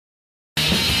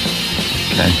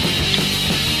Okay.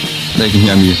 They can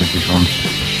hear music we can't.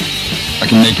 I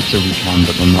can make it so we can,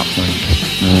 but I'm not like...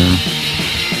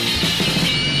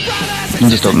 you can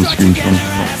just open the screen for me.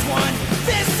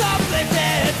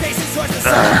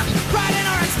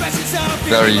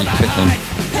 Very fitting.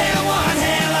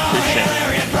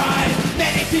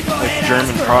 Like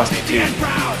German prostitute.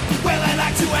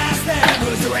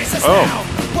 Oh!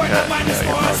 Yeah,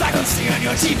 you're broadcasting.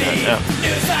 Yeah.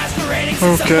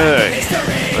 Okay.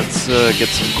 Let's get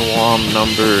some Guam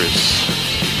numbers.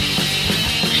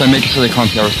 Should I make it so they can't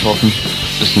hear us talking?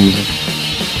 Just the music?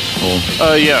 Or...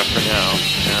 yeah, for now.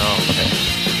 Okay.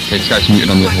 Okay, this guy's muted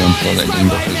on the other one so that he doesn't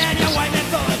go for his place.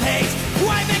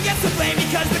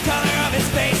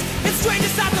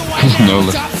 No,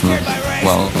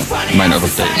 well, you might not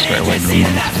update straight away.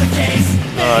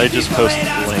 I just posted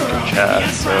the link in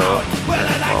chat, so, well,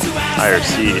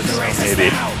 IRC, so maybe.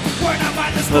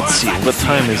 Let's see, what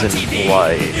time is it in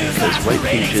Hawaii? Because White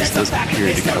Pages doesn't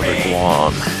appear to cover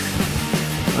Guam.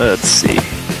 Let's see.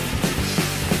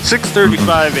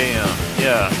 6:35 a.m.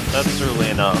 Yeah, that's early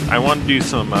enough. I want to do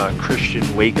some Christian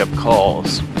wake-up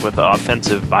calls with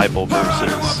offensive Bible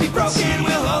verses. Let's see.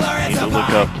 I need to look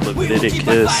up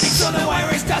Leviticus.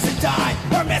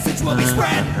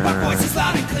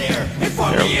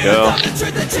 There we go.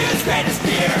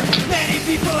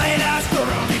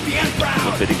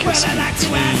 Leviticus 18.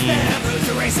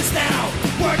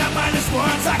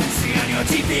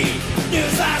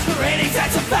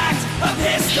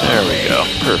 There we go.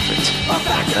 Perfect.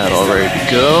 That all ready to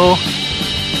go.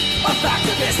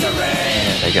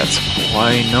 And I got some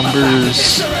Hawaii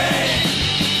numbers.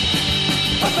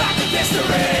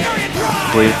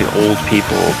 Probably the old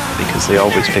people, because they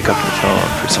always pick up the phone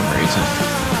for some reason.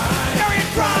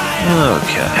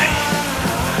 Okay.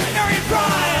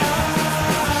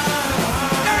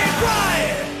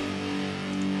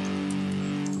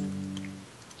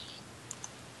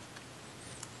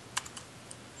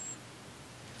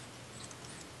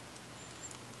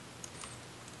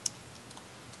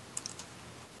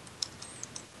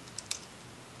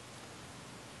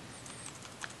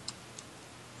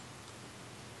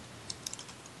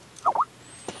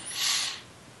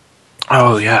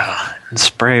 Oh yeah, and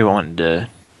Spray wanted to,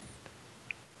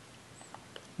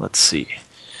 let's see.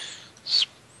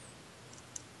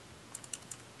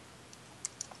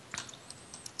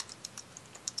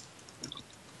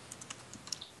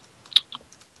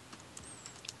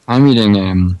 I'm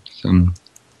eating some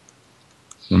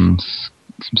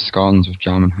scones with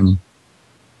jam and honey.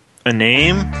 A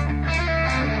name?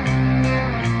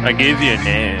 I gave you a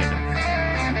name.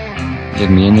 You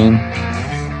gave me a name?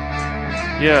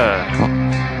 Yeah.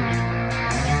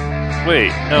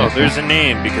 Wait, no, there's a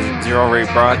name because you're already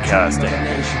broadcasting.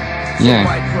 Yeah.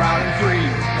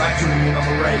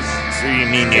 So you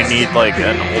mean you need like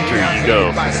an alter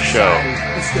ego for the show?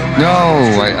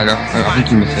 No, I think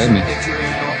you misheard me.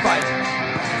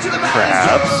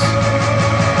 Perhaps.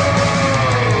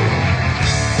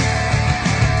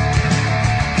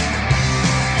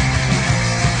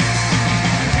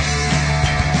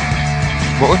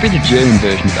 What would be the German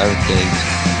version of Eric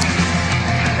Days?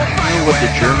 I don't know what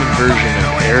the German version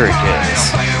of Eric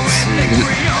is. Let's see.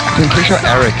 I'm pretty sure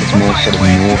Eric is more sort of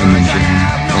northern than German,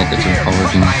 like it's an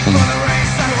origin thing.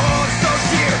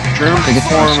 German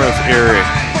form of Eric.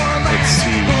 Let's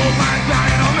see.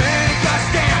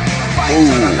 Oh,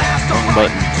 wrong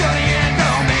button.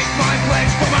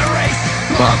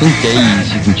 So I think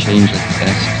Days you can change like the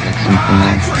S to like something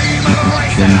else.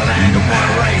 Something's German.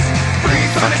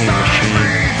 Fucking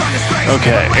machine.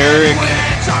 Okay, Eric.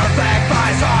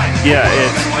 Yeah,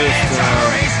 it's just,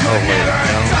 oh wait,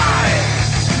 no.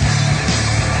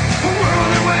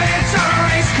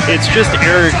 It's just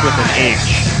Eric with an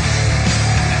H.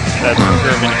 That's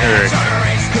German Eric.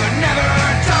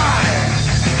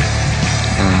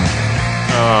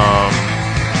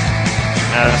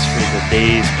 As for the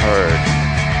Days part,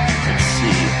 let's see.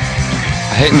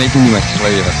 I hate making you my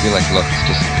slave. I feel like, look, it's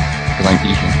just because I'm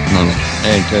eating. And I'm like,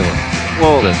 hey, do it.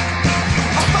 Well,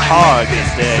 Tog is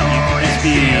dead. You can just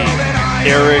be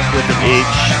Eric with an H,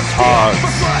 Tog.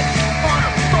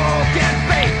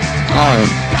 Oh,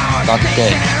 that's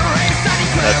dead.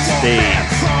 That's Days.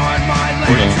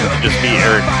 Or you could just be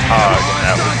Eric Tog, and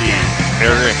that would be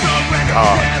Eric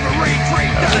Tog.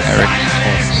 Eric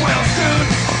Tog.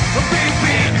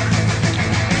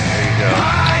 There you go.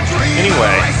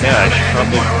 Anyway, yeah, I should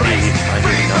probably be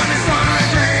finding numbers.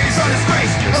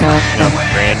 Just,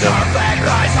 random.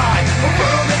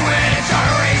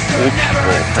 Old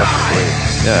people, definitely.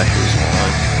 Yeah, here's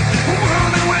one.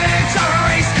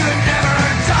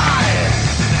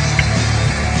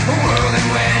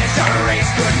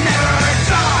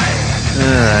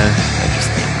 I just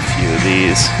need a few of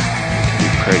these. Do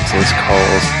Craigslist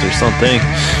calls or something.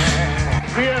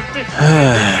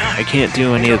 I can't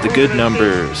do any of the good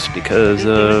numbers because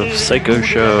of Psycho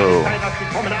Show.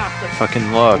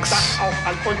 Fucking Lux.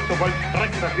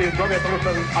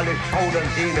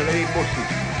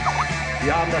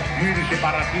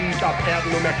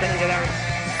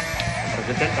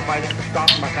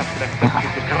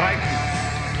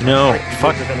 No,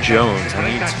 fuck Jones. I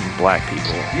need some black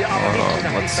people.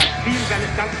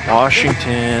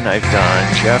 Washington, I've done.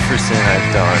 Jefferson, I've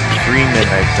done. Freeman,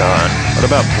 I've done. What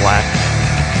about black?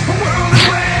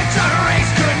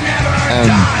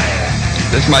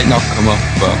 This might not come up,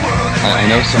 but I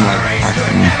know some like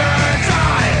African.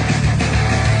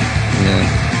 Yeah.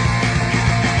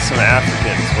 Some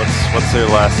Africans. What's their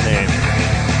last name?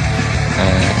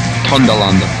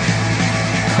 Tondalanda.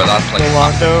 But that's like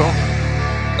Tondalando?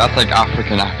 That's like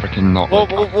African, not.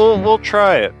 We'll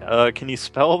try it. Can you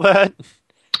spell that?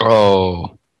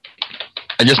 Oh,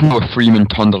 I just know a Freeman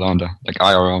Tondalanda, like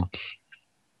IRL.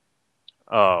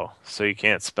 Oh, so you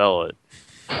can't spell it?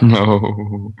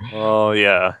 No. Oh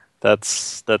yeah,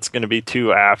 that's gonna be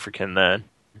too African then.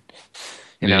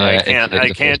 You know, Yeah, I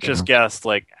can't just guess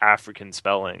like African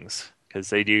spellings because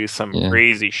they do some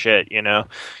crazy shit. You know,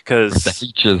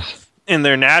 because in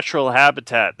their natural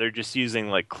habitat, they're just using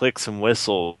like clicks and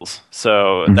whistles.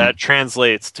 So that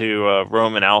translates to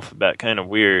Roman alphabet kind of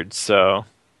weird. So,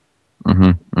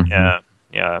 yeah.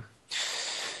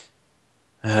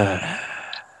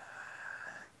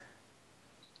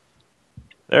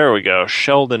 There we go.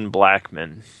 Sheldon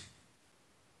Blackman.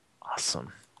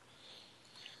 Awesome.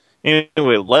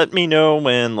 Anyway, let me know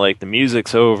when like the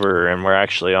music's over and we're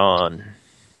actually on.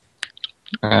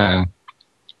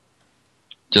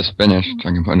 Just finished. I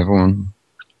can put another one.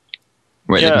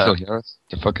 Wait, you can still hear us?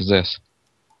 The fuck is this?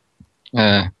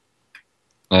 I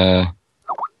think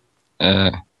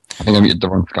I muted the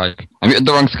wrong Skype. I muted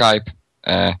the wrong Skype.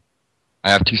 I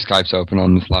have two Skypes open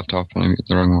on this laptop and I muted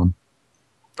the wrong one.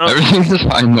 Oh. Everything's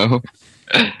fine though.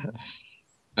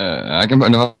 I can put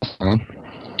another one.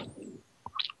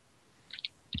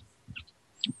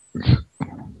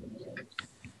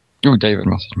 Oh, David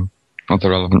messaged me. Not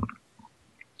irrelevant.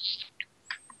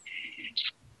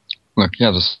 Look, he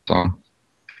has a song.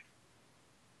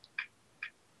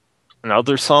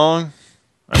 Another song?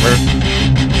 I'm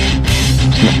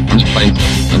just playing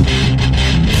something.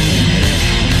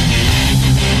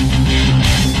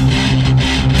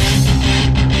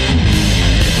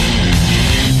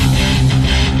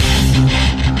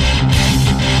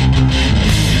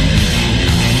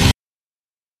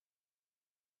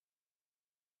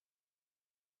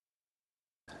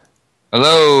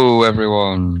 Hello,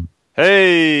 everyone.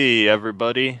 Hey,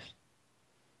 everybody.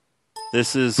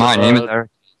 This is... My name is Eric,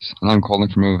 and I'm calling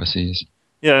from overseas.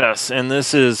 Yes, and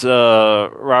this is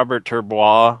Robert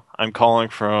Turbois. I'm calling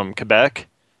from Quebec.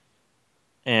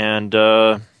 And,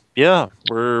 yeah,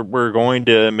 we're going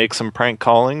to make some prank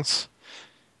callings.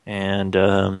 And,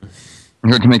 We're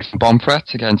going to make some bomb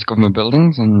threats against government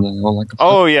buildings and all that good stuff.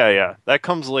 Oh, yeah. That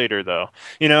comes later, though.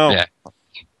 You know... Yeah.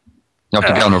 You have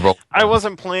to get on a roll. I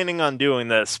wasn't planning on doing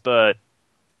this, but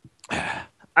I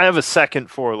have a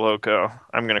second Four Loko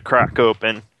I'm going to crack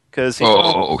open. Cause,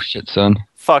 oh, shit, son.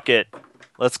 Fuck it.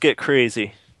 Let's get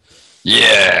crazy.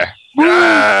 Yeah.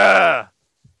 Ah!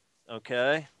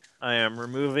 Okay. I am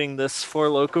removing this Four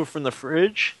Loko from the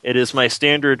fridge. It is my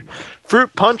standard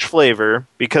fruit punch flavor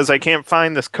because I can't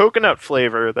find this coconut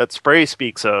flavor that Spray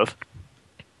speaks of.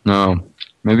 No.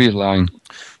 Maybe he's lying.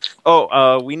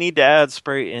 Oh, we need to add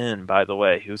Spray in, by the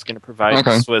way. He was going to provide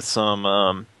us with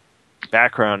some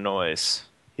background noise.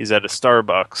 He's at a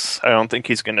Starbucks. I don't think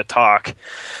he's going to talk.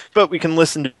 But we can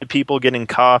listen to people getting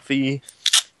coffee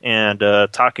and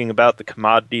talking about the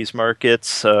commodities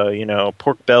markets,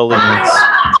 pork bellies.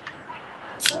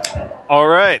 All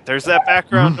right, there's that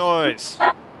background noise.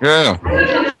 Yeah.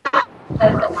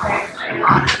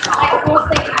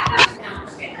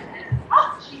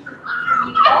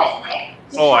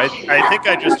 Oh, I think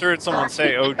I just heard someone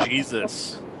say, "Oh,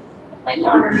 Jesus."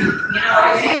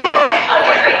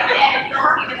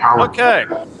 Okay.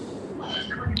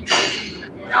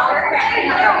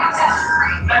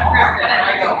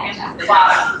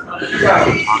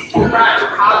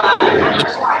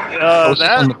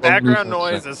 That background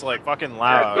noise is like fucking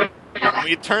loud. Can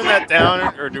we turn that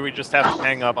down, or do we just have to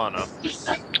hang up on him?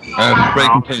 Spray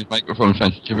can turn his microphone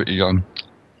sensitivity on.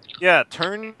 Yeah,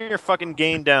 turn your fucking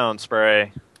gain down,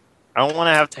 Spray. I don't want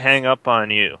to have to hang up on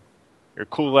you. You're a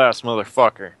cool-ass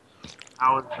motherfucker.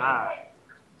 How is that?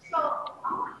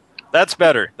 That's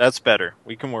better.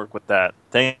 We can work with that.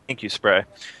 Thank you, Spray.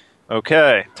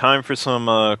 Okay, time for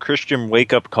some Christian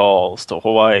wake-up calls to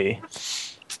Hawaii.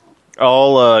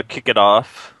 I'll kick it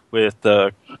off with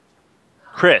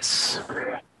Chris.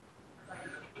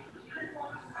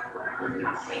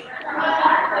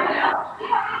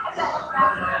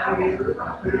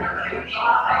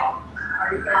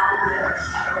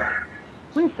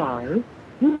 We're sorry.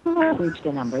 You have reached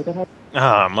a number that has...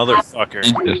 Ah, motherfucker.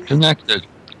 He disconnected.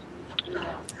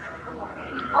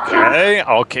 Okay,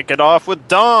 I'll kick it off with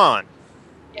Don.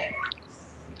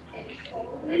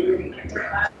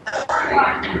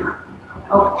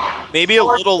 Maybe a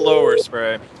little lower,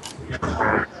 Spray.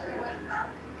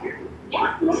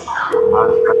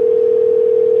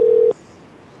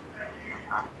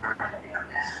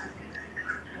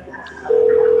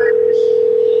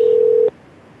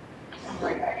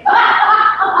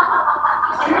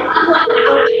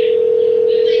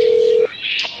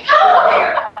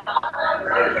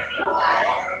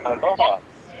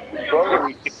 Sorry,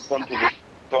 we can't come to the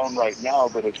phone right now,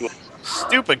 but if you...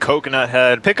 Stupid coconut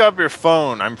head. Pick up your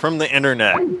phone. I'm from the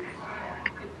internet.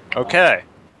 Okay.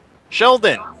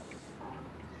 Sheldon.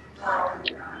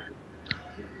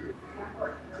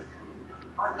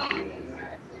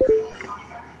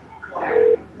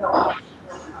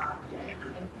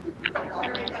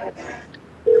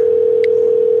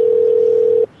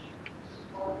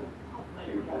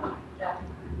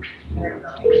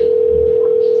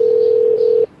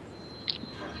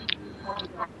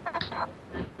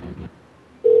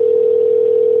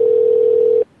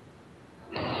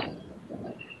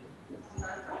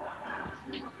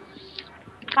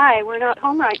 Hi, we're not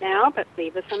home right now, but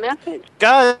leave us a message.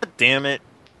 God damn it.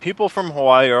 People from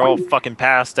Hawaii are all fucking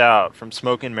passed out from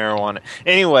smoking marijuana.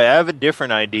 Anyway, I have a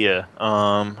different idea.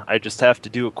 I just have to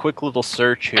do a quick little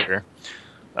search here.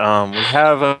 We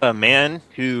have a man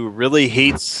who really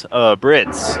hates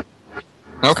Brits.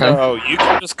 Okay. So you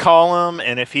can just call him,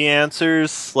 and if he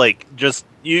answers, like, just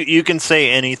you can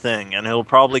say anything, and he'll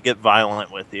probably get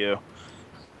violent with you.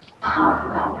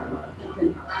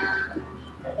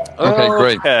 Okay,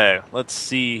 great. Okay, let's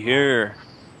see here.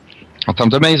 That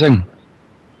sounds amazing.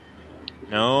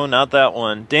 No, not that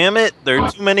one. Damn it, there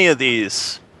are too many of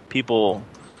these people.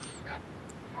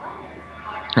 Oh,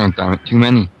 damn it, too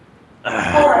many.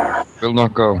 Will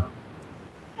not go.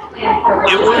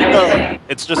 It will go.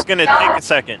 It's just gonna take a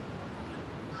second.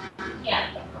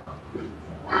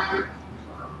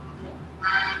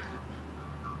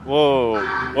 Whoa,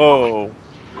 whoa.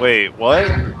 Wait,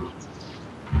 what?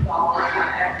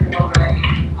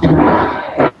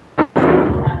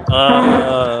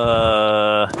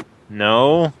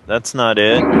 No, that's not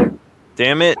it.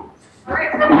 Damn it.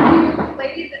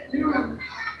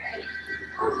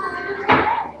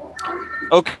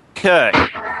 Okay.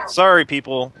 Sorry,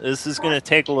 people. This is going to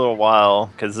take a little while,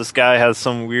 because this guy has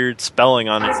some weird spelling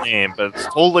on his name, but it's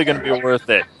totally going to be worth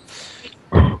it.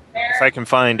 If I can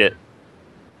find it.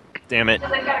 Damn it.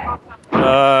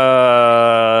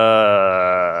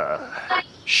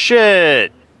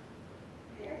 Shit.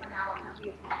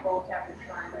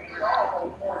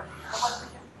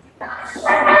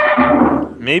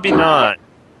 Maybe not.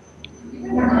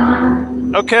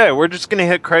 Okay, we're just gonna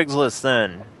hit Craigslist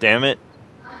then. Damn it.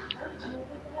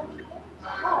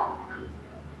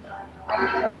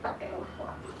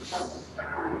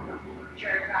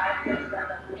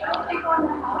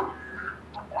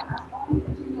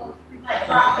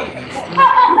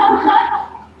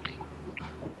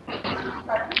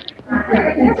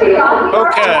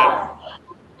 Okay.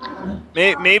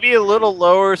 Maybe a little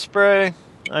lower, Spray.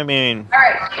 I mean...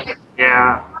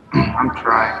 Yeah, I'm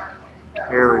trying.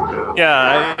 Here we go.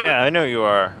 Yeah, I know you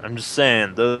are. I'm just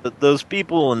saying, those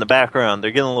people in the background, they're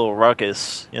getting a little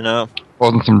ruckus, you know?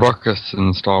 Wasn't some ruckus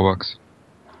in Starbucks.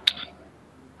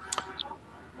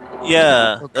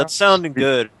 Yeah, that's sounding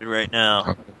good right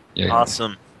now. Yeah,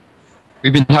 Awesome.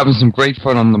 We've been having some great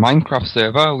fun on the Minecraft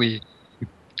server. Oh, we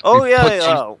yeah, put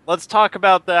yeah. Let's talk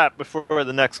about that before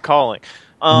the next calling.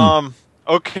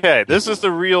 Okay, this is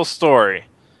the real story.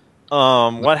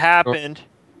 What happened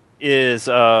is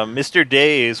Mr.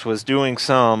 Days was doing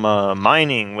some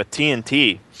mining with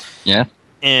TNT. Yeah.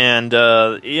 And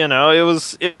you know,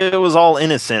 it was all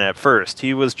innocent at first.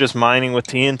 He was just mining with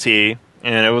TNT,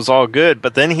 and it was all good.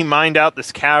 But then he mined out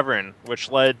this cavern,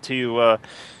 which led to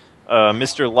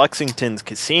Mr. Luxington's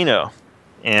casino.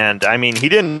 And I mean, he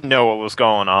didn't know what was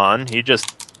going on. He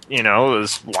just, you know,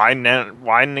 was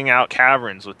widening out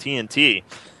caverns with TNT.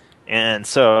 And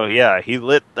so, yeah, he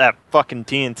lit that fucking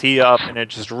TNT up, and it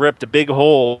just ripped a big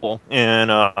hole in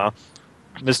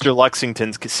Mr.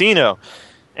 Luxington's casino.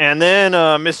 And then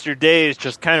Mr. Days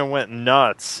just kind of went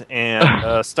nuts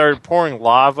and started pouring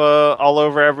lava all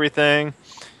over everything.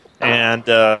 and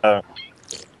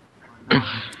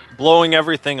blowing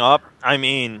everything up. I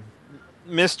mean,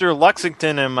 Mr.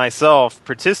 Lexington and myself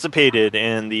participated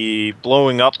in the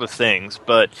blowing up of things,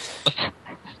 but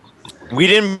we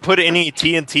didn't put any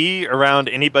TNT around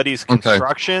anybody's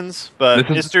constructions, but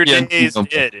Mr. Days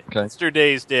did. Okay. Mr.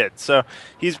 Days did. So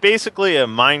he's basically a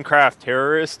Minecraft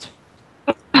terrorist.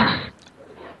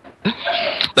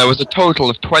 There was a total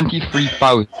of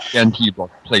 23,000 TNT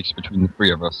blocks placed between the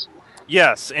three of us.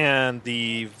 Yes, and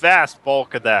the vast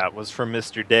bulk of that was from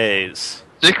Mr. Days.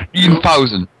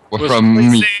 16,000 were from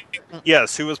me.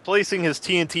 Yes, who was placing his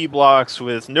TNT blocks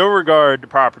with no regard to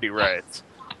property rights.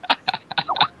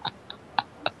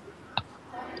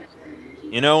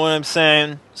 You know what I'm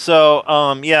saying? So,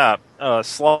 yeah,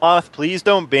 Sloth, please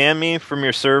don't ban me from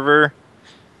your server.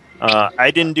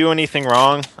 I didn't do anything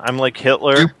wrong. I'm like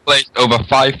Hitler. You placed over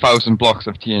 5,000 blocks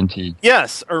of TNT.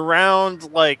 Yes,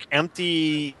 around, like,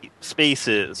 empty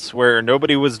spaces where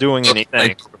nobody was doing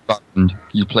anything.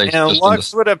 You placed and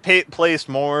Lux would have placed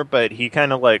more, but he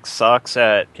kind of, like, sucks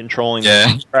at controlling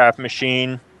the craft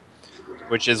machine,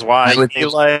 which is why he,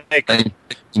 like,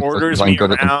 orders me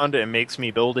around and makes me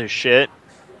build his shit.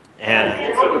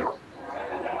 And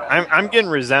I'm getting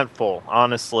resentful,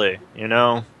 honestly, you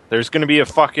know? There's going to be a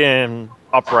fucking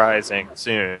uprising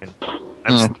soon.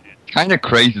 It's kind of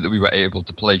crazy that we were able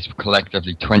to place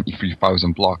collectively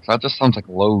 23,000 blocks. That just sounds like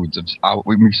loads of hours.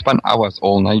 We spent hours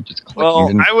all night just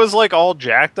collecting. Well, I was like all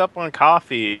jacked up on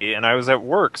coffee, and I was at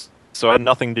work, so I had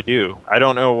nothing to do. I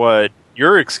don't know what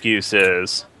your excuse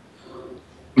is.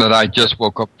 That I just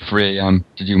woke up at 3 a.m.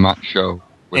 to do Matt's show.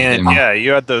 And yeah,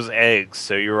 you had those eggs,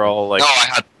 so you were all like...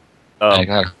 No, I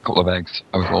had a couple of eggs.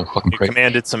 I was all fucking crazy. You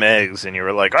commanded some eggs, and you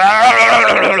were like... Yeah,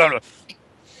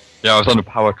 I was on a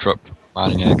power trip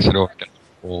mining eggs. I don't get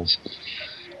balls.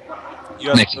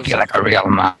 Makes you feel like a real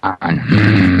man.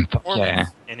 Yeah.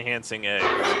 Enhancing eggs.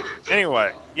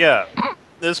 Anyway, yeah.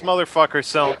 This motherfucker's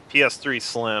selling PS3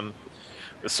 Slim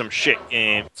with some shit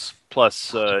games.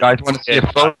 Plus, you guys want to see a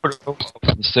photo of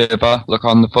the server? Look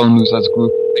on the Phone News as a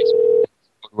group.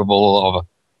 All over.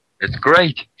 It's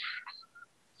great.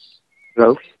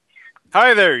 Hello?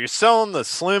 Hi there, you're selling the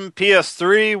Slim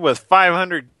PS3 with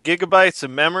 500 gigabytes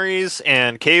of memories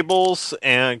and cables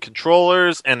and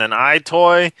controllers and an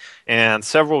iToy and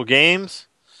several games?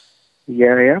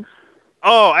 Yeah.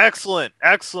 Oh, excellent.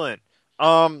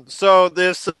 So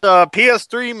this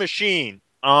PS3 machine,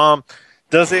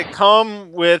 does it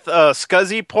come with a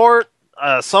SCSI port?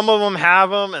 Some of them have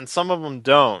them and some of them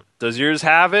don't. Does yours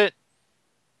have it?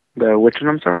 Which one,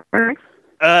 I'm sorry?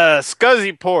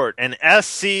 SCSI port, an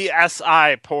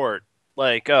SCSI port.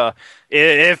 Like,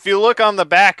 if you look on the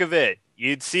back of it,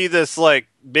 you'd see this, like,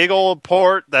 big old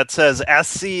port that says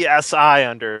SCSI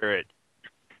under it.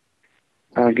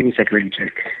 Give me a second, let me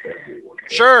check.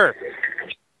 Sure.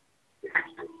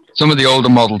 Some of the older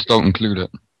models don't include it.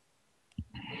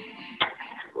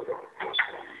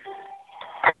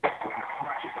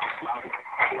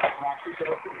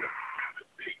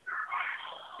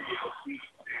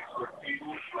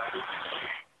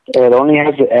 It only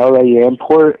has the LAN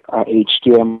port,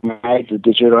 HDMI, the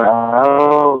digital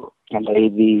out, and the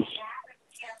AV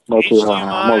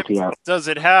multi-out. Does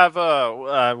it have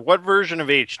what version of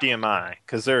HDMI?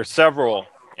 Because there are several.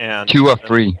 And 2 or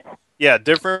 3. Yeah,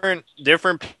 different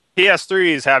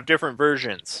PS3s have different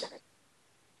versions.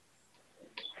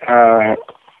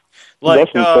 Like,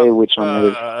 say which one it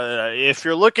is. If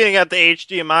you're looking at the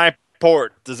HDMI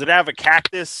port, does it have a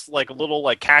cactus, like a little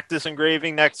like cactus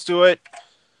engraving next to it?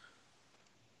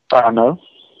 No.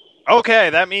 Okay,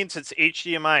 that means it's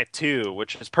HDMI 2,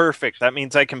 which is perfect. That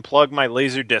means I can plug my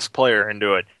Laserdisc player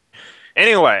into it.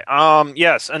 Anyway,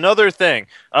 yes, another thing.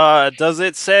 Does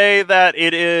it say that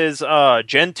it is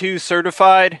Gen 2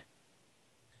 certified?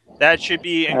 That should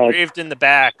be engraved in the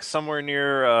back, somewhere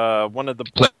near one of the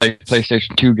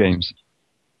PlayStation 2 games.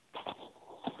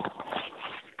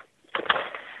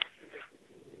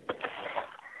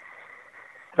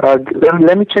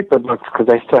 Let me check the box, because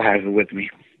I still have it with me.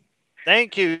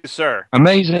 Thank you, sir.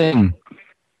 Amazing.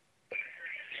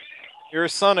 You're a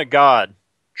son of God.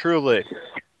 Truly.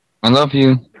 I love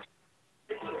you.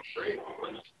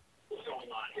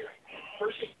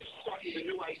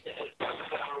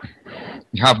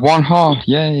 You have 1 heart.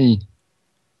 Yay.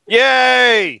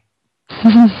 Yay!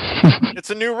 It's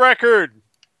a new record.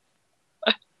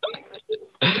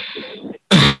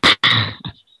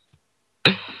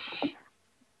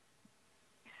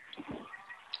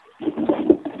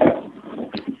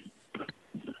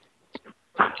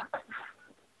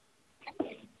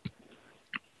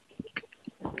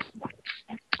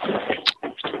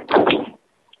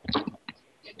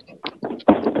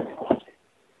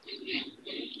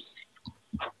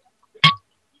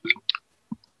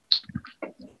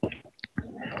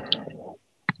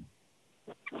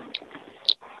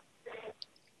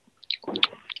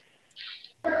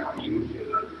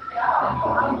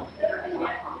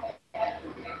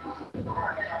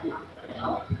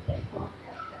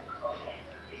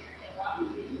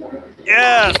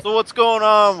 Yeah, so what's going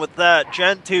on with that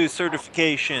Gen 2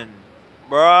 certification,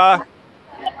 bruh?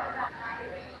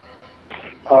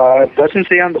 It doesn't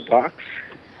say on the box.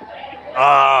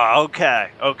 Ah,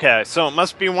 okay. So it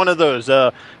must be one of those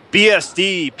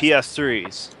BSD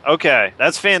PS3s. Okay,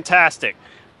 that's fantastic.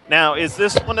 Now, is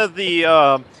this one of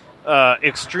the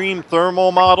extreme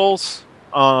thermal models?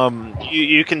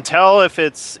 You can tell if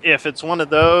it's one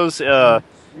of those.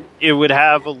 It would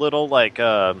have a little like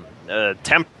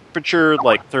temperature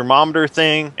like thermometer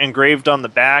thing engraved on the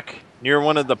back near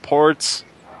one of the ports.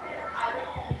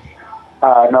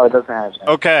 No, it doesn't have that.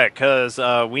 Okay, because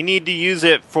we need to use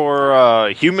it for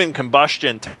human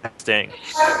combustion testing.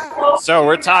 So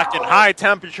we're talking high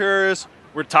temperatures,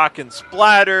 we're talking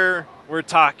splatter, we're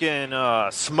talking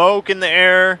smoke in the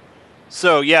air.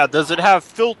 So yeah, does it have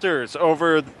filters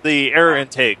over the air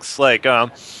intakes? Like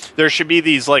there should be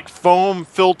these like foam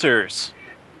filters.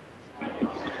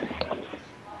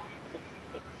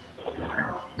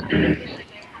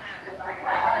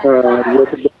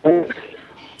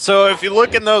 So if you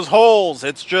look in those holes,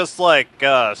 it's just like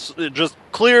just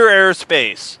clear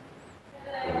airspace.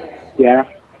 Yeah.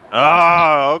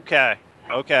 Oh, okay.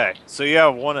 So you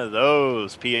have one of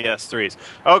those PS3s.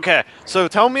 Okay, so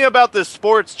tell me about this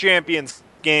Sports Champions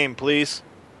game, please.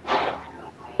 Give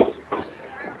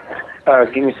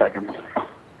me a second.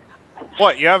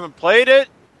 What, you haven't played it?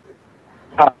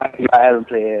 I haven't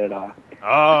played it at all.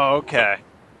 Oh, okay.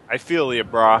 I feel you,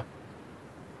 brah.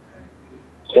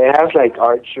 It has like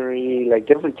archery, like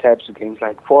different types of games,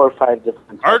 like 4 or 5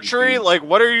 different. Archery? Like,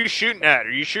 what are you shooting at?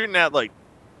 Are you shooting at, like,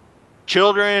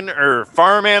 children or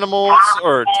farm animals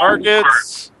or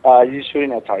targets? You're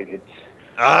shooting at targets.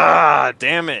 Ah,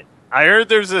 damn it. I heard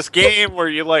there's this game where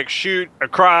you, like, shoot a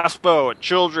crossbow at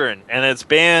children, and it's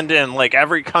banned in, like,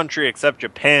 every country except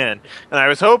Japan. And I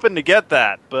was hoping to get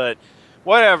that, but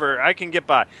whatever, I can get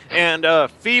by. And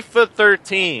FIFA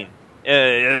 13,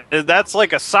 that's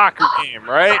like a soccer game,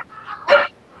 right?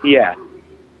 Yeah.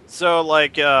 So,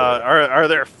 like, are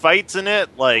there fights in it?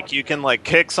 Like, you can, like,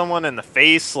 kick someone in the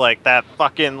face, like that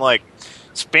fucking, like,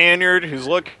 Spaniard who's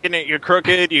looking at you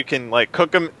crooked. You can, like,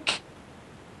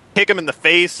 kick him in the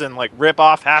face and, like, rip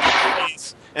off half his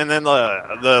face. And then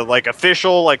the like,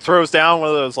 official, like, throws down one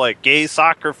of those, like, gay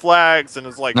soccer flags and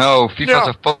is like... No, FIFA's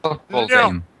a football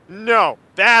game. No,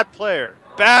 bad player.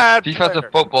 Bad FIFA's player.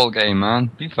 a football game,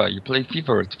 man. FIFA, you play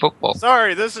FIFA, it's football.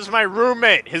 Sorry, this is my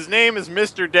roommate. His name is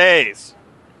Mr. Days.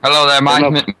 Hello there,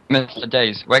 Mr.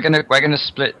 Days. We're gonna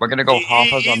split. We're gonna go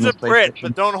half us on He's this a Brit, PlayStation.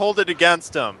 but don't hold it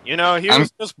against him. You know, he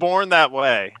was just born that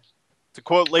way. To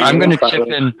quote Lady I'm gonna Gaga. chip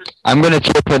in. I'm gonna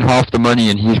chip in half the money,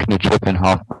 and he's gonna chip in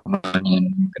half the money, and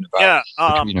we're gonna balance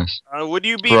between us. Would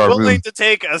you be For our willing room. to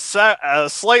take a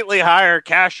slightly higher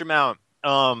cash amount?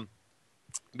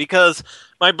 Because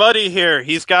my buddy here,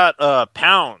 he's got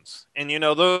pounds, and you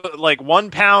know, like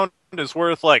 £1 is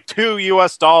worth like $2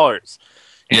 US.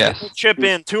 And Yes. you chip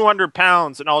in 200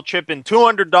 pounds, and I'll chip in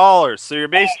 $200. So you're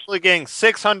basically getting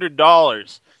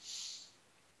 $600.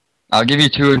 I'll give you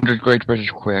 200 Great British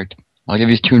quid. I'll give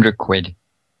you 200 quid.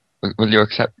 Will you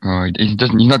accept? Oh, he's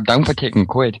not down for taking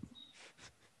quid.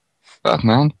 Fuck,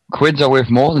 man. Quids are worth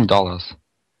more than dollars.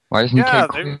 Why doesn't he Yeah,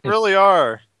 take they quid? really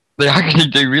are.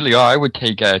 They really are. I would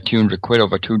take 200 quid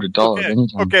over $200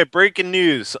 anytime. Okay, breaking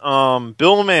news.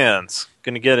 Bill Mann's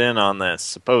gonna get in on this,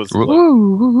 supposedly.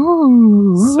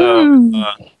 So,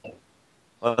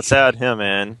 let's add him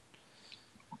in.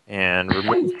 And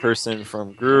remove person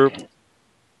from group.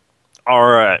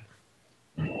 Alright.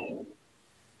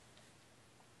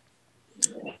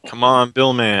 Come on,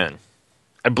 Bill Mann.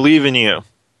 I believe in you.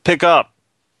 Pick up.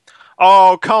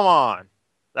 Oh, come on.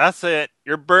 That's it.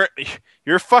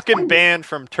 You're fucking banned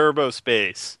from Turbo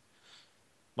Space.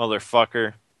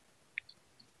 Motherfucker.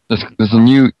 There's a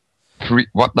new...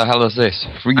 What the hell is this?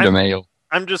 Freedom Ale.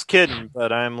 I'm just kidding,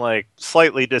 but I'm, like,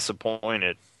 slightly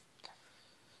disappointed.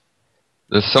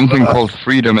 There's something called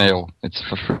Freedom Ale. It's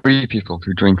for free people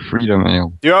who drink Freedom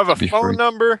Ale. Do you have a Be phone free.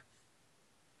 number?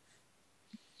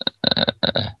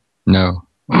 No.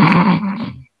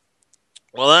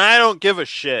 Well, then I don't give a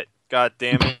shit. God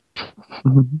damn it.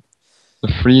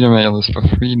 The Freedom Ale is for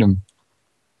freedom.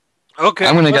 Okay.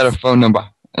 I'm gonna get a phone number,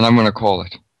 and I'm gonna call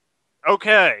it.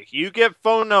 Okay, you get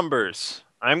phone numbers.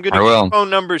 I'm going I to will. get phone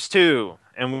numbers too.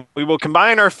 And we will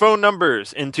combine our phone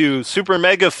numbers into super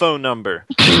mega phone number.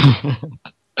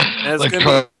 That's Like going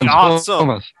to be awesome.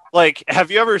 Transformers. Like,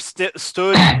 have you ever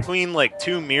stood between, like,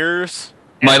 two mirrors?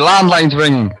 My landline's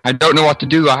ringing. I don't know what to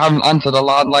do. I haven't answered a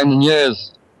landline in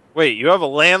years. Wait, you have a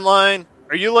landline?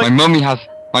 Are you, My like, mummy has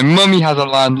a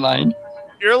landline.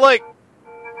 you're, like,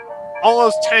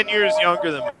 almost 10 years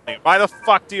younger than me. Why the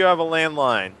fuck do you have a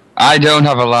landline? I don't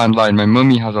have a landline. My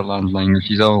mummy has a landline.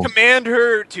 She's old. Command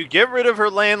her to get rid of her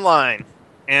landline.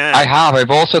 And I have. I've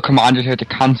also commanded her to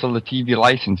cancel the TV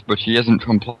license, but she isn't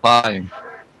complying.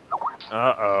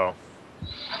 Uh-oh.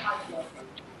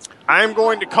 I'm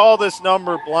going to call this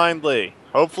number blindly.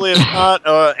 Hopefully it's not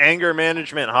an anger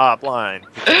management hotline.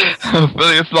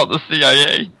 Hopefully it's not the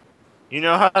CIA. You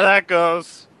know how that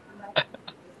goes.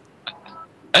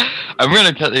 I'm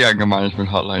gonna get the anger management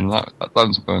hotline. That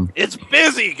sounds fun. It's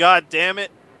busy, goddammit.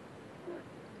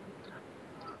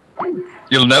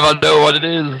 You'll never know what it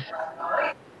is.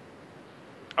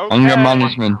 Okay. Anger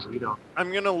management.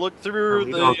 I'm gonna look through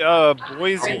the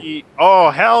Boise. Oh,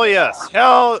 hell yes.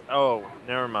 Oh,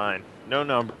 never mind. No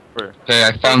number. Okay,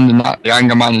 I found the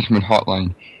anger management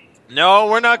hotline. No,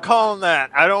 we're not calling that.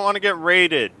 I don't want to get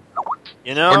raided.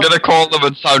 You know? We're gonna call them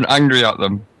and sound angry at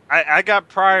them. I got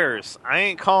priors. I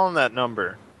ain't calling that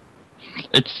number.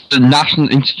 It's the National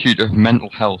Institute of Mental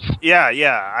Health.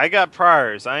 Yeah, I got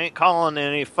priors. I ain't calling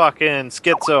any fucking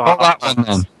schizo. Call that one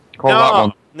then. Call that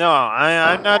one. No,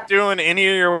 I'm not doing any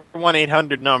of your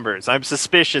 1-800 numbers. I'm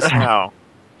suspicious now.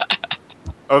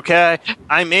 Okay?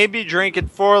 I may be drinking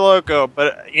Four Loko,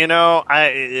 but, you know,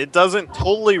 it doesn't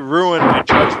totally ruin my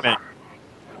judgment.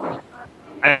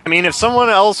 I mean, if someone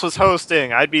else was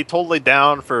hosting, I'd be totally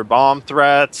down for bomb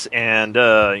threats and,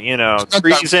 you know,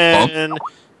 treason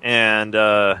and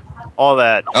all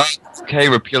that. Okay,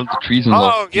 repeal the treason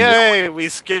law. Oh, yay! We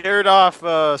scared off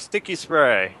sticky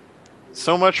spray.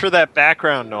 So much for that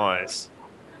background noise.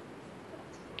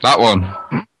 That one.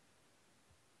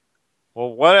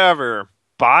 Well, whatever.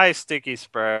 Buy sticky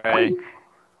spray.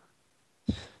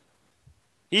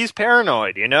 He's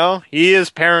paranoid, you know? He is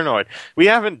paranoid. We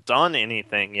haven't done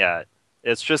anything yet.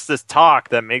 It's just this talk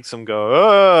that makes him go,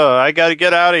 oh, I gotta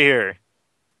get out of here.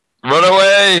 Run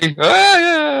away!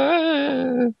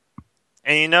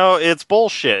 And, you know, it's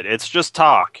bullshit. It's just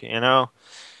talk, you know?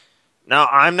 Now,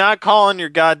 I'm not calling your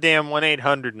goddamn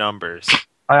 1-800 numbers.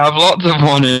 I have lots of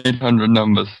 1-800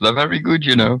 numbers. They're very good,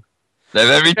 you know. They're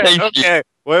very tasty. Okay,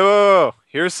 wait.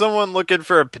 Here's someone looking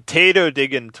for a potato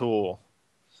digging tool.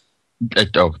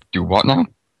 Do what now?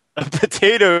 A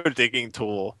potato digging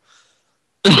tool.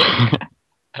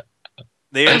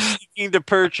 They are seeking to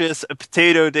purchase a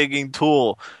potato digging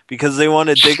tool because they want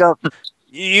to dig up.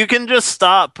 You can just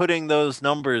stop putting those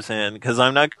numbers in because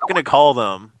I'm not going to call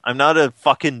them. I'm not a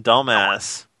fucking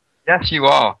dumbass. Yes, you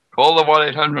are. Call the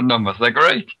 1-800 numbers. They're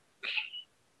great.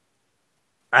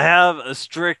 I have a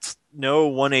strict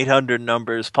no 1-800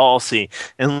 numbers policy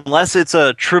unless it's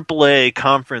a AAA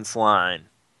conference line.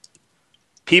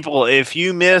 People, if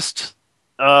you missed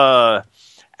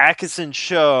Atkinson's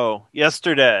show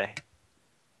yesterday,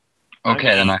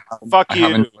 okay, then fuck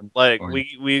you. Like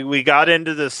we got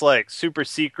into this like super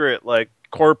secret like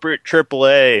corporate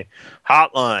AAA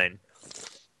hotline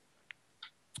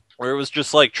where it was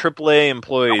just like AAA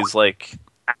employees like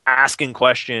asking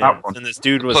questions, and this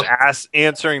dude was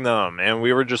answering them, and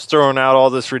we were just throwing out all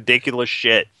this ridiculous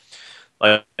shit.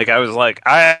 Like I was like,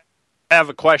 I have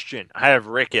a question. I have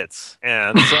rickets,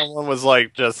 and someone was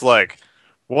like, just like,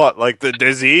 what, like the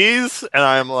disease? And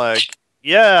I'm like,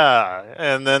 yeah.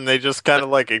 And then they just kind of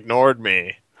like ignored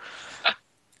me.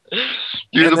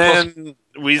 And then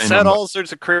we said all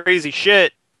sorts of crazy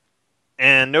shit,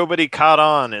 and nobody caught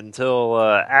on until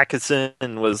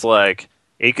Atkinson was like,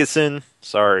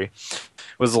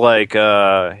 was like,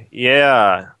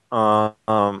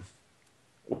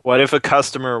 what if a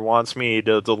customer wants me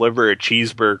to deliver a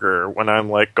cheeseburger when I'm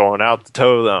like going out to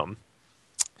tow them?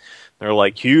 They're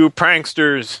like, you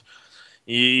pranksters,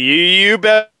 you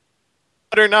better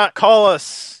not call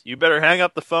us. You better hang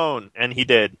up the phone. And he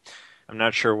did. I'm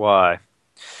not sure why.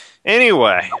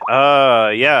 Anyway,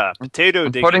 potato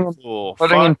digging tool.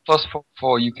 Putting in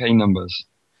 +44 UK numbers.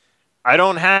 I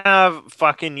don't have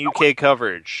fucking UK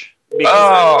coverage.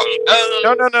 No.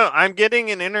 I'm getting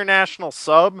an international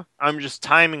sub. I'm just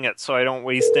timing it so I don't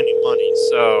waste any money.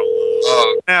 So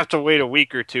I'm gonna have to wait a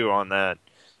week or two on that.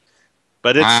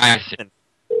 But it's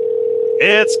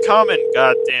coming.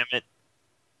 God damn it!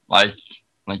 Like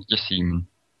your semen.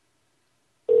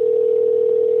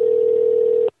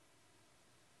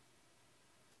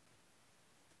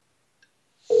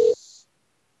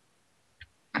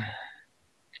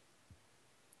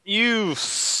 You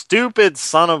stupid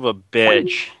son of a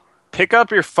bitch. Pick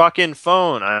up your fucking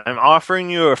phone. I'm offering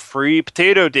you a free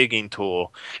potato digging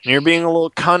tool. And you're being a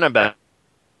little cunt about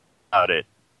it.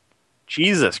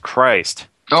 Jesus Christ.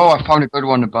 Oh, I found a good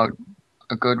one to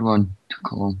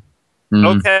call.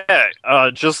 Okay.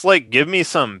 Just like give me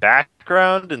some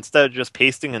background instead of just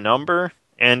pasting a number.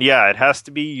 And yeah, it has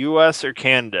to be US or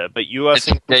Canada. But US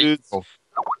includes...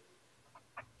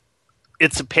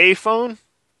 It's a payphone?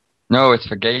 No, it's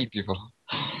for gay people.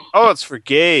 Oh, it's for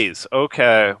gays.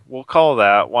 Okay, we'll call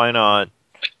that. Why not?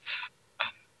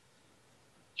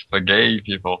 It's for gay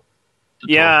people.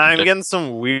 Yeah, I'm getting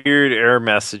some weird error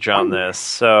message on this.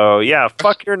 So, yeah,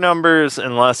 fuck your numbers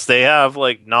unless they have,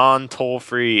 like,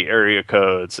 non-toll-free area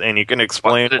codes, and you can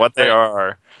explain what they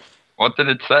are. What did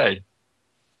it say?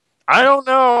 I don't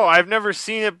know. I've never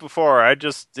seen it before.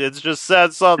 It's just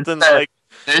said something like,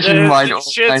 this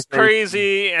shit's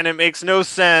crazy, and it makes no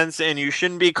sense, and you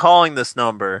shouldn't be calling this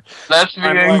number.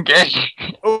 Lesbian gay.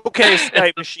 Okay,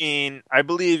 Skype machine, I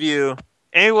believe you.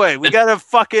 Anyway, we got a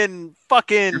fucking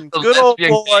good old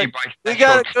boy. We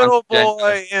got a good old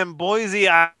boy in Boise,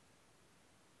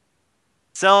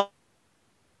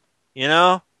 you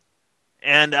know?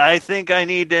 And I think I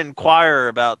need to inquire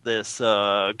about this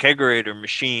kegerator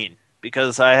machine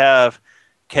because I have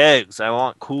kegs. I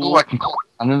want cool. Oh, I can call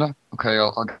Canada? Okay,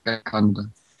 I'll get Canada.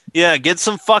 Yeah, get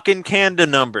some fucking Canada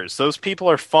numbers. Those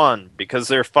people are fun because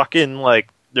they're fucking, like,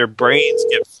 their brains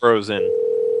get frozen.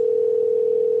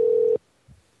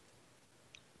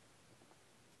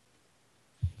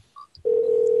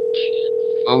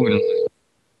 Phone line.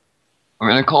 I'm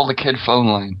gonna call the kid phone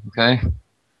line, okay?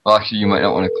 Well, actually, you might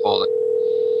not want to call it.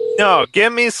 No,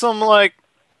 give me some, like...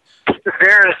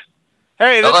 Darren.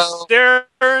 Hey, this Hello? is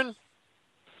Darren.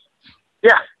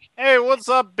 Yeah. Hey, what's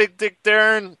up, Big Dick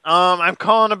Darren? I'm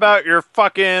calling about your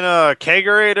fucking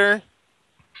kegerator.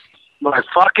 My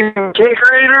fucking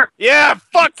kegerator? Yeah,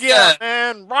 fuck yeah,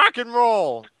 man. Rock and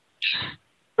roll.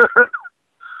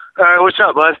 Alright, what's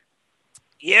up, bud?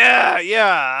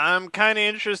 Yeah, I'm kind of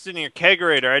interested in your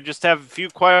kegerator. I just have a few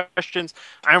questions.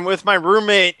 I'm with my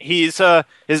roommate. He's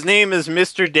his name is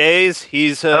Mr. Days.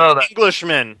 He's an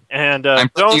Englishman, and I'm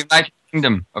from the United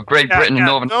Kingdom of Great Britain and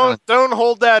Northern Ireland. Don't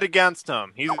hold that against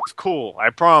him. He's cool.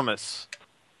 I promise.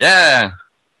 Yeah.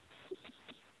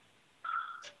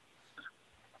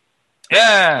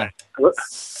 Yeah.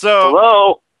 So.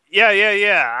 Hello.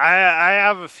 Yeah. I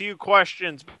have a few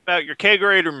questions about your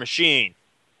kegerator machine.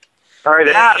 All right,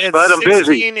 ask, bud. I'm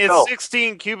busy. It's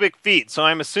 16 cubic feet, so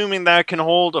I'm assuming that can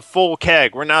hold a full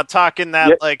keg. We're not talking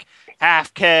that like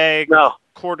half keg,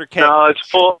 quarter keg. No, it's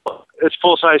full. It's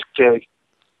full size keg.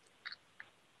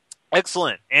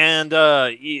 Excellent. And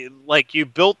you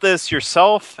built this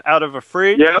yourself out of a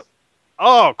fridge? Yep.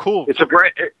 Oh, cool. It's a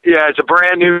brand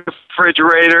new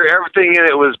refrigerator. Everything in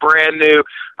it was brand new.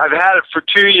 I've had it for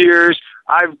 2 years.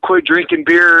 I've quit drinking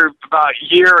beer about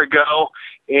a year ago.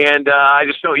 And I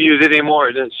just don't use it anymore.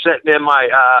 It's sitting in my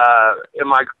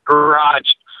garage.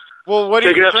 Well, what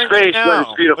are you drinking now?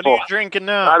 It's beautiful. What are you drinking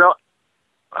now?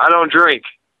 I don't drink.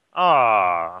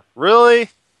 Ah, really?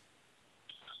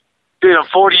 Dude, I'm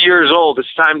 40 years old.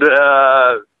 It's time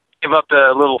to give up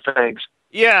the little things.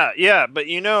 Yeah, but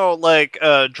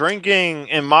drinking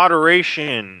in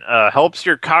moderation helps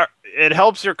your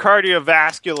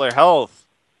cardiovascular health.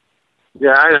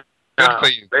 Yeah, Good for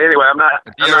you. But anyway, I'm not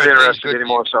interested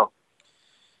anymore. So.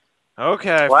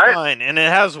 Okay, what? Fine. And it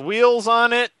has wheels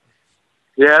on it.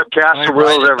 Yeah, caster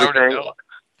wheels, everything.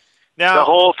 Now the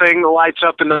whole thing lights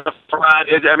up in the front.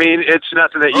 It's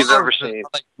nothing that you've ever seen.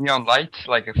 Like neon lights,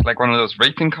 like it's like one of those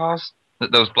racing cars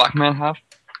that those black men have.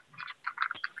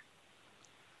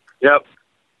 Yep.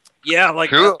 Yeah, like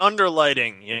cool. The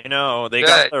underlighting, they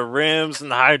got the rims and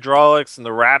the hydraulics and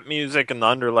the rap music and the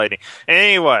underlighting.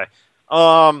 Anyway,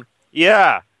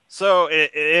 yeah. So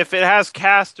if it has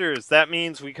casters, that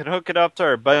means we can hook it up to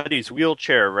our buddy's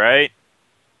wheelchair, right?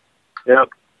 Yep.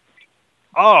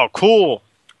 Oh, cool.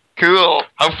 Cool.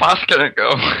 How fast can it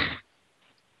go?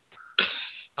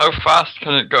 How fast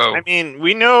can it go? I mean,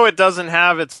 we know it doesn't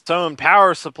have its own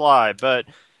power supply, but...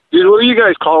 Dude, where are you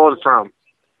guys calling from?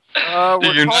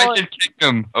 The United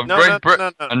Kingdom of Great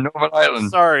Britain and Northern Ireland.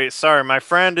 Sorry. My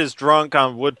friend is drunk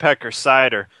on woodpecker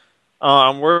cider.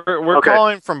 We're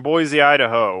calling from Boise,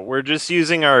 Idaho. We're just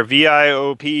using our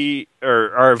VIOP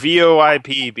or our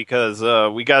VoIP because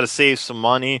we got to save some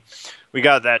money. We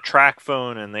got that track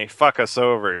phone and they fuck us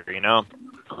over,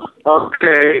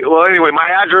 Okay. Well, anyway, my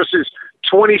address is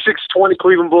 2620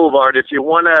 Cleveland Boulevard. If you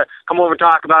want to come over and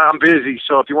talk about it, I'm busy.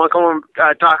 So if you want to come over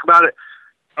and talk about it,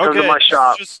 come to my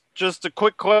shop. Just a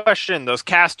quick question. Those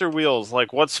caster wheels,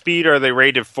 like what speed are they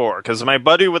rated for? Because my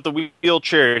buddy with the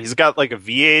wheelchair, he's got like a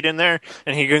V8 in there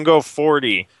and he can go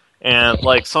 40. And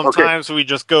like sometimes we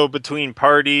just go between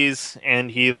parties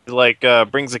and he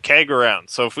brings a keg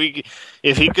around. So if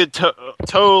he could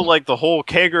tow like the whole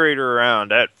kegerator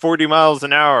around at 40 miles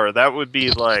an hour, that would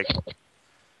be like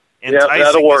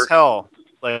enticing as hell.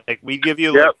 Like we give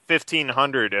you like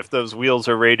 1,500 if those wheels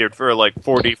are rated for like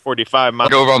 40, 45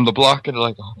 miles. Go around the block at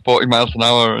like 40 miles an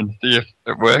hour and see if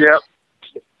it works. Yep.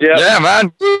 Yeah. Yeah,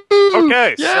 man.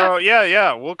 Okay, Yeah. so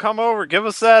yeah, we'll come over. Give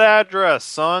us that address,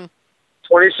 son.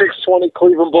 2620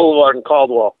 Cleveland Boulevard in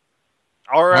Caldwell.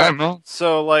 All right. Right, man.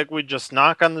 So, like, we just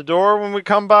knock on the door when we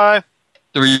come by?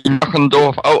 Do we knock on the door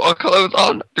with our clothes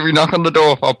on? Do we knock on the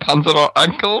door with our pants at our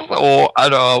ankles or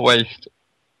at our waist?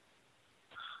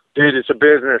 Dude, it's a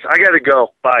business. I gotta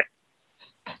go. Bye.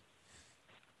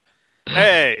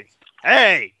 Hey!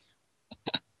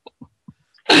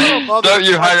 Don't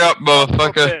you hang up,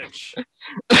 motherfucker.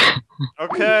 Bitch.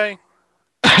 Okay.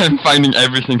 I'm finding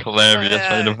everything hilarious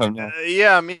right about now.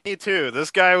 Yeah, me too.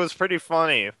 This guy was pretty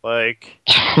funny. Like,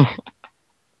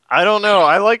 I don't know.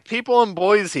 I like people in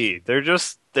Boise. They're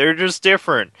just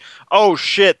different. Oh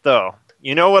shit, though.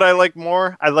 You know what I like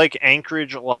more? I like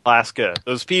Anchorage, Alaska.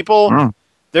 Those people,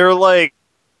 they're like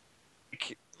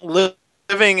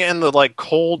living in the like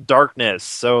cold darkness,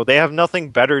 so they have nothing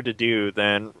better to do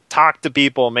than talk to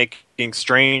people making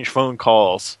strange phone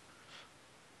calls.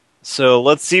 So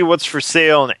let's see what's for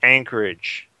sale in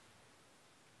Anchorage.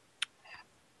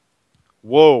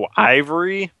 Whoa,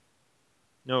 ivory?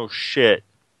 No shit.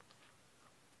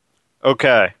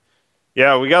 Okay.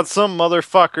 Yeah, we got some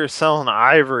motherfucker selling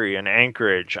ivory in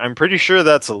Anchorage. I'm pretty sure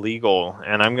that's illegal,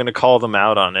 and I'm gonna call them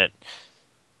out on it.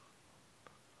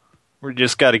 We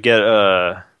just gotta get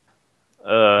a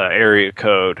area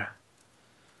code.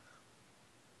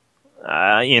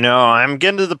 I'm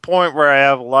getting to the point where I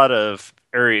have a lot of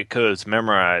area codes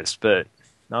memorized, but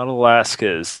not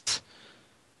Alaska's.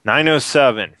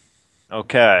 907.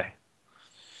 Okay.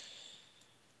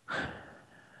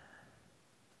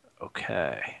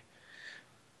 Okay.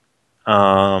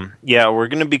 Yeah, we're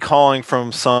gonna be calling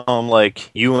from some like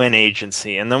UN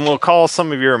agency, and then we'll call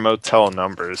some of your motel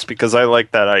numbers because I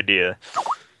like that idea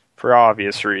for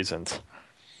obvious reasons.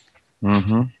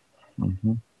 Oh,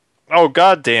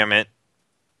 god damn it.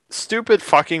 Stupid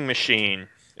fucking machine.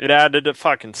 It added a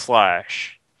fucking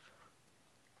slash.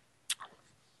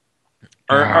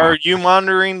 Are you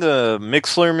monitoring the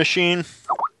Mixler machine?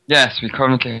 Yes, we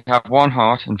currently have one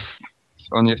heart and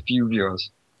only a few viewers.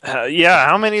 Yeah,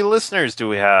 how many listeners do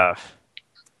we have?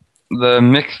 The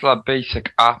Mixler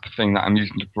basic app thing that I'm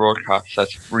using to broadcast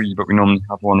says free, but we normally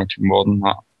have one or two more than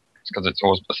that. It's because it's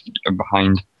always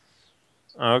behind.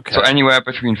 Okay. So anywhere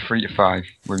between 3 to 5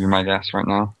 would be my guess right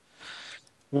now.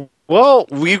 Well,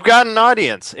 we've got an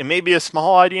audience. It may be a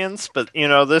small audience, but,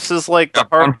 this is like the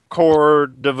hardcore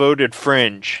devoted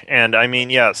fringe. And, I mean,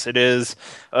 yes, it is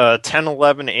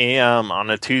 10:11 a.m. on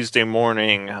a Tuesday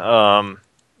morning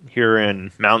here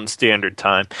in Mountain Standard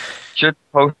Time. Should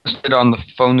post it on the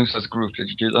Phone Users group. Did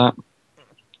you do that?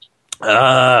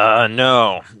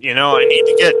 No. I need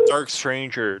to get Dark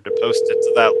Stranger to post it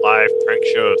to that live prank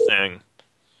show thing.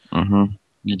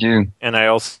 You do. And I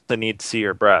also need to see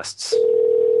your breasts.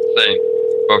 Same.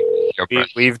 Both your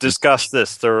breasts. We've discussed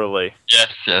this thoroughly.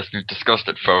 Yes, we've discussed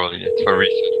it thoroughly. It's for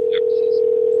research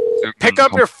purposes. Pick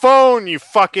up your phone, you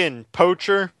fucking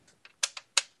poacher.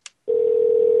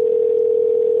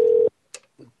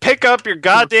 Pick up your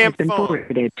goddamn phone.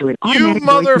 You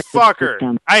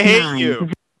motherfucker. I hate you.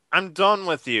 I'm done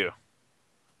with you.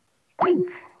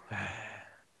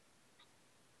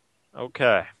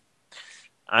 Okay.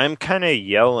 I'm kind of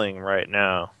yelling right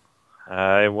now.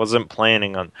 I wasn't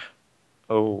planning on...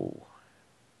 Oh.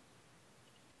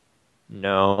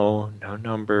 No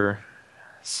number.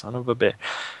 Son of a bitch.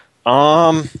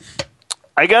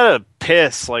 I gotta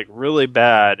piss, like, really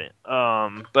bad.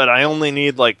 But I only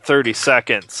need, like, 30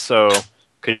 seconds, so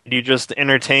could you just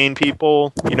entertain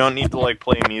people? You don't need to, like,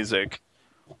 play music.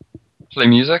 Play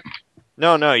music?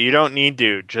 No, you don't need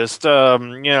to. Just,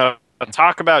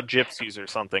 talk about gypsies or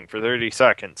something for 30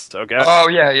 seconds, okay? Oh,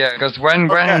 yeah, because when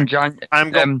John...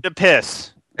 I'm going to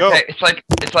piss. Go. Okay, it's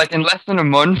like in less than a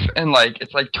month, and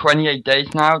it's like 28 days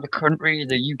now, the country,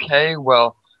 the UK,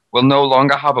 will no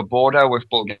longer have a border with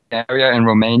Bulgaria and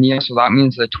Romania, so that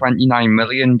means that 29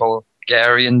 million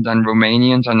Bulgarians and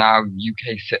Romanians are now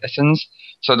UK citizens,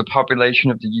 so the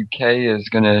population of the UK is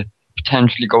going to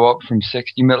potentially go up from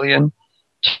 60 million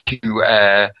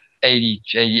to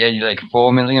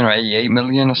 84 million or 88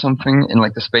 million or something in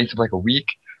like the space of like a week,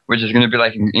 which is going to be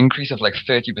like an increase of like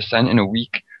 30% in a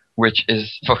week, which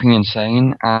is fucking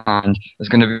insane. And there's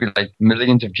going to be like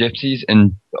millions of gypsies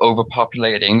in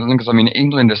overpopulated England, because I mean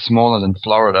England is smaller than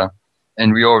Florida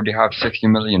and we already have 60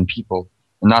 million people,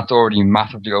 and that's already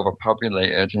massively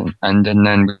overpopulated, and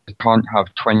then we can't have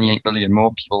 28 million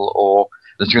more people, or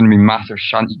there's going to be massive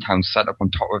shanty towns set up on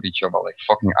top of each other, like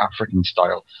fucking African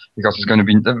style, because there's going to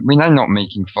be, they're not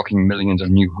making fucking millions of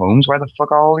new homes. Where the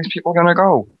fuck are all these people going to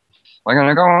go? They're going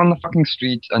to go on the fucking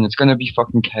streets, and it's going to be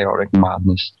fucking chaotic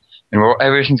madness. and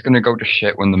everything's going to go to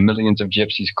shit when the millions of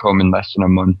gypsies come in less than a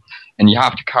month, and you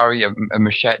have to carry a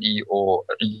machete or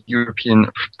a European,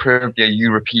 preferably a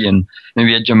European,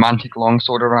 maybe a Germanic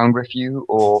longsword around with you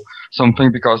or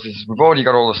something, because we've already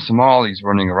got all the Somalis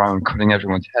running around cutting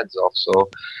everyone's heads off. So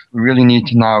we really need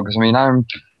to know, because I mean,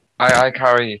 I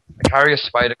carry a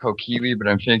Spyderco Kiwi, but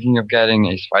I'm thinking of getting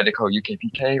a Spyderco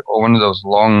UKPK or one of those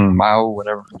long Mao,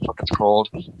 whatever the fuck it's called,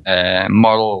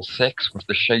 Model 6 with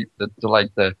the shape that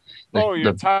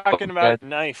You're talking about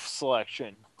knife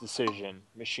selection decision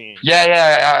machine.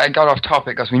 Yeah, I got off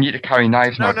topic because we need to carry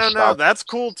knives now. No, that's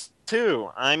cool too.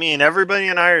 I mean, everybody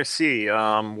in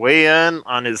IRC, weigh in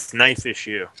on his knife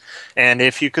issue, and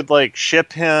if you could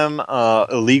ship him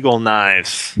illegal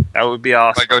knives, that would be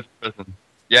awesome. I go to prison.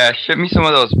 Yeah, ship me some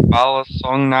of those Bala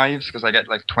Song knives, because I get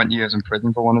 20 years in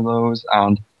prison for one of those,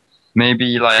 and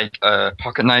maybe a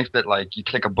pocket knife that you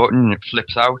click a button and it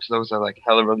flips out. Those are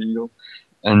hella illegal.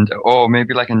 And or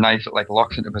maybe a knife that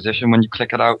locks into position when you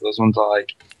click it out. Those ones are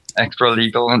extra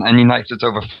illegal. And any knife that's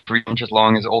over 3 inches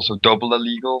long is also double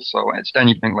illegal. So it's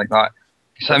anything like that.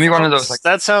 Send me one of those.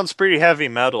 That sounds pretty heavy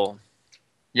metal.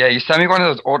 Yeah, you send me one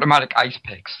of those automatic ice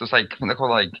picks. There's I think they're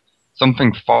called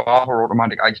something for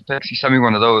automatic ice picks. You send me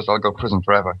one of those, I'll go prison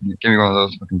forever. Give me one of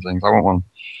those fucking things. I want one.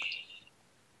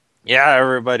 Yeah,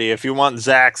 everybody, if you want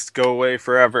Zax to go away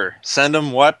forever, send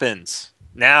him weapons.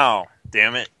 Now,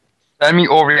 damn it. Send me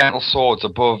Oriental swords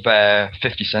above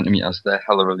 50 centimeters. They're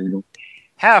hella illegal.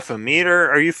 Half a meter?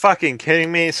 Are you fucking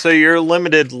kidding me? So you're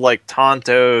limited to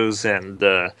Tontos and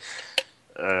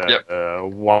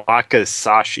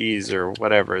Wakasashis or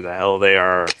whatever the hell they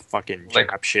are. Fucking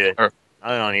Jap shit.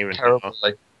 I don't even know.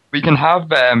 We can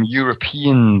have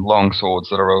European long swords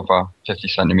that are over 50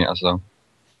 centimeters, though.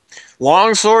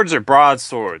 Long swords or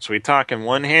broadswords? We talking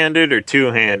one-handed or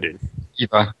two-handed?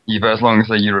 Either, as long as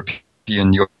they're European.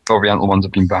 The Oriental ones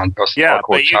have been banned. Yeah,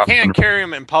 but you can't carry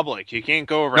them in public. You can't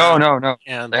go around. No.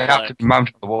 And they have to be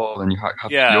mounted on the wall, and you have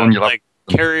to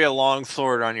carry a long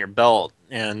sword on your belt,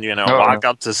 and walk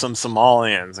up to some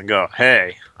Somalians and go,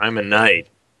 "Hey, I'm a knight.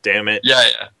 Damn it." Yeah.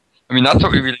 I mean, that's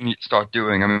what we really need to start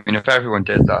doing. I mean, if everyone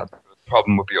did that, the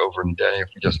problem would be over in a day if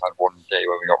we just had one day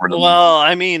where we got rid of them. Well,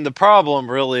 I mean, the problem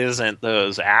really isn't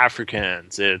those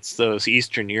Africans. It's those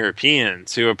Eastern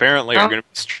Europeans who apparently are going to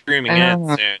be streaming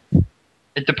in soon.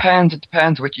 It depends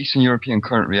which Eastern European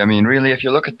country. I mean, really, if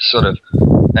you look at sort of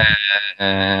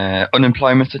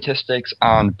unemployment statistics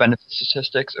and benefit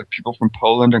statistics of people from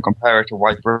Poland and compare it to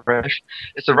white British,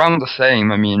 it's around the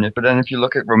same. I mean, but then if you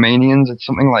look at Romanians, it's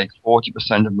something like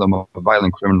 40% of them are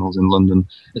violent criminals in London.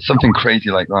 It's something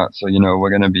crazy like that. So, we're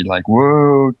going to be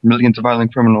whoa, millions of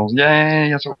violent criminals. Yay,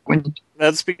 that's what we need.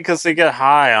 That's because they get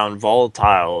high on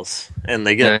volatiles and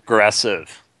they get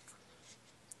aggressive.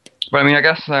 But I mean, I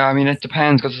guess it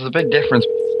depends, because there's a big difference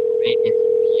between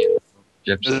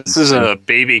gypsies. This is a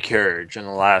baby carriage in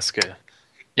Alaska.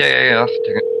 Yeah, that's the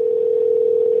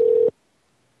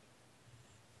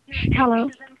ticket.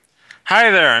 Hello.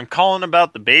 Hi there, I'm calling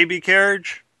about the baby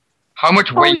carriage. How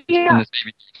much weight can this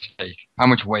baby take? How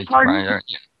much weight? Pardon?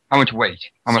 How much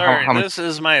weight? This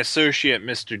is my associate,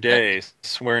 Mr. Days.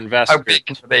 We're investigators. How big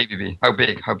can the baby be? How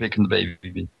big can the baby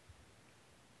be?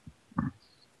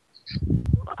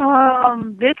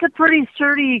 It's a pretty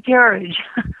sturdy carriage.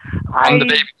 Can the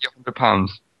baby be 100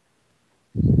 pounds?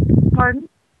 Pardon?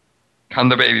 Can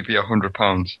the baby be 100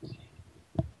 pounds?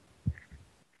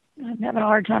 I'm having a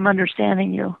hard time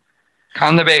understanding you.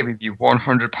 Can the baby be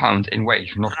 100 pounds in weight?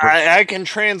 I can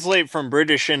translate from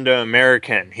British into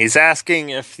American. He's asking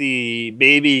if the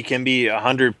baby can be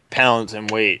 100 pounds in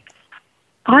weight.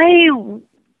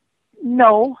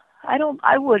 No,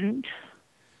 I wouldn't.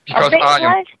 Because I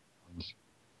am.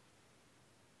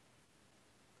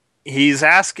 He's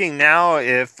asking now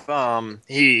if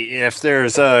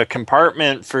there's a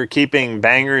compartment for keeping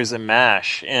bangers and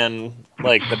mash in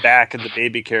the back of the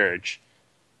baby carriage.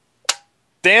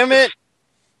 Damn it!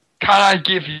 Can I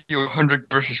give you 100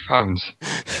 British pounds?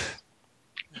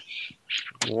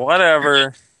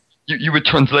 Whatever. You would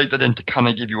translate that into, can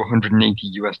I give you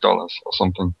 $180 or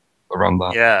something around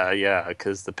that? Yeah,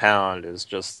 because the pound is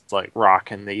just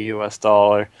rocking the US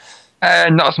dollar.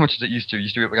 Not as much as it used to. It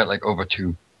used to be able to get over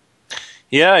 2.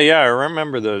 Yeah, I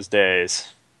remember those days.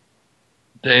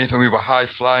 Days when we were high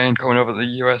flying, coming over to the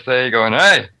USA, going,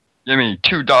 "Hey, give me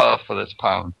 $2 for this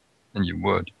pound," and you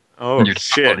would. Oh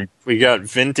shit! We got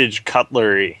vintage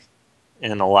cutlery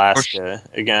in Alaska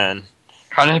again.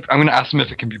 I'm going to ask him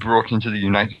if it can be brought into the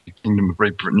United Kingdom of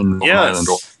Great Britain and Northern Ireland.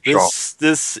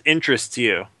 This interests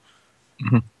you.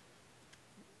 Mm-hmm.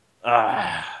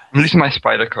 At least my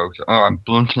Spyderco. Oh, I'm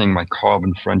blunting my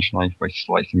carbon French knife by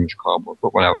slicing this cardboard,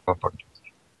 but whatever.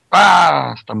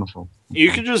 Ah, stomach.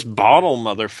 You could just bottle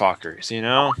motherfuckers, you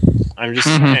know? I'm just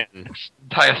saying.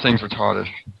 Entire thing's retarded.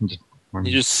 You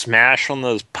just smash on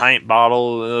those pint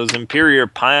bottles, those imperial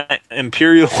pint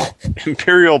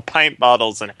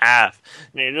bottles in half,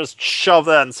 and you just shove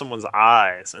that in someone's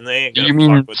eyes, and they ain't Do gonna you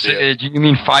mean fuck with you. do you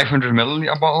mean 500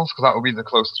 milliliter bottles? Because that would be the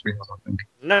closest we have, I think.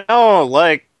 No,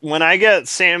 like when I get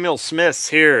Samuel Smith's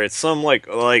here, it's some like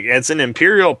it's an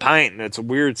imperial pint, and it's a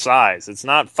weird size. It's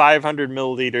not 500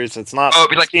 milliliters. It's not. Oh, it'd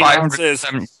be like 16 ounces.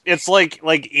 570. It's like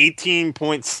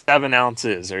 18.7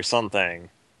 ounces or something.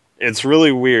 It's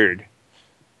really weird.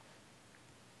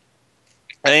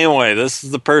 Anyway, this is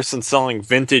the person selling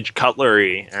vintage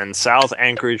cutlery in South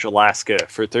Anchorage, Alaska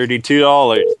for $32.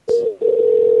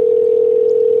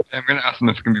 I'm going to ask them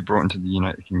if it can be brought into the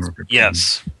United Kingdom.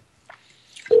 Yes.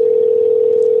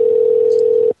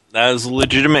 That is a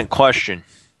legitimate question.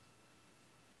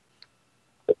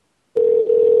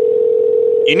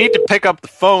 You need to pick up the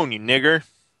phone, you nigger.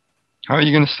 How are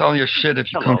you going to sell your shit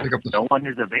if you Hello, can't pick up the no one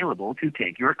is available to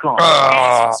take your call.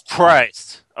 Jesus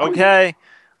Christ. Okay?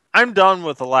 I'm done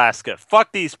with Alaska.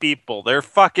 Fuck these people. They're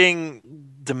fucking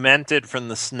demented from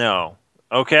the snow.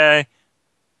 Okay?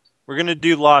 We're gonna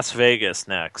do Las Vegas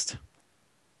next.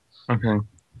 Okay.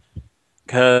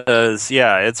 Cause,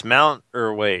 yeah, it's I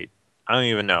don't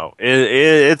even know.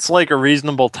 It's like a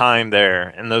reasonable time there,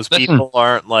 and those people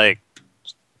aren't, like,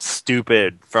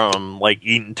 stupid from, like,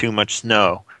 eating too much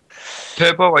snow.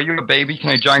 Turbo, are you a baby?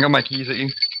 Can I jangle my keys at you?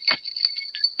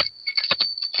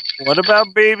 What about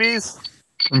babies?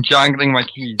 I'm jangling my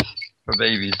keys for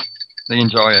babies. They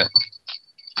enjoy it.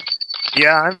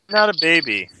 Yeah, I'm not a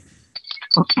baby.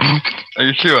 Are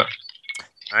you sure?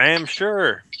 I am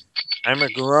sure. I'm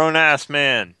a grown-ass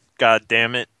man. God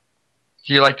damn it.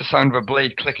 Do you like the sound of a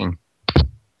blade clicking?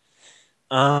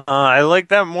 I like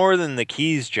that more than the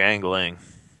keys jangling.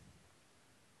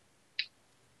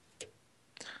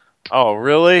 Oh,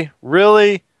 really?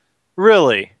 Really?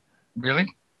 Really? Really?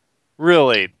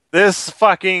 Really? This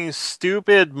fucking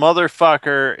stupid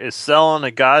motherfucker is selling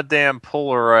a goddamn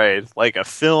Polaroid, like a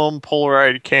film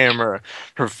Polaroid camera,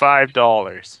 for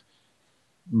 $5.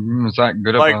 Is that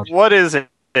good? Like, what is it?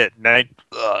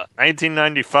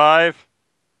 1995?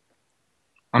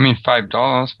 I mean, $5.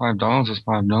 $5 is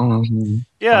 $5.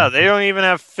 Yeah, they don't even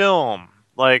have film.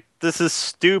 Like, this is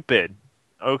stupid.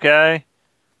 Okay?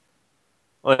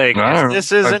 Like,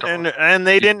 this isn't, and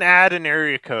they didn't add an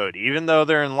area code, even though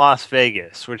they're in Las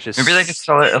Vegas, which is maybe they could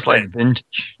sell it as like vintage.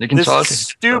 They can sell it as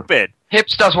stupid.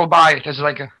 Hipsters will buy it as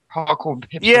like a hardcore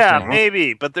hipster. Yeah, thing,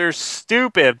 maybe, but they're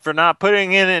stupid for not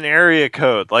putting in an area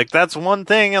code. Like, that's one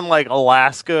thing in like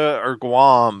Alaska or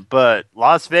Guam, but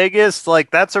Las Vegas,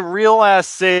 like, that's a real ass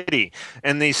city,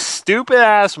 and these stupid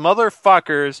ass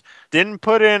motherfuckers didn't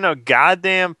put in a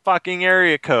goddamn fucking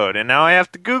area code, and now I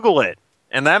have to Google it.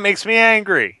 And that makes me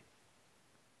angry.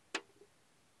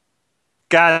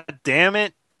 God damn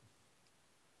it.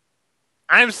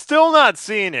 I'm still not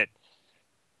seeing it.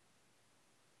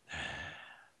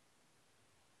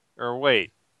 Or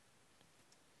wait.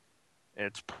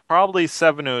 It's probably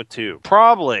 702.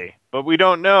 Probably. But we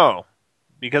don't know.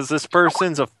 Because this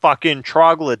person's a fucking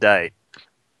troglodyte.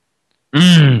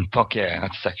 Fuck yeah,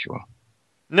 that's sexual.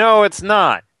 No, it's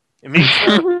not. It means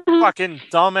you're a fucking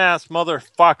dumbass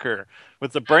motherfucker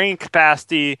with the brain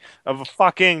capacity of a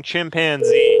fucking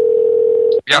chimpanzee.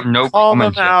 We have no Call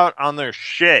comment them yet. out on their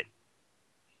shit.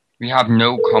 We have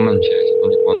no comment yet.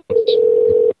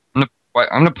 I'm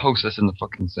gonna post this in the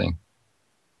fucking thing.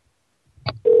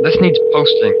 This needs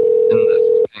posting in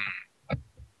the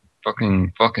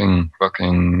fucking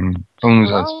phones.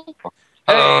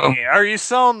 Hello? Hey, are you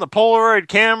selling the Polaroid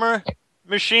camera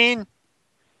machine?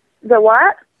 The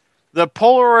what? The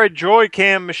Polaroid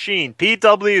Joy-Cam machine,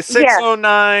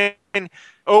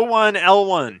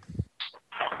 PW60901L1.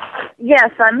 Yes,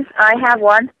 I have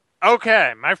one.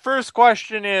 Okay, my first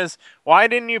question is, why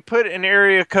didn't you put an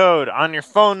area code on your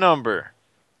phone number?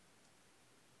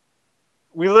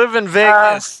 We live in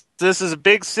Vegas. This is a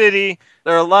big city.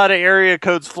 There are a lot of area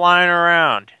codes flying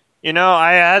around. You know,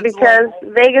 I had because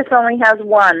Vegas only has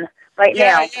one right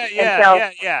now.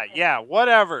 Yeah.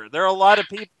 Whatever. There are a lot of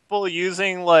people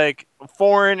using like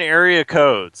foreign area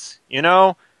codes. You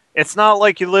know, it's not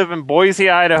like you live in Boise,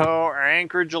 Idaho, or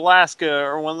Anchorage, Alaska,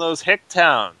 or one of those hick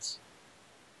towns.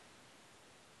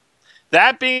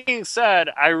 That being said,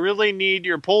 I really need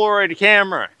your Polaroid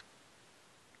camera.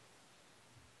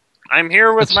 I'm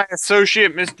here with my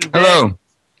associate, Mr. Hello.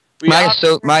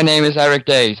 Days. My name is Eric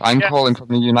Days. I'm calling from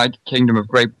the United Kingdom of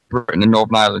Great Britain and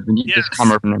Northern Ireland. We need this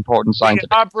camera for an important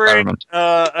scientific experiment.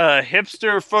 A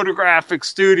hipster photographic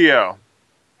studio.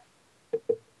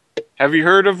 Have you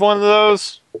heard of one of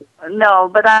those? No,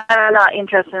 but I'm not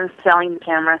interested in selling the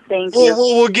camera. Thank you.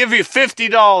 We'll give you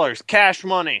 $50, cash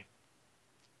money.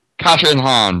 Cash in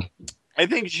hand. I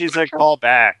think she said call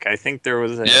back. I think there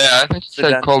was a... Yeah, I think she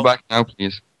said call back now,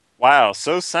 please. Wow,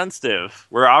 so sensitive.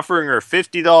 We're offering her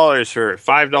 $50 for a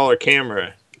 $5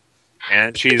 camera.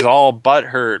 And she's all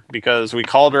butthurt because we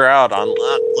called her out on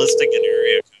not listing an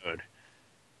area code.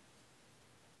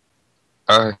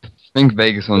 I think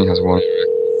Vegas only has one.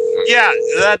 Yeah,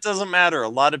 that doesn't matter. A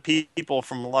lot of people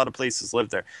from a lot of places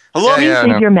live there. Hello? Yeah,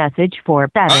 Leave your message for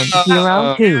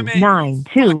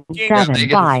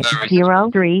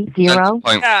 702-927-50303. Yeah,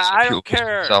 I don't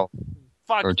care.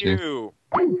 Fuck you.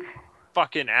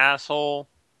 Fucking asshole.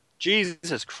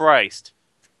 Jesus Christ.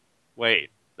 Wait,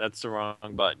 that's the wrong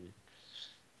button.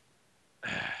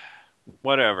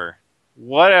 Whatever.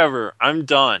 I'm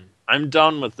done. I'm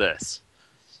done with this.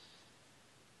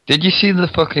 Did you see the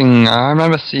fucking... I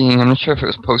remember seeing... I'm not sure if it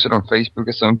was posted on Facebook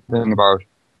or something about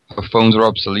how phones are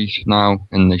obsolete now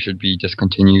and they should be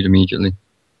discontinued immediately.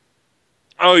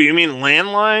 Oh, you mean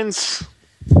landlines?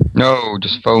 No,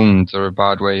 just phones are a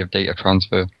bad way of data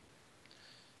transfer.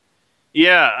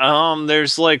 Yeah,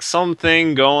 there's like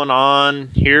something going on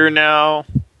here now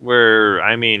where,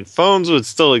 I mean, phones would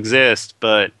still exist,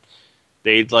 but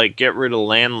they'd like get rid of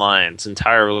landlines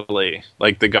entirely.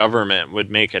 Like the government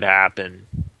would make it happen.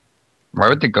 Why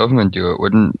would the government do it?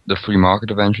 Wouldn't the free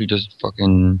market eventually just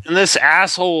fucking... And this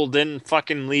asshole didn't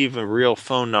fucking leave a real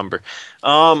phone number.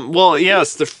 Well,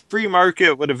 yes, the free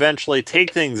market would eventually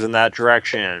take things in that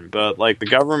direction, but like the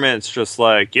government's just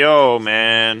like, yo,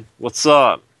 man, what's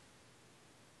up?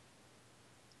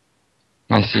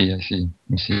 I see.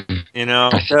 You know,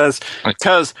 because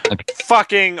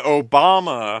fucking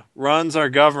Obama runs our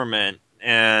government,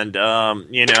 and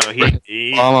you know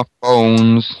Obama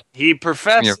phones. He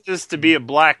professes to be a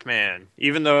black man,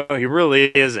 even though he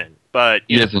really isn't. But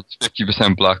he isn't.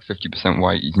 50% black, 50%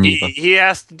 white. He's neither. He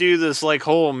has to do this like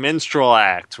whole minstrel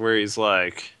act where he's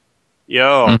like,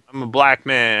 "Yo, I'm a black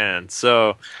man,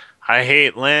 so I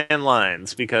hate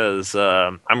landlines because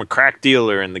I'm a crack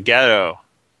dealer in the ghetto."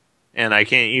 And I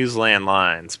can't use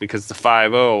landlines because the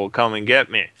 5-0 will come and get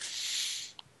me.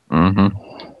 Mm-hmm.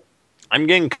 I'm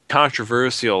getting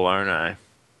controversial, aren't I?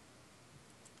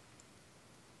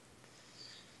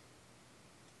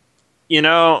 You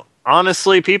know,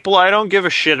 honestly, people, I don't give a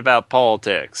shit about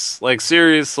politics. Like,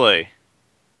 seriously.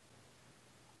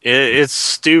 It's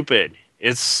stupid.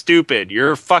 It's stupid.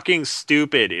 You're fucking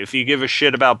stupid if you give a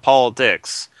shit about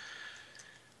politics.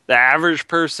 The average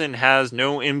person has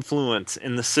no influence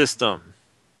in the system.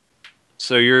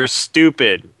 So you're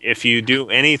stupid if you do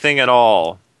anything at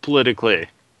all politically.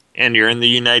 And you're in the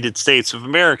United States of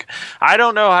America. I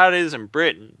don't know how it is in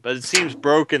Britain, but it seems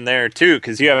broken there too,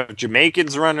 because you have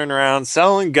Jamaicans running around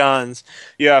selling guns.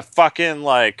 You have fucking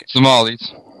like...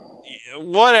 Somalis.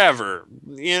 Whatever.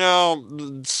 You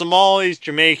know, Somalis,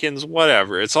 Jamaicans,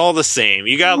 whatever. It's all the same.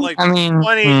 You got like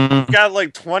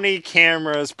 20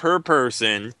 cameras per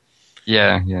person.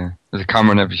 Yeah. There's a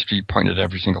camera in every street pointed at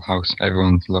every single house.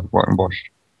 Everyone's left, white, and washed.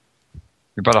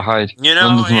 You better hide. You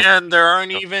know, and there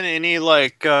aren't even any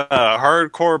like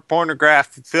hardcore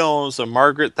pornographic films of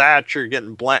Margaret Thatcher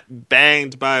getting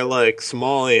banged by like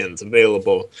Somalians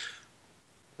available.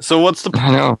 So what's the point?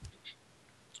 I know.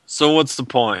 So what's the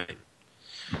point?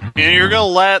 And you're gonna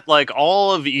let like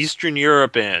all of Eastern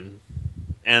Europe in,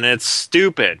 and it's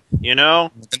stupid, you know?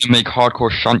 To make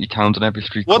hardcore shanty towns on every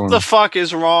street corner. What the fuck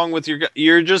is wrong with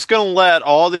you're just gonna let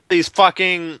all these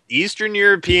fucking Eastern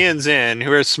Europeans in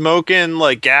who are smoking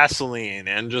like gasoline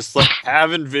and just like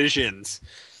having visions.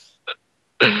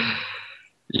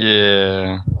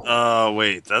 Yeah. Oh,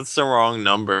 wait, that's the wrong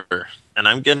number. And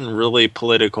I'm getting really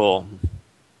political.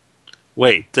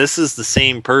 Wait, this is the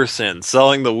same person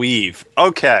selling the weave.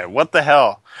 Okay, what the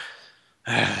hell?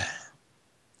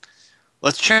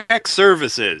 Let's check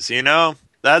services, you know?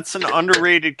 That's an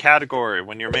underrated category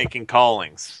when you're making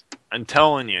callings. I'm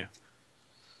telling you.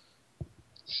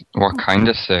 What kind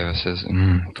of services?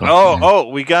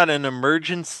 We got an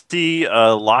emergency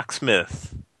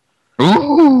locksmith.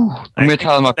 Ooh! I'm going to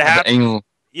tell him about the anal.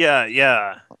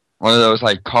 Yeah. One of those,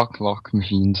 like, cock lock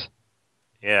machines.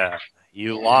 Yeah.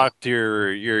 You locked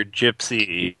your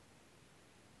gypsy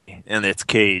in its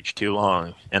cage too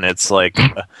long. And it's like...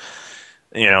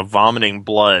 vomiting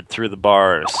blood through the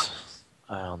bars.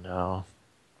 I don't know.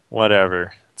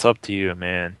 Whatever. It's up to you,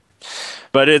 man.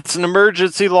 But it's an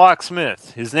emergency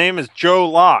locksmith. His name is Joe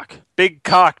Locke. Big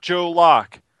cock Joe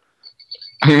Locke.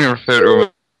 I'm going to refer to him.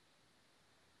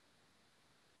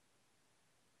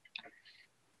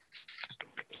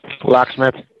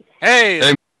 Locksmith.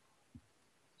 Hey.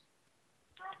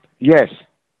 Yes.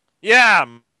 Yeah,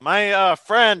 my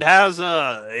friend has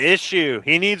a issue.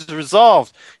 He needs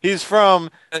resolved. He's from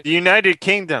the United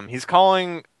Kingdom. He's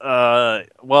calling.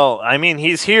 Well, I mean,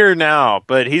 he's here now,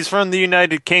 but he's from the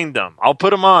United Kingdom. I'll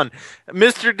put him on,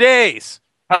 Mr. Days.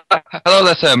 Hello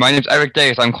there, sir. My name's Eric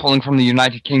Dace. I'm calling from the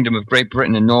United Kingdom of Great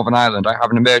Britain and Northern Ireland. I have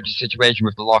an emergency situation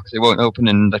with the locks. They won't open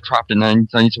and they're trapped and I need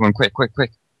someone quick.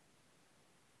 Quick!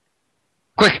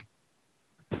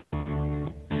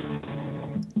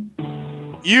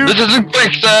 This isn't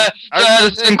quick, sir!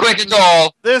 This isn't quick at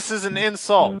all! This is an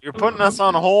insult. You're putting us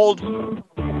on hold.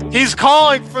 He's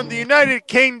calling from the United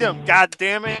Kingdom, god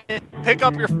damn it. Pick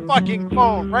up your fucking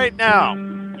phone right now,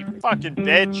 you fucking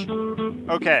bitch.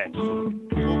 Okay.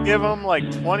 We'll give him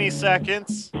like 20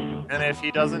 seconds, and if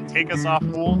he doesn't take us off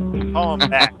hold, we'll call him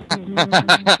back.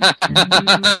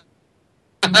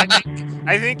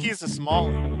 I think he's a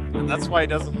Somali, and that's why he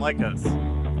doesn't like us.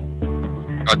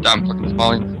 Goddamn fucking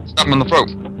Somali. Stop him on the throat.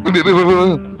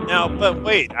 No, but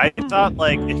wait, I thought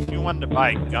like if you wanted to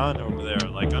buy a gun over there,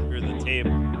 like under the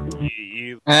table,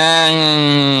 you...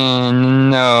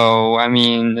 No, I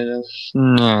mean,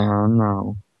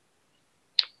 no.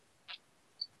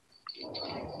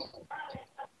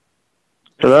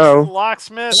 Hello?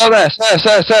 Locksmith? Hello there,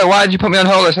 sir, why did you put me on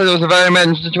hold? I said it was a very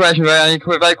emergency situation, very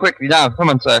quickly. Now, come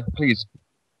on, sir, please.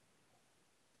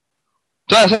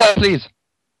 Sir, please.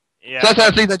 Yeah.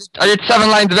 Sir, please, I did 7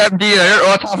 lines of MD, I don't know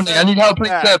what's happening. I need help,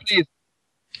 please, sir, please.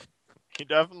 He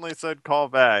definitely said call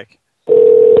back.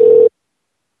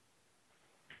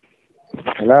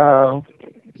 Hello?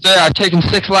 Sir, I've taken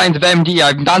 6 lines of MD,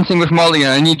 I'm dancing with Molly,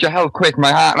 and I need your help quick.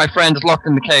 My friend is locked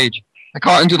in the cage. I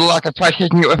can't undo the lock, I've tried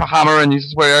hitting it with a hammer, and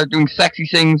he's doing sexy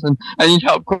things, and I need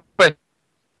help quick.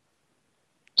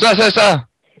 Sir,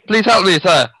 please help me,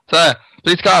 sir,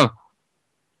 please come.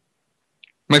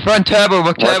 My friend Turbo,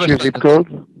 What's your zip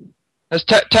code? That's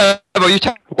Turbo, you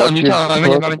tell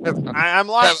him. I'm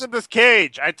locked in this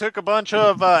cage. I took a bunch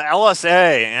of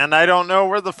LSA, and I don't know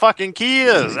where the fucking key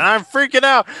is, and I'm freaking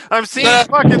out. I'm seeing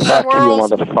fucking squirrels.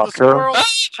 You motherfucker.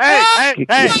 Hey, Fuck you,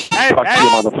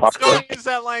 motherfucker. don't use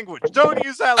that language. Don't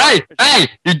use that language. Hey,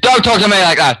 you don't talk to me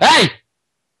like that. Hey!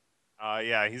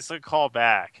 Yeah, he said call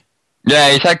back.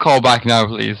 Yeah, he said call back now,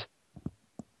 please.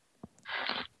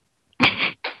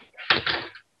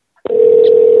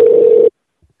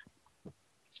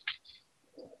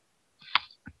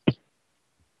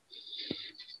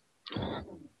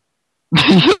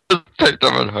 He picked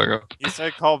up and hung up. He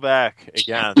said call back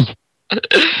again.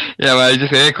 Yeah, man, I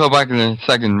just said call back in a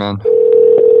second, man.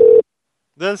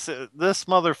 This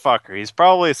motherfucker, he's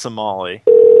probably Somali.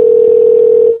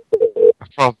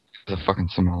 Probably a fucking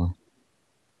Somali.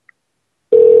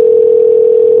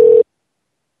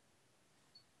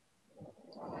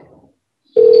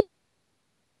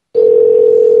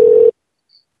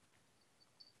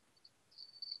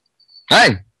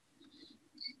 Hey!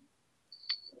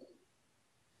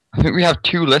 I think we have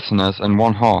 2 listeners and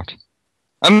 1 heart.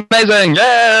 Amazing!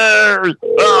 Yay!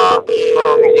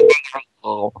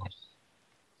 Oh.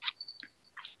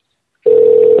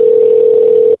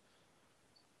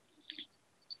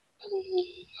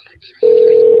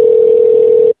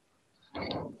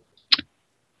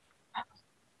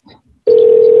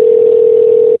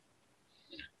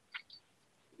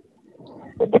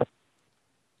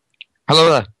 Hello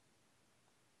there.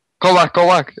 Call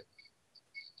back.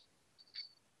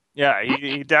 Yeah,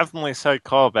 he definitely said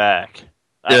call back.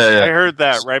 Yeah. I heard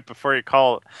that right before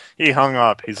he hung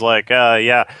up. He's like,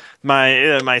 yeah,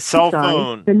 my cell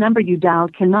phone. The number you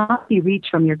dialed cannot be reached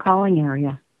from your calling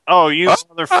area. Oh, you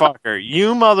motherfucker.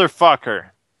 You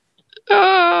motherfucker.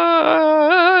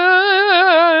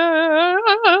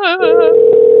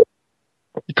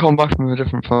 You called back from a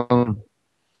different phone.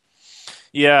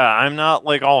 Yeah, I'm not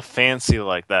like all fancy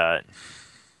like that.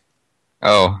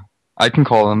 Oh, I can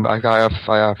call him. I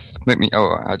have. Make me.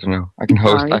 Oh, I don't know. I can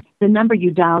host. Sorry, the number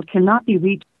you dialed cannot be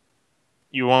reached.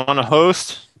 You want to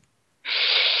host?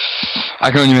 I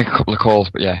can only make a couple of calls,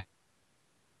 but yeah.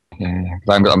 Yeah.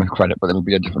 I haven't got that much credit, but it'll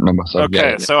be a different number. So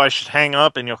okay, yeah. So I should hang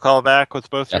up and you'll call back with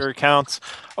both your accounts.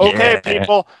 Yeah. Okay,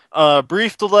 people.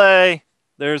 Brief delay.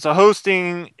 There's a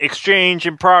hosting exchange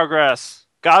in progress.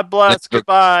 God bless.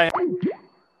 Goodbye.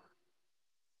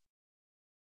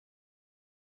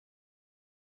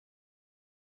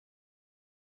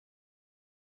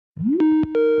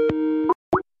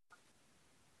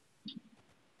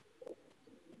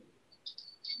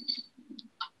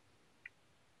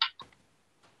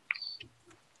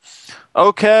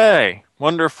 Okay,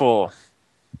 wonderful.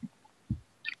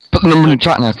 Put the number in the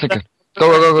chat now. Click it. Go.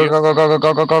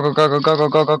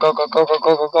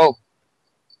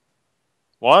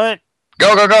 What?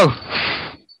 Go.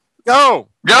 Go!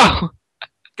 Go!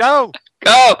 Go!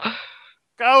 Go!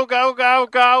 Go, go, go,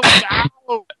 go,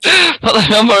 go! Put the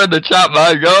number in the chat,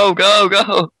 man. Go, go,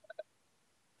 go.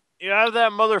 You have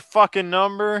that motherfucking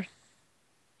number?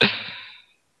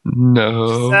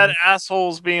 No. That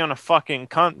asshole's being a fucking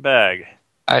cunt bag.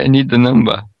 I need the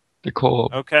number. The call.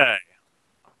 Okay.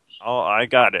 Oh, I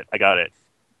got it.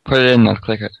 Put it in, I'll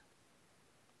click it.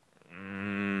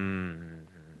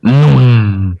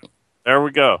 There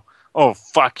we go. Oh,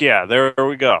 fuck yeah. There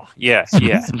we go. Yes,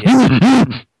 yeah,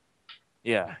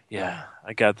 yeah. Yeah.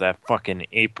 I got that fucking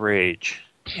ape rage.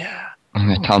 Yeah. I'm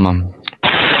gonna tell Mum.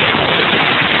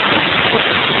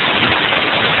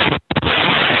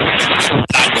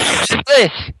 What's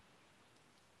this?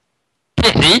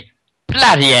 Busy?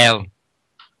 Bloody hell.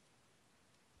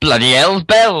 Bloody hell's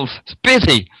bells. It's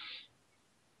busy.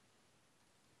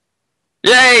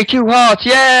 Yay, 2 hearts,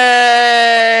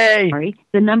 yay! Sorry,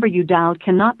 the number you dialed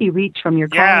cannot be reached from your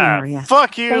calling area.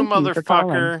 Fuck you, Thank you for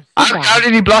calling. motherfucker. How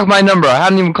did he block my number? I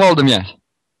hadn't even called him yet.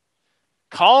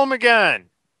 Call him again.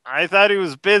 I thought he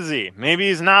was busy. Maybe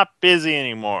he's not busy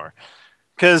anymore.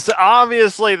 Because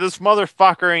obviously this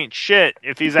motherfucker ain't shit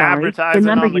if he's Sorry, advertising the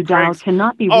number on the you dialed Craigslist.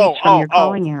 cannot be reached from your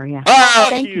calling area. Oh,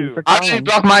 Thank you for how calling. did he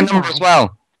block my number as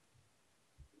well?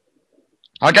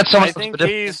 I'll get someone I else think for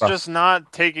he's different just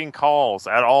not taking calls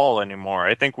at all anymore.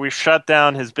 I think we've shut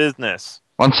down his business.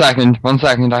 1 second. I'll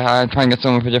try and get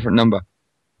someone for a different number.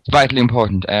 It's vitally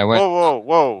important. Wait.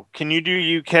 Whoa. Can you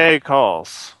do UK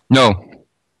calls? No.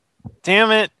 Damn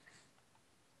it.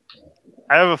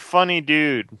 I have a funny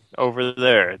dude over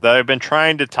there that I've been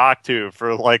trying to talk to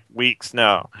for like weeks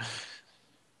now.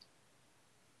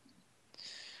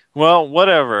 Well,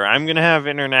 whatever. I'm going to have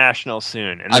international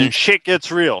soon. And then shit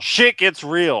gets real. Shit gets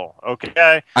real,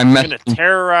 okay? I'm going to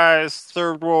terrorize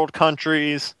third world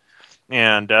countries,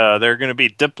 and there are going to be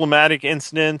diplomatic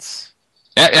incidents.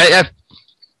 Yeah.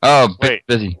 Oh, wait.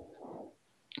 Busy.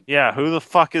 Yeah, who the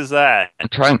fuck is that? I'm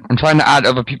trying to add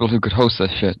other people who could host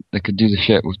this shit. That could do the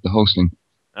shit with the hosting.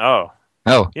 Oh.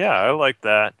 Yeah, I like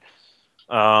that.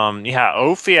 Yeah,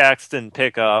 Ophiax didn't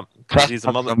pick up. He's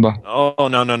a mother. Oh,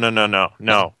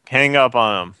 no. Hang up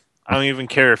on him. I don't even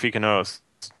care if he can host.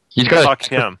 He's got fuck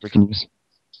him.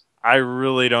 I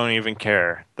really don't even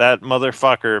care. That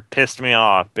motherfucker pissed me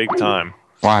off big time.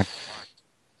 Why?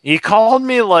 He called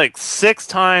me like 6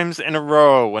 times in a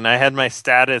row when I had my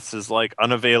status as like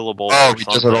unavailable. Oh, he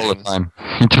does that all the time.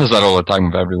 He does that all the time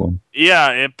with everyone.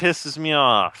 Yeah, it pisses me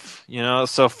off.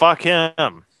 So fuck him.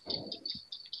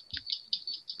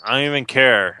 I don't even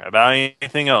care about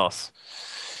anything else.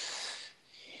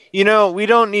 We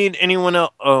don't need anyone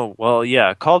else. Oh, well,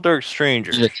 yeah, call Dark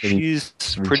Stranger. She's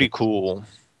pretty cool.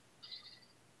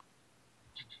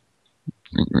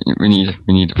 We need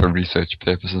it for research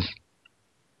purposes.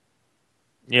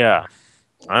 Yeah.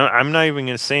 I'm not even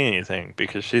going to say anything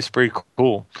because she's pretty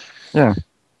cool. Yeah.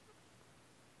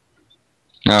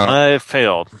 No. I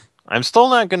failed. I'm still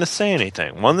not going to say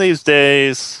anything. One of these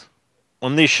days,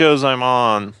 one of these shows I'm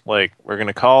on, like, we're going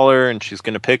to call her and she's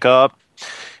going to pick up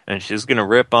and she's going to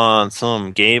rip on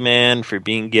some gay man for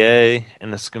being gay,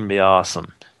 and it's going to be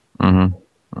awesome.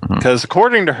 Because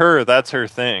according to her, that's her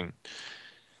thing.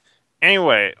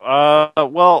 Anyway,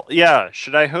 well, yeah,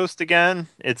 should I host again?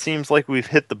 It seems like we've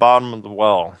hit the bottom of the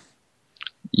well.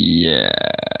 Yeah.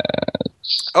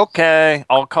 Okay,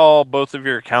 I'll call both of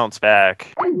your accounts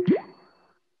back.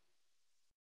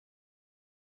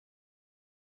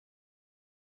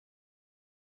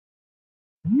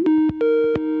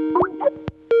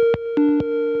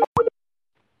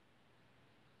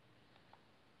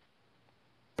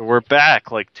 We're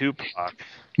back like Tupac.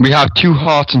 We have 2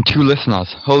 hearts and 2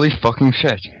 listeners. Holy fucking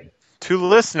shit. 2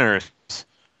 listeners?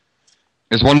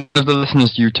 Is one of the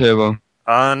listeners you, Turbo?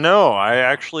 No, I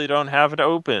actually don't have it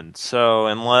open. So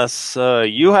unless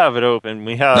you have it open,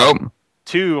 we have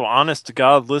 2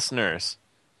 honest-to-God listeners.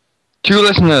 2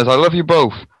 listeners, I love you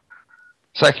both.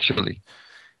 Sexually.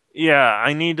 Yeah,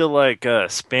 I need to,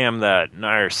 spam that in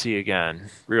IRC again,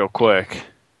 real quick.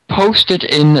 Post it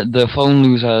in the Phone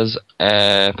Losers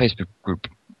Facebook group.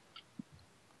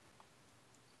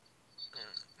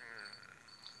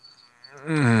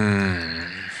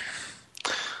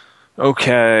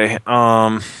 Okay,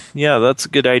 yeah, that's a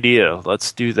good idea.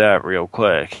 Let's do that real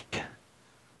quick.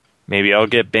 Maybe I'll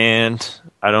get banned.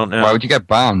 I don't know. Why would you get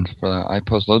banned for that? I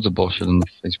post loads of bullshit in the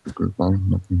Facebook group. I'm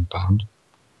not being banned.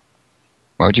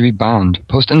 Why would you be banned?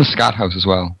 Post in the Scat House as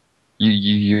well.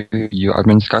 You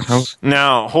admin Scat House?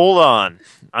 Now, hold on.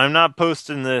 I'm not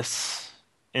posting this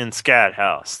in Scat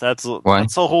House. That's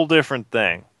a whole different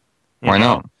thing. Why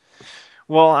not?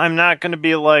 Well, I'm not going to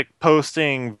be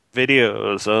posting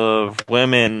videos of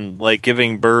women like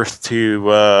giving birth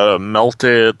to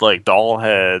melted like doll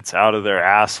heads out of their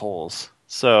assholes.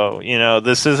 So,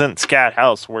 this isn't Scat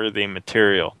House worthy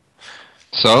material.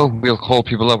 So, we'll call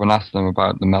people up and ask them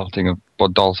about the melting of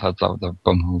dolls' heads out of their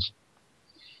bumholes.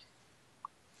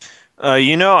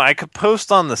 I could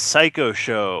post on the Psycho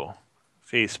Show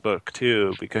Facebook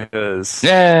too, because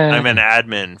I'm an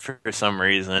admin for some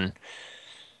reason.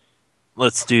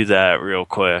 Let's do that real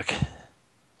quick.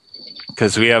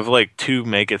 Because we have like 2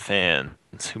 mega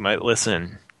fans who might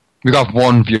listen. We got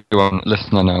 1 viewer,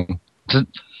 listener now.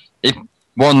 If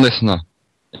one listener,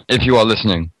 if you are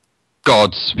listening,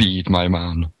 Godspeed, my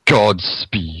man.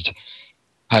 Godspeed.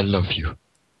 I love you.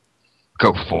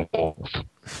 Go forth.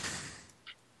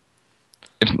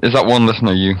 Is that one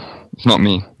listener you? It's not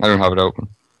me. I don't have it open.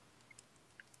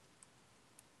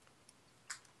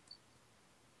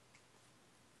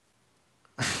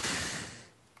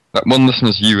 That one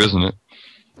listener's you, isn't it?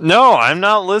 No, I'm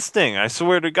not listening. I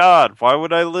swear to God. Why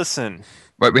would I listen?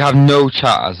 Right, we have no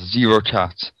chatters. 0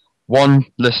 chats. 1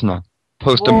 listener.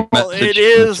 Post a message. It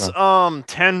is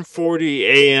 10:40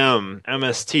 a.m.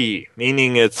 MST,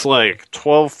 meaning it's like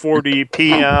 12:40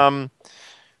 p.m.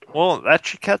 Well, that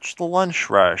should catch the lunch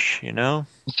rush,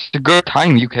 It's a good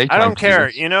time, UK time. I don't care.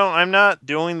 I'm not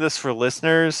doing this for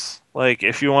listeners. Like,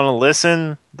 if you want to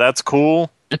listen, that's cool.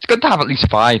 It's good to have at least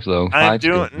 5, though. I'm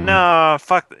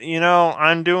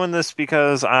doing this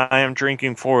because I am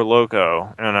drinking 4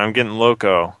 Loco, and I'm getting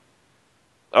Loco.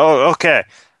 Oh, okay.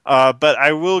 But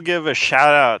I will give a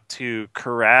shout out to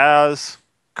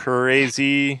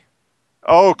Crazy.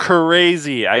 Oh,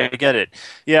 Crazy. I get it.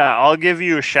 Yeah, I'll give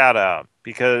you a shout out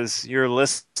because you're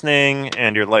listening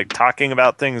and you're like talking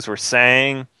about things we're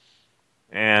saying.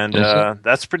 And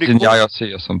that's pretty cool. In the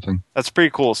IRC or something. That's pretty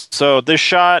cool. So this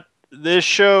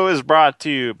show is brought to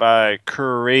you by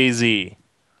Crazy.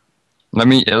 Are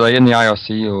they in the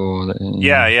IRC or?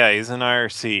 Yeah, he's in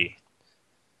IRC.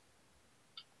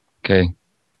 Okay.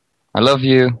 I love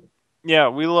you. Yeah,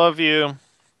 we love you.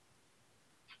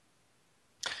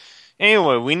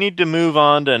 Anyway, we need to move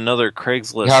on to another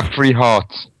Craigslist. You have 3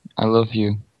 hearts. I love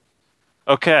you.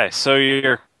 Okay, so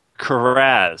you're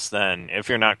Karaz then, if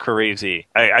you're not crazy.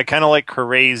 I kind of like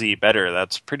crazy better.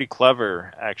 That's pretty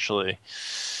clever, actually.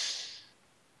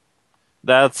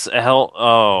 That's a hell.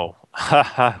 Oh, ha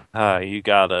ha ha! You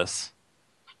got us.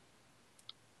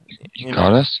 You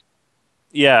got us?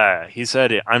 Yeah, he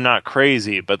said it. I'm not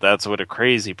crazy, but that's what a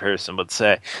crazy person would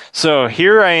say. So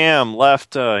here I am,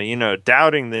 left,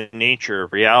 doubting the nature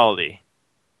of reality.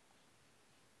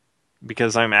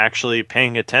 Because I'm actually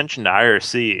paying attention to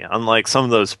IRC, unlike some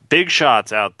of those big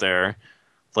shots out there,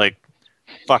 like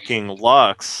fucking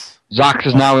Lux. Zax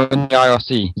is now in the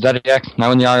IRC. ZDX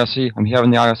now in the IRC. I'm here in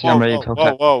the IRC. I'm ready to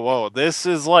talk. Whoa. This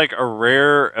is like a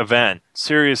rare event.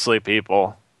 Seriously,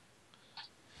 people.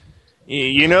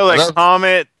 You know that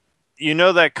comment? You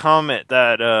know that comment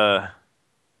that,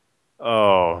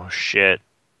 oh, shit.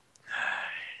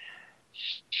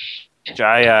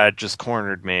 Jaya just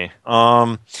cornered me.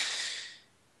 Well,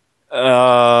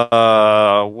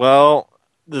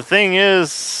 the thing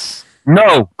is...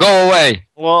 No, go away!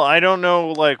 Well, I don't know,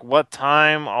 like, what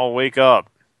time I'll wake up.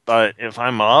 But if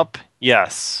I'm up,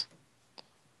 yes.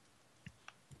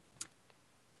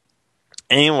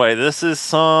 Anyway, this is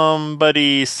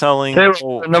somebody selling... Hey,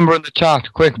 the number in the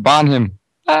chat. Quick, ban him.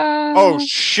 Oh,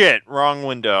 shit. Wrong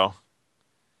window.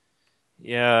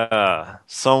 Yeah.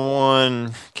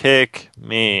 Someone kick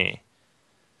me.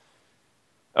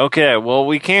 Okay, well,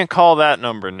 we can't call that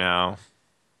number now.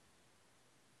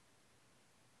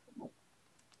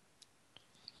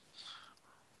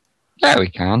 Yeah, we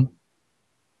can.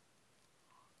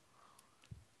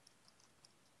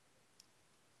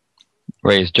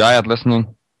 Wait, is Jayad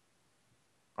listening?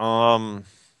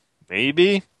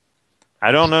 Maybe?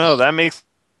 I don't know. That makes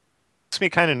me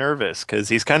kind of nervous, because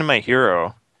he's kind of my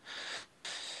hero.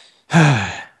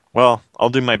 Well, I'll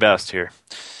do my best here.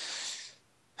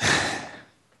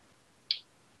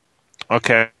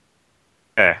 Okay.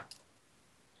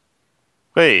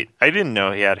 Wait, I didn't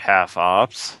know he had half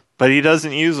ops, but he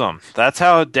doesn't use them. That's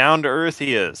how down to earth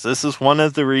he is. This is one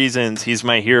of the reasons he's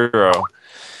my hero.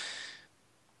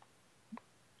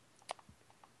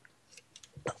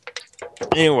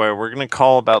 Anyway, we're going to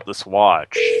call about this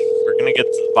watch. We're going to get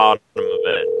to the bottom of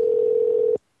it.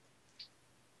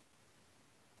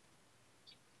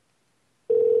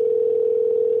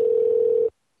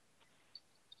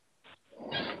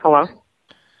 Hello?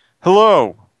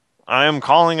 Hello. I am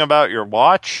calling about your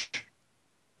watch.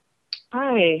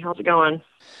 Hi, how's it going?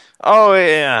 Oh,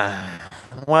 yeah.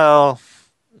 Well,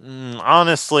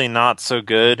 honestly, not so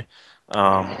good.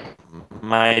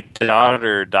 My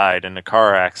daughter died in a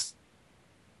car accident.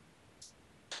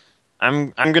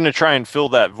 I'm gonna try and fill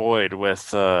that void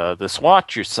with this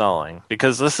watch you're selling,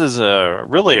 because this is a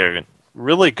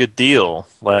really good deal.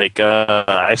 Like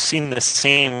I've seen the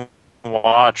same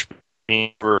watch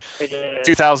for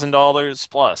 $2,000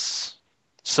 plus.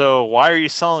 So why are you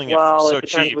selling it for so it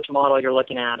depends cheap? which model you're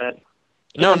looking at it.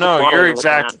 No, your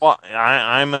exact.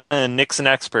 I'm a Nixon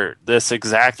expert. This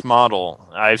exact model,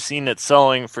 I've seen it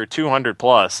selling for 200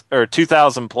 plus or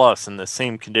 2,000 plus in the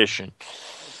same condition.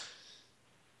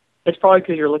 It's probably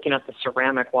because you're looking at the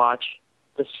ceramic watch.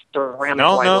 The ceramic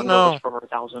white one goes for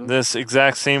 4,000. This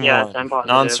exact same yes, one, I'm positive.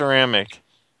 non-ceramic.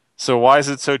 So why is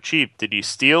it so cheap? Did you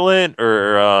steal it,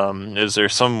 or is there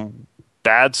some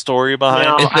bad story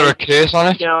behind it? Is there a case on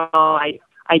it? No, I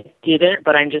didn't,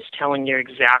 but I'm just telling you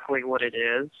exactly what it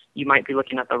is. You might be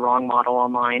looking at the wrong model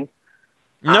online.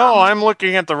 No, I'm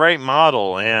looking at the right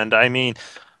model, and I mean,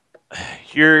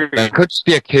 There could just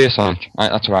be a case on it.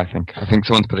 That's what I think. I think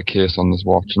someone's put a case on this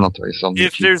watch, not that it's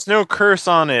if there's no curse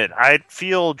on it, I'd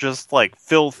feel just like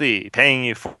filthy paying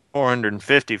you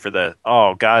 $450 for that.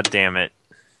 Oh, god damn it.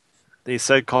 They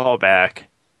said call back.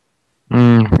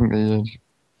 I think they did.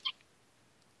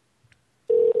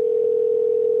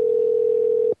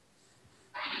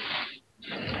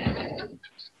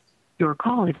 Your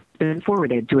call has been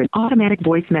forwarded to an automatic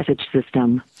voice message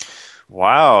system.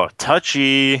 Wow,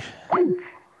 touchy.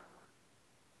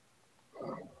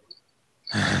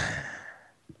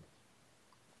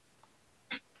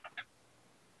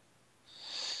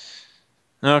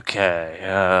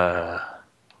 Okay,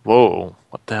 whoa,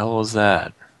 what the hell was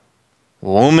that?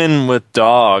 Woman with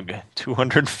dog,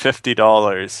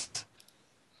 $250.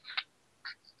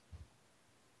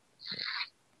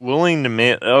 Willing to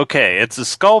make... Okay, it's a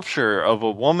sculpture of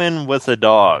a woman with a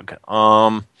dog.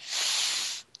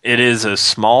 It is a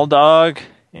small dog,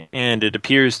 and it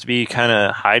appears to be kind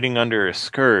of hiding under a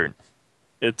skirt.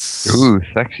 It's... Ooh,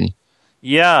 sexy.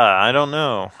 Yeah, I don't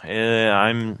know.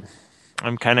 I'm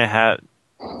kind of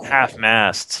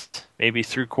half-mast, maybe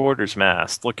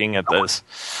three-quarters-mast, looking at this.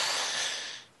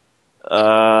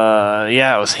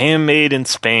 Yeah, it was handmade in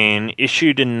Spain,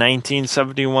 issued in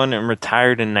 1971, and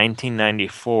retired in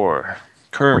 1994.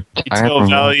 Current retail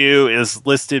value is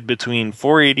listed between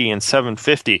 $480 and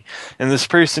 $750, and this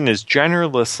person is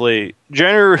generously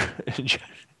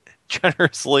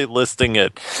listing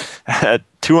it at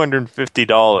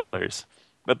 $250.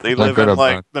 But they live in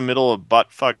like the middle of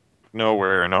buttfuck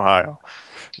nowhere in Ohio.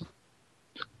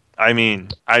 I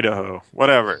mean, Idaho,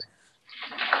 whatever.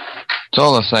 It's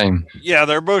all the same. Yeah,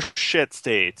 they're both shit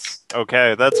states.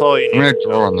 Okay, that's all you need. I'm gonna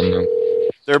draw on them now.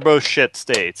 They're both shit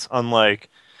states, unlike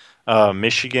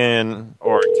Michigan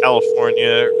or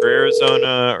California or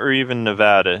Arizona or even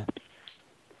Nevada.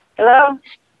 Hello?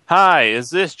 Hi, is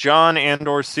this John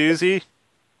and/or Susie?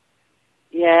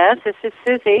 Yes, this is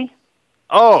Susie.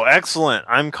 Oh, excellent.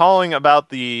 I'm calling about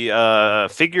the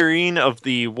figurine of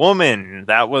the woman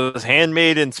that was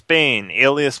handmade in Spain,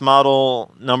 alias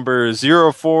model number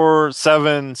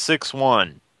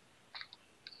 04761.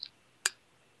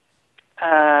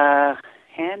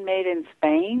 Handmade in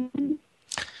Spain?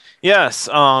 Yes,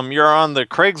 you're on the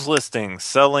Craigslist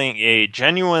selling a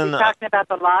genuine... You're talking about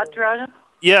the Ladra?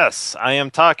 Yes, I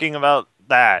am talking about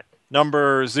that.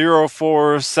 Number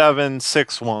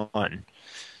 04761.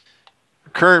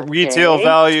 Current retail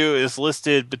value is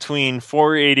listed between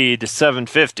 $480 to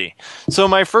 $750. So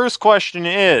my first question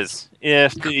is,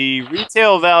 if the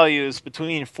retail value is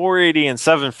between $480 and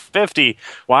 $750,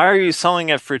 why are you selling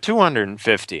it for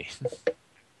 $250?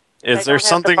 Is there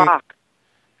something?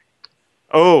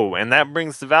 Oh, and that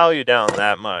brings the value down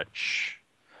that much.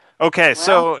 Okay, well,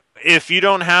 so if you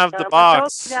don't have the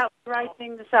box, that's the right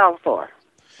thing to sell for.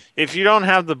 If you don't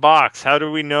have the box, how do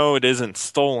we know it isn't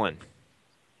stolen?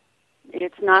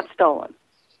 It's not stolen.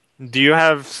 Do you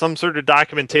have some sort of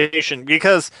documentation?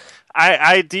 Because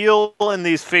I deal in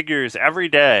these figures every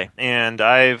day, and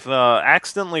I've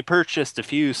accidentally purchased a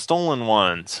few stolen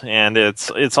ones, and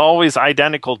it's always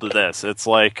identical to this. It's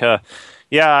like,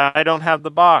 yeah, I don't have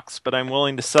the box, but I'm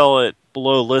willing to sell it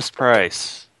below list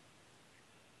price.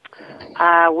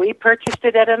 We purchased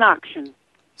it at an auction.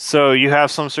 So you have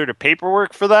some sort of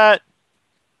paperwork for that?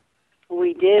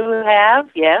 We do have,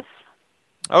 yes.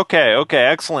 Okay,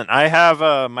 excellent. I have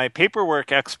my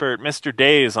paperwork expert, Mr.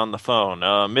 Days, on the phone.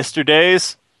 Mr.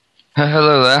 Days?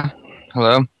 Hello there.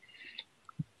 Hello.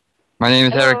 My name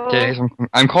is Eric Days.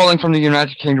 I'm calling from the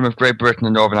United Kingdom of Great Britain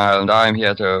and Northern Ireland. I am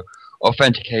here to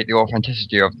authenticate the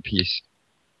authenticity of the piece.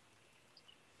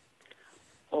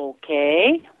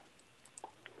 Okay.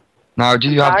 Now, do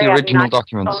you have the original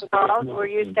documents? Phone calls. We're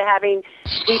used to having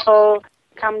people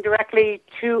come directly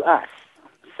to us.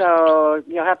 So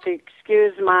you'll have to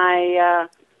excuse my,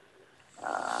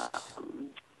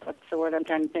 what's the word I'm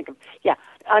trying to think of? Yeah,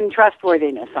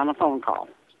 untrustworthiness on a phone call.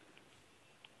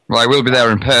 Well, I will be there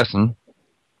in person.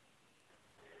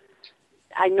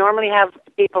 I normally have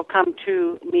people come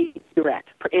to me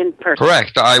in person.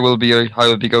 Correct. I will be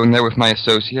going there with my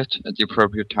associate at the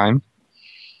appropriate time.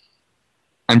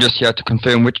 I'm just here to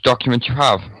confirm which document you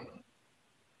have.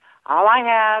 All I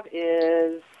have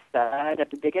is, I'd have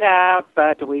to dig it out,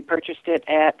 but we purchased it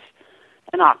at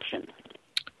an auction.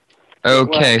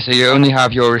 Okay, so you only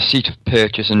have your receipt of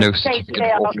purchase and no certificate of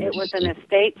It authenticity. was an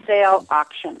estate sale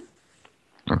auction.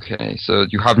 Okay, so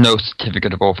you have no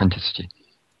certificate of authenticity.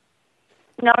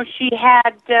 No, she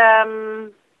had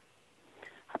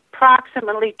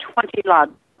approximately 20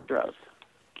 lodros.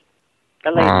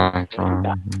 The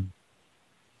lady.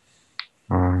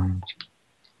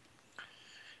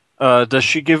 Does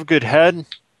she give good head?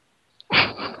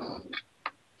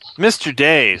 Mr.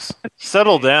 Days,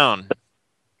 settle down.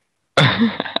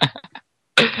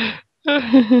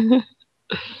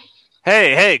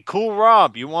 Hey, Cool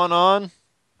Rob, you want on?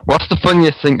 What's the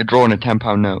funniest thing to draw on a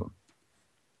 £10 note?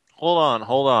 Hold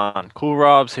on. Cool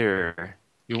Rob's here.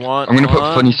 You want I'm going to put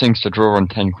on? funny things to draw on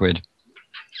 10 quid.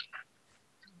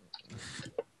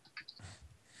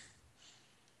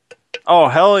 Oh,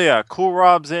 hell yeah. Cool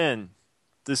Rob's in.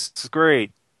 This is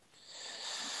great.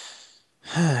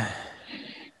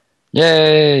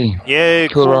 Yay! Yay,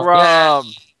 Cool Rob!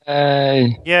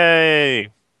 Yay! Yay!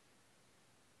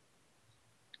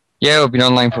 Yeah, we've been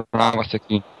online for an hour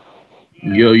 16.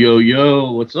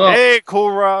 Yo, what's up? Hey,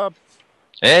 Cool Rob!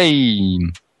 Hey!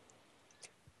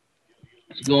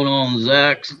 What's going on,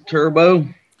 Zach Turbo?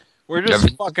 We're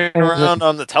just fucking around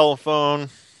on the telephone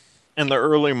in the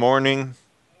early morning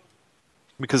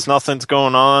because nothing's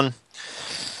going on.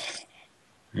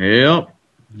 Yep.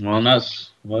 Well,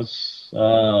 that's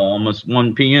almost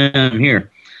 1 p.m.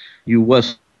 here. You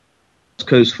West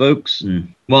Coast folks.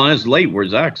 And well, it's late where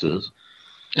Zach's is.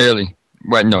 Early.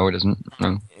 Well, no, it isn't.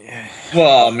 No.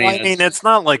 Well, I mean, it's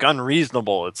not like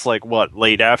unreasonable. It's like, what,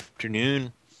 late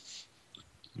afternoon?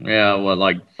 Yeah, what,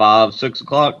 like 5, 6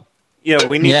 o'clock? Yeah,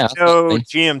 we need to know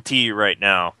GMT right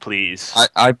now, please.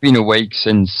 I've been awake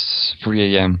since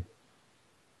 3 a.m.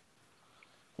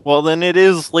 Well, then it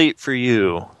is late for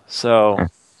you. So,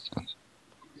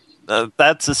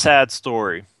 that's a sad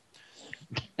story.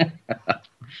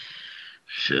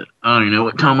 Shit, I don't even know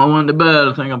what time I went to bed.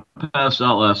 I think I passed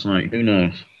out last night. Who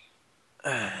knows?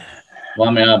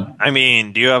 Well, I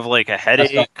mean, do you have like a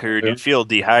headache or do you feel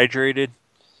dehydrated?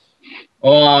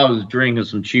 Oh, I was drinking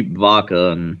some cheap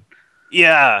vodka and...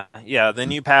 Yeah, then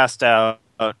you passed out.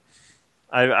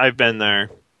 I've been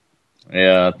there.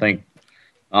 Yeah, I think...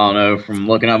 I don't know, from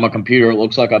looking at my computer, it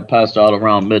looks like I passed out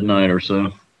around midnight or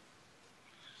so.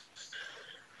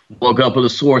 Woke up with a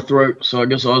sore throat, so I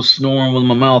guess I was snoring with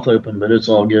my mouth open, but it's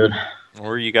all good.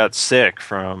 Or you got sick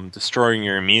from destroying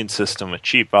your immune system with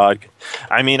cheap vodka.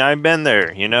 I mean, I've been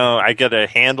there, you know. I get a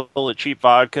handle of cheap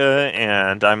vodka,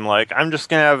 and I'm like, I'm just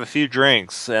going to have a few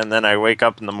drinks, and then I wake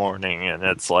up in the morning, and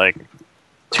it's like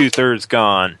 2/3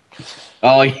 gone.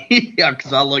 Oh, yeah,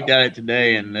 because I looked at it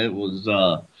today, and it was,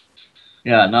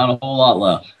 not a whole lot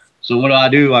left. So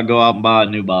what do? I go out and buy a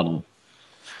new bottle.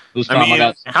 This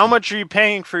time how much are you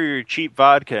paying for your cheap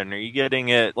vodka? And are you getting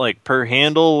it like per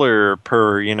handle or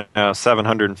per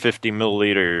 750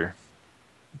 milliliter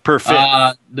per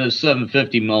fifth? The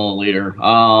 750 milliliter.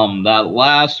 That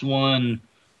last one,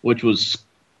 which was,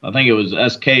 I think it was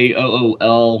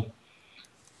SKOOL.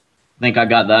 I think I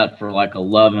got that for like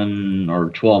 $11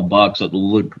 or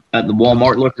 $12 at the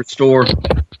Walmart liquor store.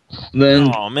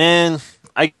 Then, oh man.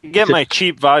 I get my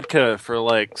cheap vodka for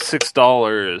like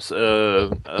 $6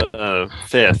 a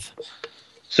fifth.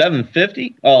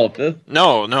 $7.50? Oh, a fifth?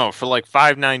 No, for like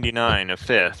 $5.99 a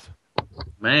fifth.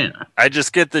 Man, I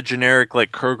just get the generic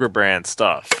like Kroger brand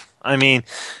stuff. I mean,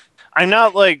 I'm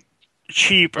not like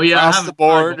cheap across the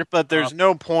board, but there's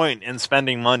no point in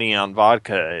spending money on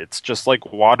vodka. It's just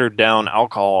like watered down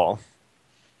alcohol.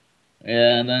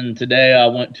 And then today I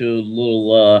went to a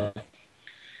little.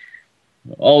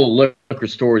 All the liquor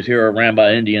stores here are ran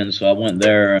by Indians, so I went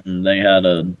there and they had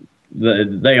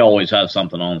they always have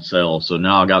something on sale. So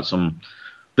now I got some.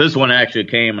 This one actually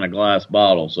came in a glass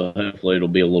bottle, so hopefully it'll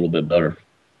be a little bit better.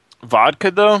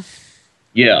 Vodka though?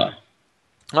 Yeah.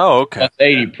 Oh, okay. That's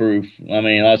 80 proof. I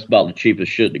mean, that's about the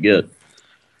cheapest shit to get.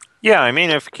 Yeah, I mean,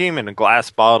 if it came in a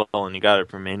glass bottle and you got it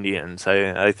from Indians,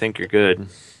 I think you're good.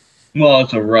 Well,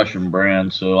 it's a Russian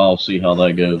brand, so I'll see how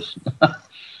that goes.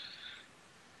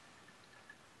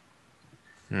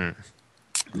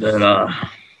 But,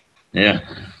 yeah.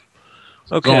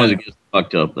 Okay. As long as it gets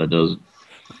fucked up, that does it.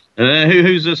 And then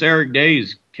who's this Eric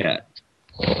Days cat?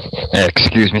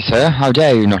 Excuse me, sir. How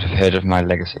dare you not have heard of my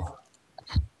legacy?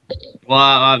 Well,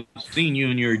 I've seen you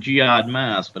in your jihad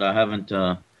mask, but I haven't,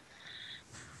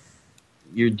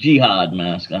 your jihad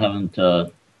mask, I haven't,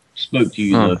 spoke to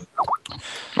you, though.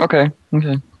 Okay.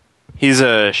 He's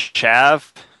a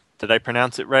Shav. Did I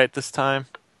pronounce it right this time?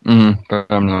 But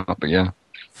I'm not, but yeah.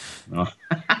 Oh.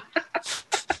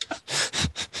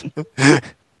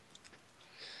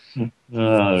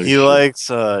 He likes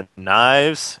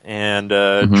knives and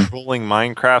trolling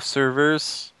Minecraft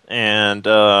servers and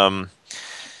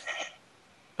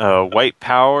white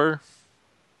power.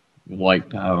 White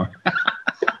power.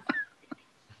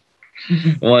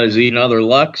 What, is he another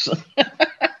Lux?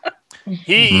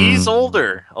 He's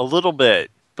older a little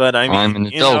bit, but I mean, I'm an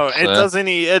adult,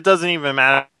 it doesn't even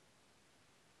matter.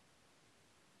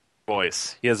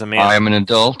 Voice. He has a man. I am an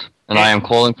adult, and I am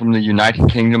calling from the United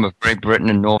Kingdom of Great Britain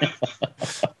and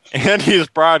North. And he's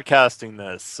broadcasting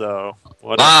this, so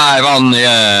whatever. Live on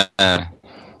the air.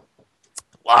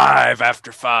 Live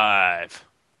after 5.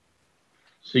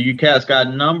 So you cats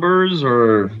got numbers,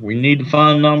 or we need to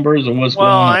find numbers, or what's going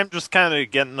on? I'm just kind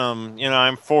of getting them,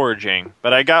 I'm foraging.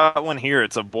 But I got one here.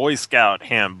 It's a Boy Scout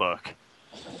handbook.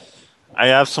 I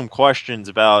have some questions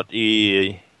about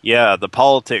the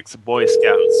politics of Boy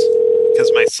Scouts.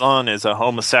 Because my son is a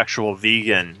homosexual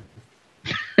vegan.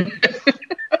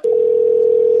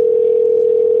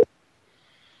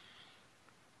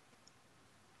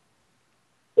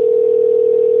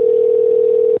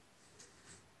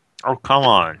 Oh, come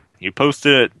on. You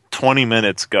posted it 20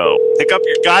 minutes ago. Pick up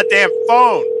your goddamn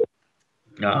phone.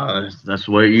 That's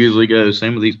the way it usually goes.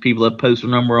 Same with these people that post their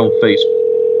number on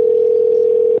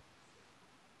Facebook.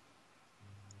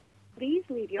 Please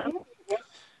leave your...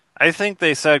 I think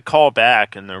they said call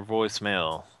back in their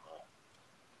voicemail.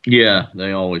 Yeah,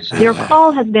 they always say Your that.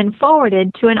 call has been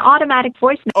forwarded to an automatic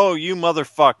voice... Oh, you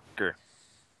motherfucker.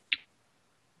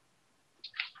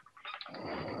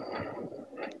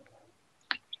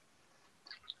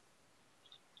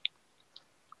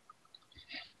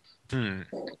 I'm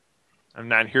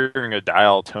not hearing a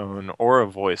dial tone or a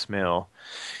voicemail.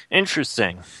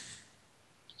 Interesting.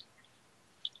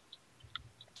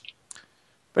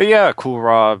 But yeah, Cool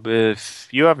Rob, if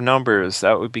you have numbers,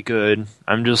 that would be good.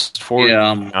 I'm just forwarding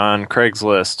on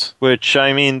Craigslist, which,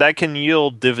 I mean, that can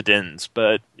yield dividends,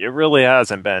 but it really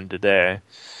hasn't been today.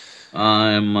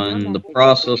 I'm in the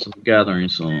process of gathering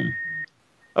some.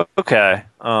 Okay.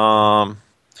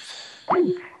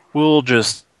 We'll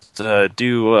just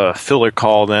do a filler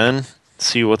call then,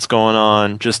 see what's going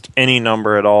on. Just any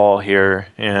number at all here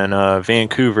in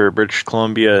Vancouver, British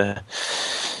Columbia.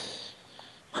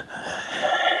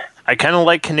 I kind of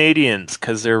like Canadians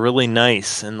because they're really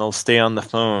nice and they'll stay on the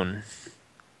phone.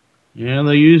 Yeah,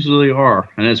 they usually are.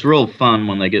 And it's real fun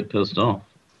when they get pissed off.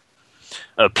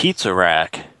 A pizza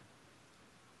rack.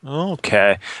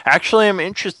 Okay. Actually, I'm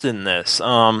interested in this.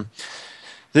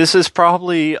 This is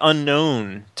probably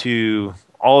unknown to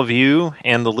all of you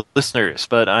and the listeners,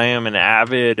 but I am an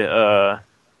avid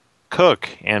cook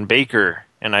and baker,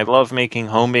 and I love making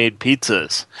homemade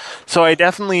pizzas. So I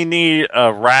definitely need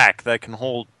a rack that can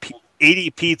hold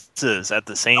 80 pizzas at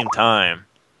the same time.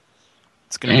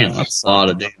 It's gonna be that's a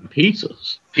lot of damn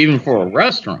pizzas, even for a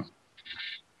restaurant.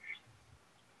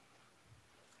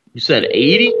 You said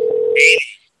 80? 80.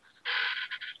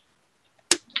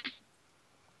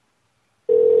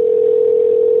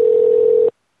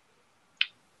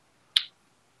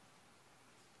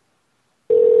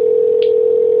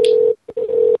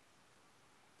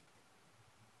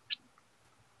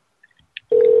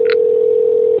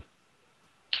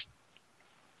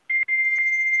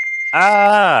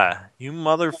 Ah, you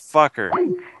motherfucker.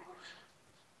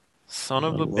 Son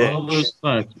of a bitch. Those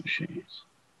fax machines.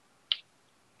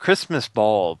 Christmas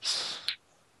bulbs.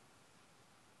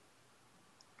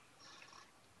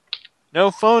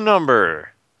 No phone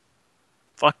number.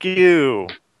 Fuck you.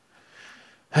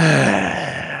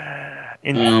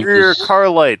 Interior car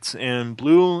lights in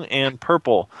blue and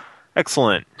purple.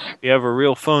 Excellent. You have a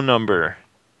real phone number.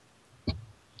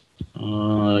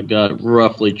 I got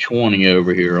roughly 20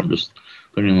 over here. I'm just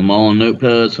putting them all in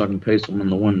notepads so I can paste them in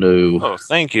the window. Oh,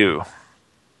 thank you.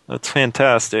 That's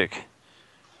fantastic.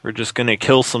 We're just going to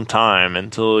kill some time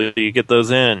until you get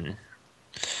those in.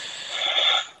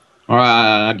 Alright,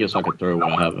 I guess I could throw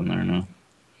what I have in there now.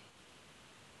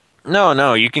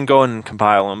 No, you can go and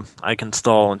compile them. I can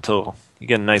stall until you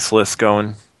get a nice list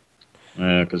going.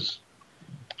 Yeah, because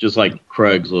just like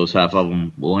Craigslist, half of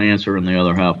them will answer and the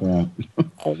other half won't.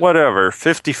 Whatever.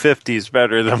 50-50 is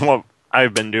better than what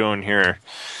I've been doing here.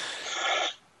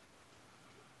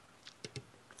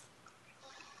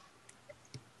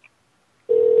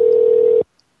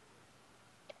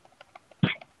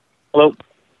 Hello.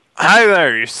 Hi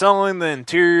there. You're selling the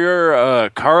interior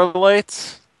car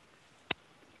lights?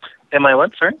 Am I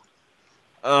what, sir?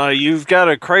 You've got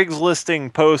a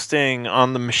Craigslisting posting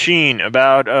on the machine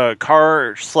about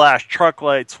car/truck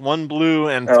lights, 1 blue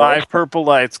and 5 purple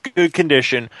lights, good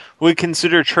condition. Would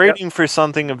consider trading for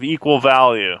something of equal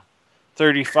value.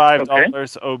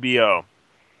 $35 OBO. Yep.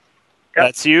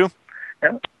 That's you?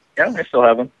 Yeah, I still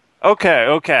have them.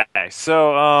 Okay.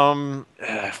 So,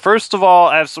 first of all,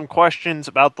 I have some questions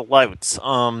about the lights.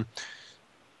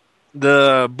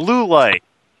 The blue light,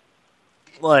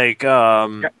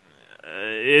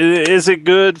 is it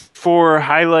good for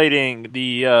highlighting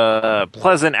the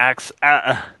pleasant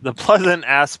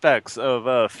aspects of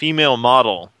a female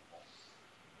model?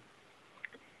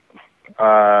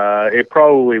 It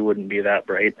probably wouldn't be that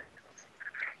bright.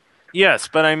 Yes,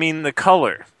 but I mean the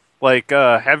color.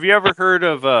 Have you ever heard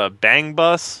of Bang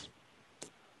Bus?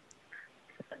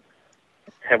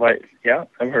 Have I? Yeah,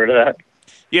 I've heard of that.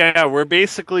 Yeah, we're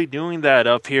basically doing that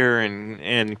up here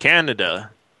in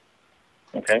Canada.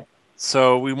 Okay.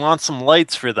 So we want some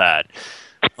lights for that.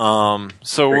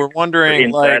 So we're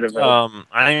wondering,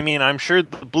 I mean, I'm sure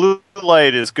the blue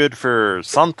light is good for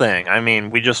something. I mean,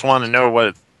 we just want to know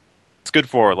what it's good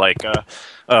for, white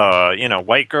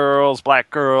girls, black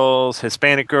girls,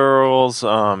 Hispanic girls,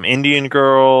 Indian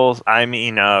girls. I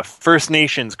mean, First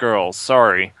Nations girls.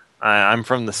 Sorry, I'm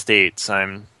from the States.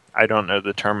 I don't know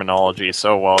the terminology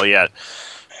so well yet.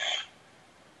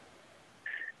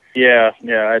 Yeah.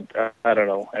 I don't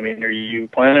know. I mean, are you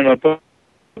planning on putting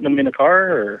them in a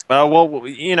car, or? Well,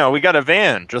 we got a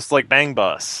van just like Bang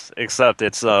Bus, except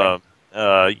it's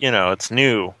it's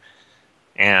new.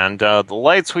 And the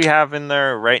lights we have in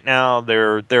there right now,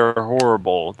 they're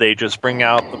horrible. They just bring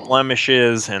out the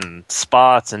blemishes and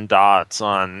spots and dots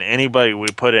on anybody we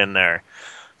put in there.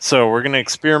 So we're going to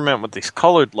experiment with these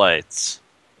colored lights.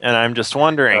 And I'm just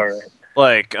wondering,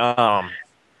 I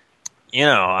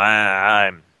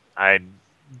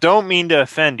don't mean to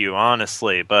offend you,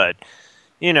 honestly, but,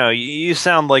 you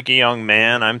sound like a young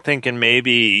man. I'm thinking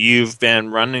maybe you've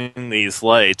been running these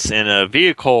lights in a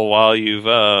vehicle while you've,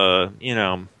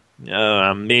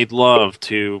 made love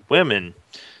to women.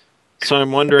 So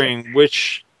I'm wondering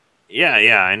which... Yeah,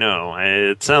 I know.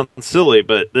 It sounds silly,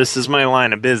 but this is my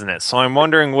line of business. So I'm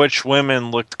wondering which women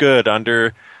looked good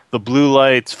under the blue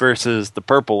lights versus the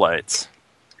purple lights.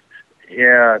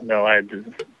 Yeah, no,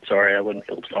 sorry, I wouldn't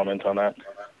be able to comment on that.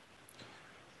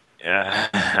 Yeah,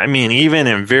 I mean, even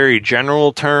in very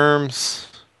general terms,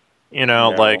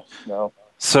 No.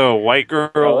 So white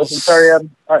girls. Sorry,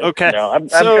 okay. No, I'm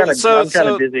kind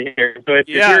of busy here. So if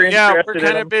you're interested, we're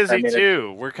kind of busy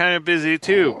too. We're kind of busy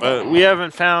too, but we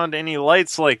haven't found any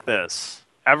lights like this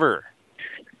ever.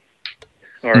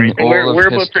 All right.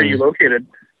 Whereabouts are you located?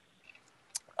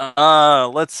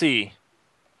 Let's see.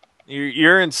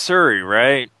 You're in Surrey,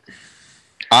 right?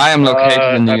 I am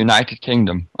located in the United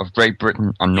Kingdom of Great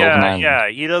Britain on Northern Ireland. Yeah,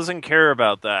 he doesn't care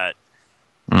about that.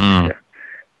 Mm.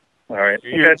 All right.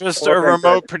 You're just a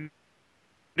remote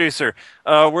producer.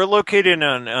 We're located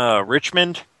in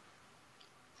Richmond.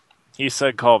 He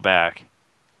said call back.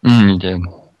 He did.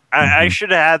 I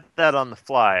should have had that on the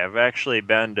fly. I've actually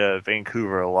been to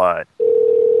Vancouver a lot.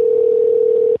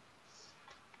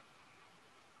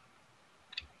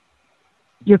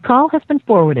 Your call has been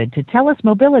forwarded to TELUS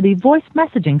Mobility voice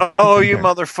messaging. Oh, you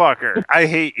motherfucker. I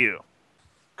hate you.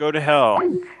 Go to hell.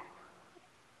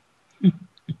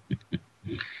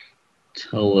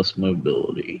 TELUS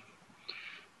Mobility.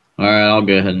 Alright, I'll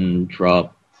go ahead and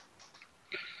drop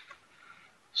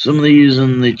some of these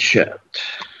in the chat.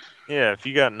 Yeah, if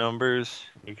you got numbers,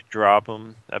 you could drop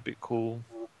them. That'd be cool.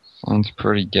 Sounds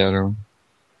pretty ghetto.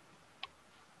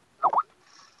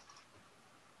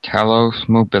 TELUS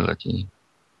Mobility.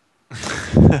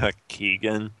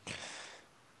 Keegan.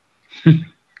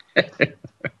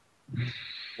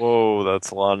 Whoa,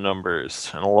 that's a lot of numbers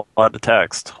and a lot of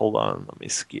text. Hold on, let me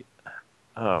ski.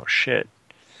 Oh shit!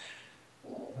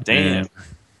 Damn.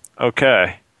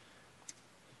 Okay.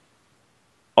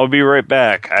 I'll be right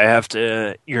back. I have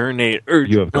to urinate.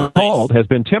 You have called has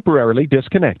been temporarily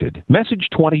disconnected. Message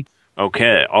 20.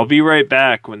 Okay, I'll be right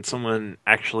back when someone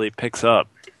actually picks up.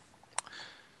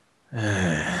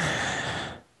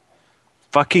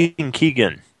 Fucking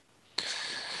Keegan.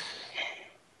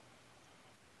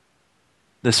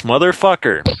 This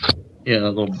motherfucker. Yeah,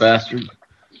 that little bastard.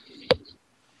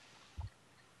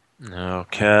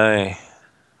 Okay.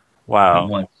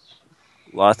 Wow.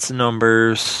 Lots of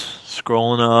numbers.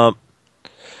 Scrolling up.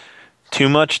 Too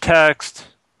much text.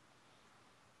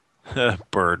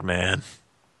 Birdman.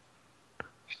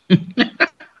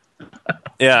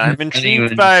 Yeah, I'm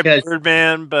intrigued by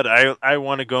Birdman, but I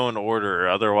want to go in order.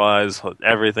 Otherwise,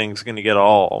 everything's going to get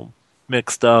all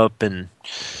mixed up. And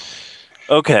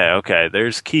okay.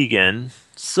 There's Keegan.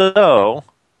 So,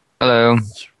 hello,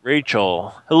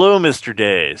 Rachel. Hello, Mr.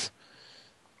 Days.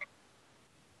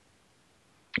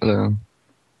 Hello.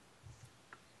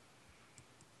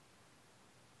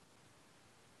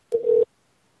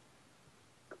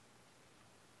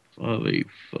 Which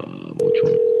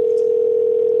one?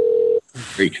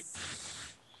 Rachel.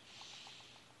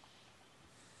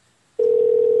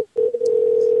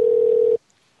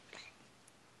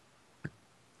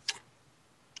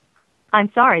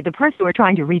 I'm sorry, the person we're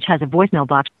trying to reach has a voicemail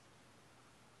box.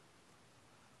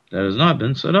 That has not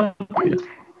been set up yet.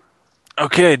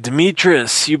 Okay,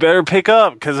 Demetrius, you better pick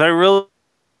up, because I really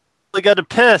got to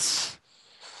piss.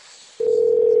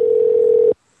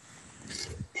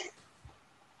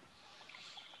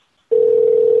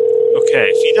 Okay,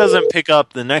 if he doesn't pick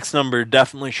up, the next number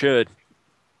definitely should.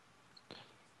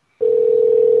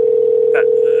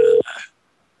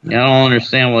 Yeah, I don't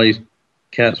understand why these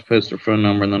cats post their phone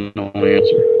number and then don't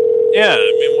answer. Yeah, I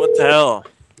mean, what the hell?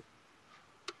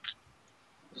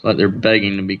 It's like they're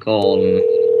begging to be called. And...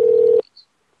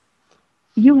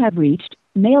 You have reached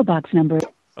mailbox number.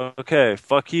 Okay,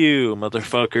 fuck you,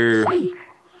 motherfucker.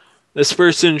 This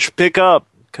person should pick up,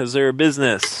 because they're a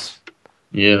business.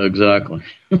 Yeah, exactly.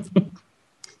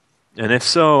 And if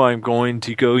so, I'm going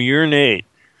to go urinate.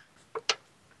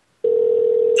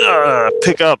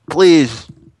 Pick up, please.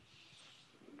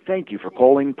 Thank you for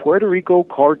calling Puerto Rico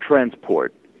Car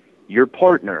Transport, your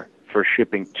partner for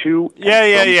shipping to...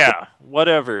 Yeah.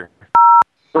 Whatever.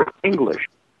 For English.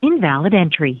 Invalid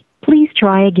entry. Please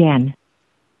try again.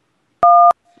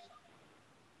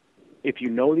 If you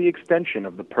know the extension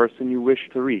of the person you wish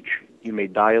to reach, you may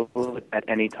dial it at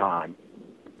any time.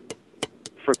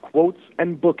 For quotes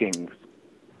and bookings,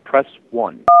 press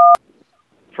 1.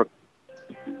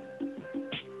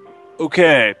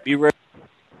 Okay, be ready.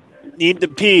 Need to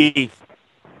pee.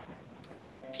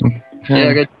 Yeah,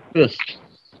 I got this.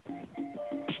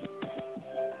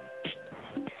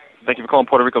 Thank you for calling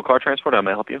Puerto Rico Car Transport. How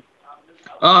may I help you?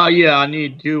 Yeah, I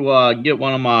need to get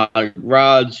one of my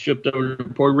rides shipped over to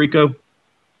Puerto Rico.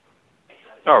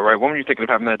 All right, when were you thinking of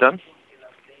having that done?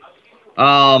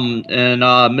 In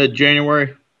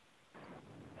mid-January.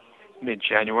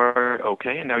 Mid-January,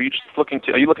 okay. And now are you looking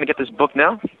to get this book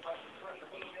now?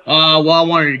 Well, I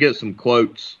wanted to get some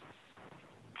quotes.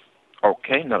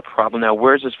 Okay, not a problem. Now,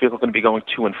 where is this vehicle going to be going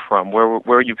to and from? Where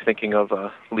are you thinking of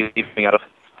leaving out of?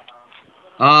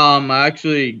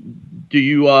 Actually, do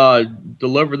you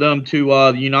deliver them to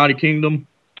the United Kingdom?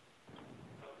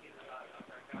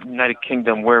 United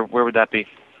Kingdom, where would that be?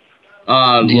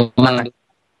 All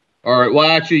right. Well,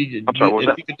 actually, I'm sorry, what was if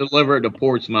that? you could deliver it to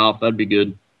Portsmouth, that'd be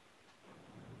good.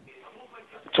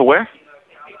 To where?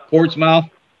 Portsmouth.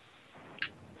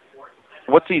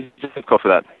 What's the zip code for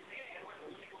that?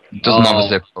 It doesn't have a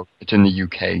zip code. It's in the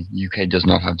UK. UK does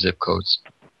not have zip codes.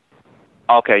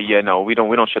 Okay, yeah, no, we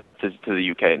don't ship to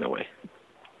the UK, no way.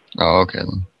 Oh, okay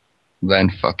then.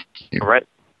 Then fuck you. All right.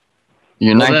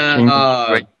 United Well, then, Kingdom,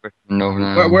 Great Britain, Northern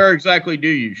Ireland. Where exactly do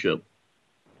you ship?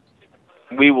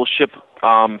 We will ship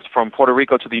from Puerto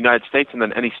Rico to the United States and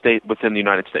then any state within the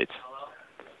United States.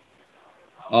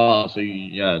 Oh,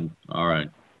 all right.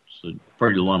 So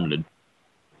pretty limited.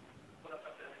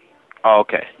 Oh,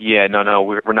 okay. Yeah, no,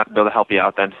 we're not going to be able to help you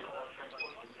out then.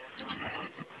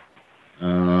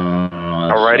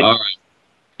 Alrighty. All right.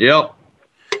 Yep.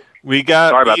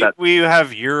 Sorry about that. We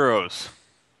have euros.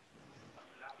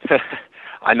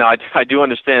 I know, I do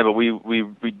understand, but we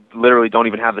literally don't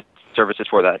even have the services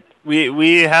for that.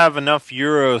 We have enough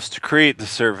euros to create the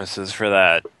services for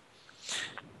that.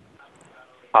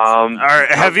 All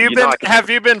right, have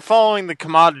you been following the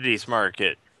commodities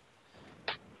market?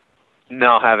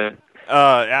 No, I haven't.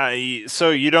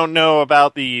 So you don't know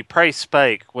about the price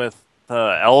spike with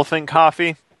elephant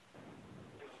coffee?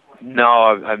 No,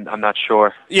 I'm not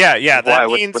sure. Yeah, that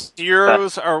means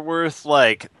euros are worth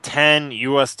like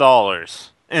 $10.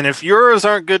 And if euros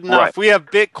aren't good enough, Right. we have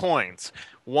bitcoins.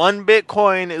 One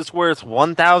bitcoin is worth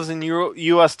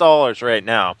 $1,000 right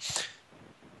now.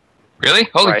 Really?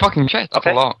 Holy fucking shit! That's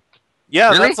a lot.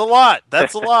 Yeah, Really? that's a lot.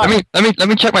 That's a lot. Let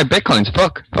me check my bitcoins.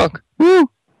 Fuck. Woo.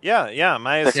 Yeah.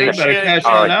 My You better associate cash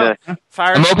that out.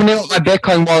 fired. I'm opening up my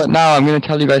Bitcoin wallet now. I'm gonna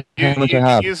tell you guys how much I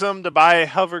have. Use them to buy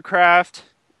hovercraft.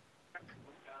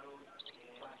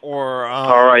 Or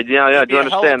All right, yeah, I do maybe a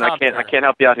understand. I helicopter. can't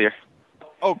help you out here.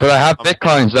 Oh, But I have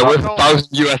bitcoins. They're worth no.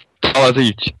 $1,000 $1,000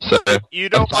 each. So You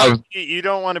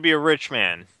don't want to be a rich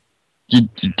man.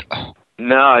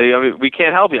 No, I mean, we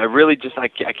can't help you. I really just I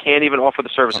can't even offer the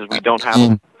services. We don't have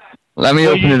them. Let me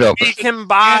open it up. We can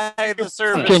buy the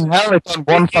service. Fucking hell, it's on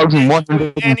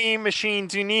 1,100. Any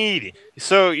machines you need.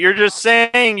 So you're just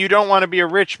saying you don't want to be a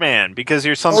rich man because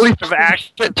you're some Holy sort of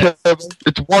action. It's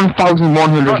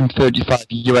 $1,135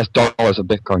 US dollars a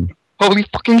Bitcoin. Holy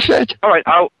fucking shit! All right,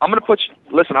 I'm gonna put you.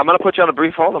 Listen, I'm gonna put you on a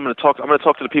brief hold. I'm gonna talk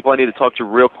to the people I need to talk to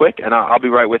real quick, and I'll be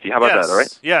right with you. How about that? All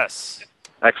right? Yes.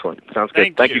 Excellent. Sounds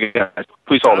good. Thank you guys.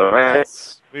 Please hold. All right.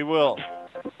 We will.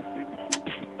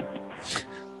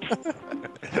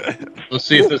 Let's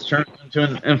see if this turns into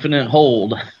an infinite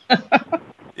hold.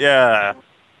 Yeah.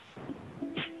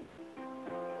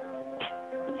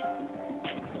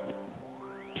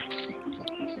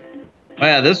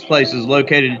 Yeah, this place is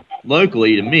located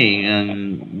locally to me,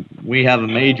 and we have a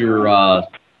major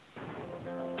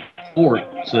port,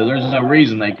 so there's no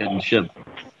reason they couldn't ship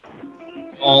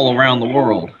all around the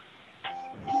world.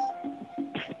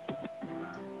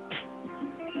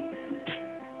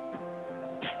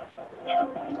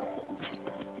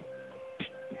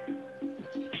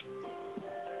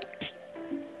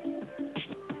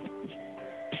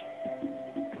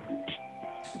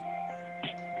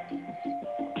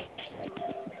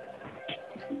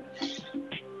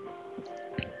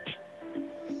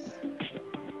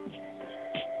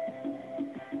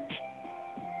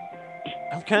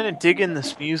 I'm kind of digging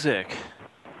this music.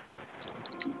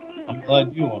 I'm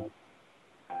glad you are.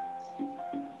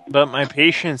 But my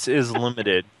patience is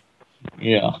limited.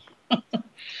 Yeah.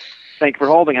 Thank you for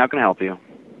holding. How can I help you?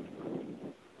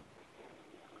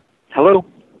 Hello?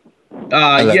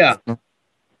 Yeah.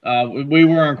 We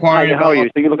were inquiring Hi, about... how are you?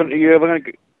 So you're looking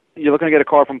to get a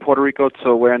car from Puerto Rico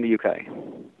to where in the UK?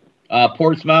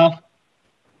 Portsmouth.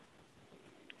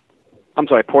 I'm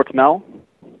sorry, Portsmouth?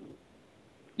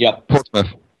 Yep. Portsmouth.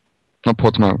 Not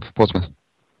Portsmouth. Portsmouth.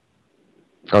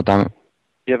 God damn it.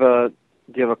 Do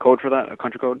you have a code for that? A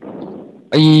country code?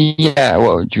 Yeah,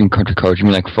 what do you mean country code? You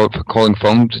mean like for calling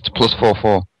phones? It's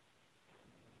 +44.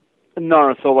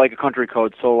 No, so like a country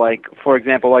code. So like, for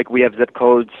example, like we have zip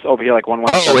codes over here, like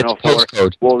 11704. Oh,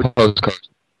 it's postcode. Postcode. It's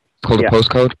called a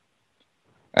postcode.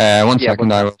 One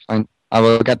second, I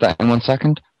will get that in 1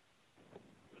 second.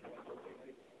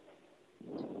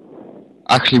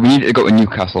 Actually, we need to go to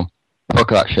Newcastle. Fuck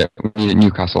that shit. We need it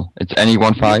Newcastle. It's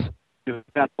NE15.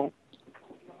 Newcastle.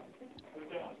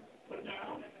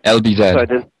 LBZ. Sorry,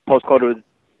 this postcode was...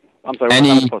 I'm sorry,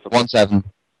 NE17.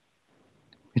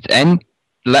 It's N,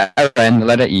 letter N, the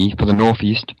letter E for the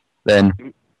northeast, then...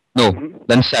 No,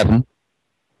 then 7,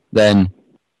 then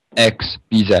X,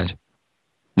 BZ.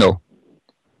 No.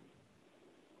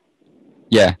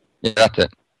 Yeah, that's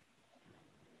it.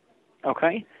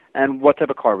 Okay. And what type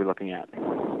of car are we looking at?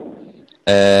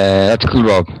 That's Cool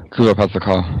Rob. Cool Rob has the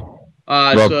car.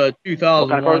 It's a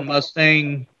 2001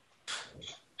 Mustang.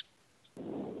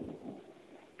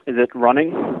 Is it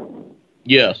running?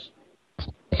 Yes.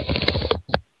 Okay.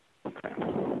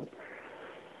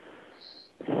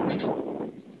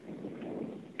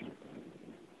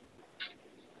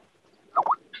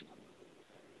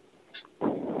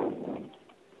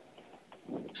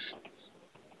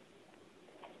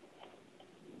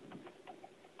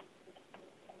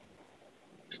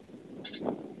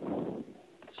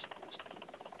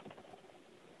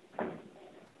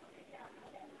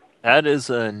 That is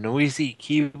a noisy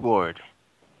keyboard.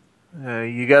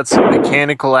 You got some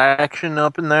mechanical action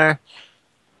up in there?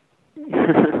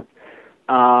 Bear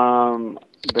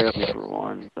with me for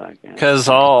 1 second. Because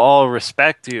I'll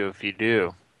respect you if you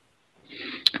do.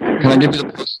 Can I give you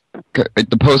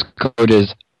the postcode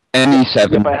is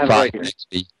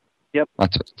NE75XB. Yep.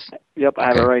 That's it. Yep, I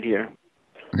have it right here. Okay,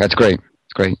 that's great.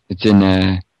 It's great. It's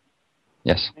in,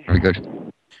 yes, very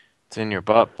good. It's in your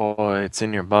butt, boy. It's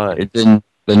in your butt. It's in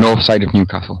the north side of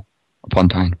Newcastle, upon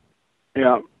Tyne.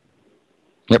 Yeah.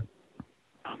 Yep.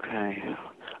 Okay.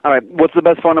 All right. What's the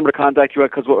best phone number to contact you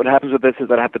at? Because what happens with this is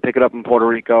that I have to pick it up in Puerto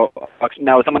Rico.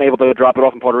 Now, is someone able to drop it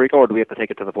off in Puerto Rico, or do we have to take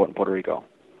it to the port in Puerto Rico?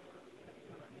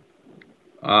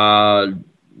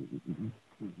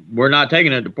 We're not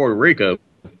taking it to Puerto Rico.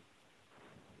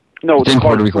 No, it's in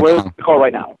Puerto Rico. Where's the call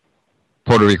right now?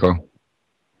 Puerto Rico.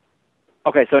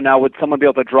 Okay, so now would someone be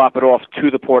able to drop it off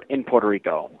to the port in Puerto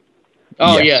Rico?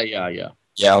 Oh, yes. yeah.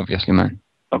 Yeah, obviously, man.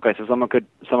 Okay, so someone could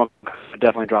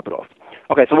definitely drop it off.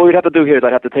 Okay, so what we'd have to do here is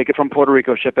I'd have to take it from Puerto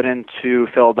Rico, ship it into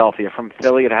Philadelphia. From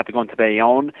Philly, it'd have to go into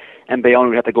Bayonne, and Bayonne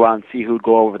we'd have to go out and see who'd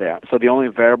go over there. So the only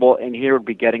variable in here would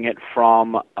be getting it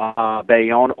from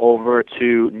Bayonne over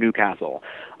to Newcastle.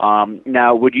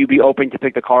 Now, would you be open to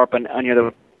pick the car up on any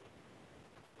other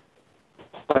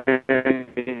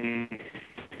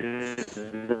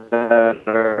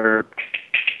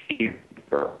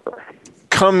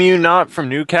Come you not from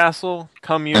Newcastle?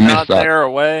 Come you I missed not that. there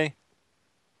away?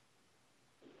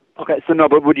 Okay, so no,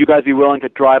 but would you guys be willing to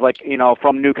drive, like,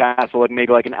 from Newcastle, like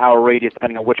maybe like an hour radius,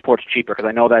 depending on which port's cheaper? Because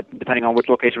I know that depending on which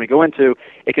location we go into,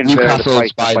 it can vary the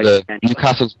price.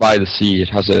 Newcastle's by the sea. It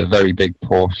has a very big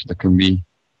port that can be.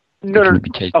 No.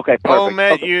 Okay, perfect. Oh,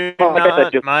 met okay. you Well, like I not,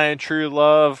 said, just- my true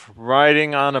love,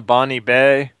 riding on a bonny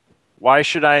bay. Why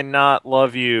should I not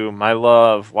love you, my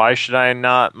love? Why should I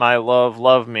not, my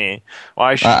love me?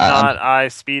 Why should not I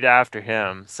speed after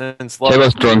him? Since love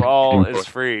Taylor's to drunk. all is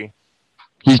free.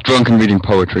 He's drunk and reading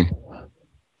poetry.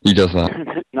 He does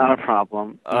that. Not a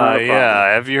problem. Not a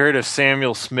Yeah. Have you heard of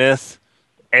Samuel Smith?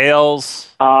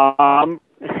 Ales?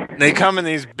 They come in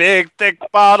these big, thick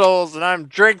bottles, and I'm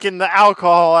drinking the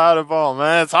alcohol out of them,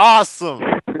 man. It's awesome.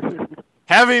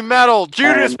 Heavy metal,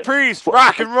 Judas Priest,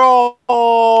 rock and roll.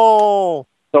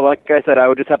 So, like I said, I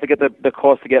would just have to get the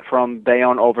cost to get from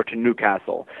Bayonne over to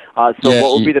Newcastle. What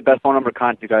would be the best phone number to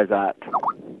contact you guys at?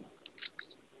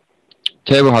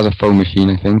 Table has a phone machine,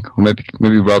 I think, or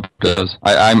maybe Rob does.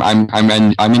 I'm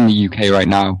in the UK right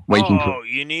now, waiting for. Oh,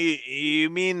 you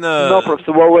mean the? No,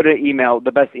 so what would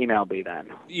the best email be then?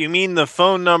 You mean the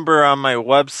phone number on my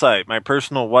website, my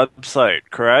personal website,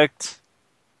 correct?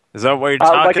 Is that what you're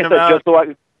talking like I said, about?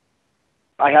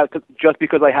 Just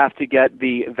because I have to get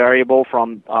the variable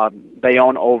from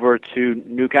Bayonne over to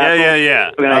Newcastle.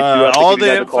 Yeah. So then I do have to All give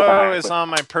you the guys a call info back. is on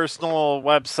my personal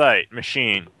website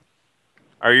machine.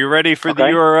 Are you ready for the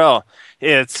Okay. URL?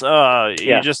 It's Yeah.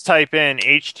 you just type in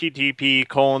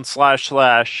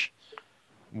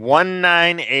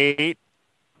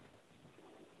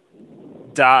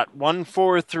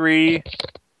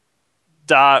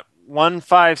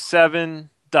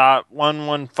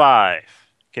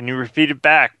Can you repeat it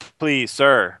back, please,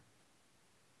 sir?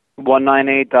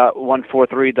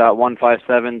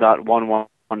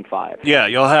 198.143.157.1115. Yeah,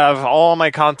 you'll have all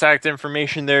my contact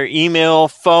information there: email,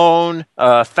 phone,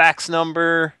 fax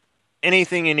number,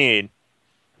 anything you need.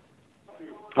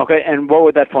 Okay, and what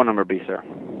would that phone number be, sir?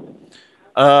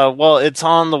 Well, it's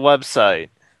on the website.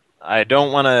 I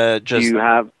don't want to just. Do you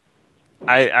have?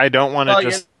 I don't want to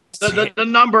just. The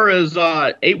number is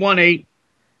 818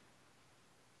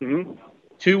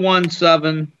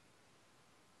 217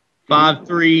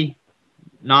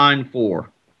 5394.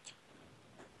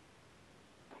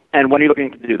 And when are you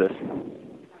looking to do this?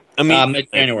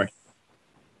 Mid-January.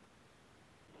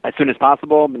 As soon as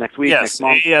possible, next week, Yes, next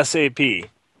month? ASAP.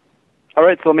 All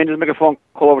right, so let me just make a phone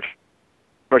call over to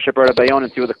our shipper at Bayonne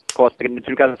and see what the cost to get into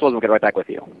Newcastle is, and we'll get right back with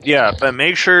you. Yeah, but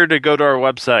make sure to go to our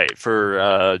website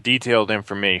for detailed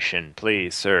information,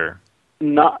 please, sir.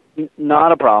 Not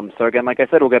a problem, sir. Again, like I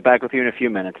said, we'll get back with you in a few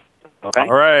minutes. Okay?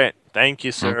 All right. Thank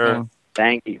you, sir. Okay.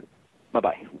 Thank you.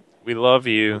 Bye-bye. We love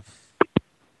you.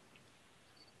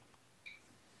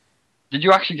 Did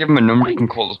you actually give him a number you can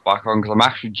call us back on? Because I'm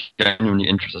actually genuinely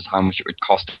interested how much it would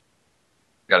cost to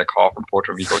get a car from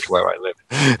Puerto Rico to where I live.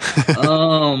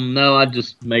 No, I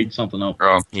just made something up.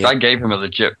 So I gave him a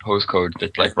legit postcode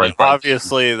that's like right by.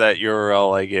 Obviously, that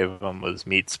URL I gave him was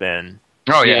Meatspin.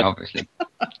 Oh yeah, obviously.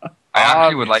 I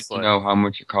actually would like to know how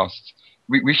much it costs.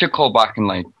 We should call back in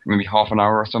like maybe half an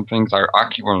hour or something. Because I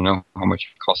actually want to know how much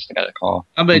it costs to get a car.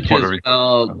 I bet in Puerto you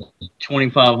Rico.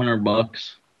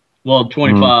 $2,500. Well,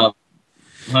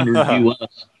 2,500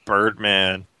 US.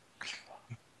 Birdman.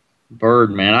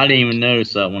 Birdman. I didn't even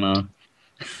notice that one.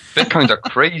 Bitcoins are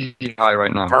crazy high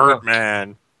right now.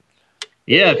 Birdman.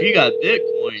 Yeah, if you got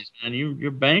Bitcoins, man,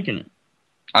 you're banking it.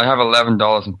 I have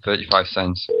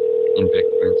 $11.35 in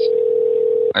Bitcoins.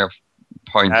 I have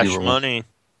Cash 0.01. money.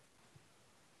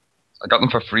 I got them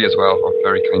for free as well. I'm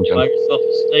very kind Buy gentleman. yourself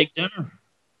a steak dinner.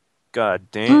 God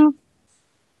damn.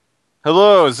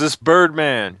 Hello, is this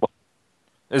Birdman?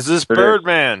 Is this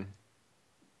Birdman?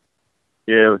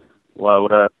 Yeah,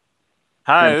 what up?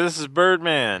 Hi, this is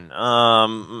Birdman. My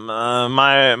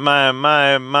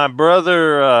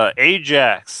brother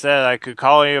Ajax said I could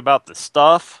call you about the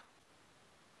stuff.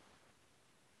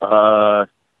 Your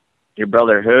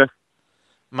brother who?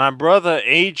 My brother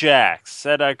Ajax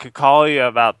said I could call you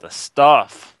about the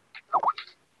stuff.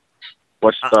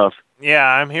 What stuff? Yeah,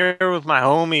 I'm here with my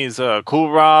homies,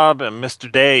 Cool Rob and Mr.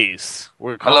 Days.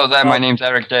 Hello there, my name's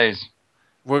Eric Days.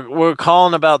 We're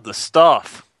calling about the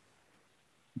stuff.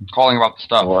 I'm calling about the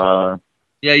stuff.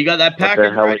 Yeah, you got that What the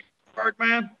package hell ready,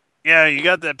 Birdman? Yeah, you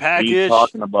got that What are you package.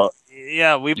 talking about?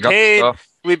 Yeah, we You got the paid. stuff?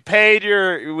 We paid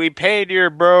your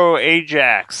bro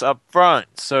Ajax up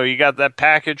front. So you got that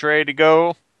package ready to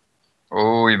go.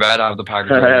 Oh, you better have the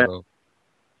package ready to go.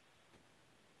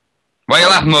 Why you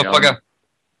laughing, motherfucker?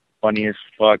 funny as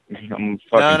fuck. I'm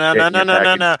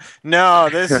fucking No,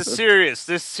 this is serious.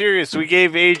 This is serious. We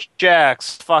gave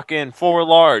Ajax fucking 4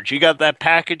 large. You got that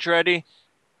package ready?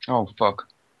 Oh, fuck.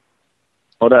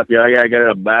 Hold up, yeah, I gotta go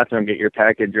to the bathroom, get your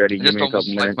package ready. Give me a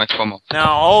couple minutes.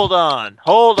 Now, hold on.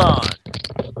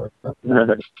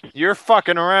 You're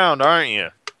fucking around, aren't you?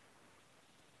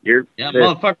 Yeah,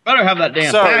 motherfucker, better have that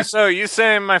damn package. So you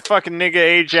saying my fucking nigga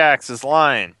Ajax is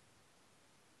lying?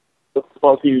 What the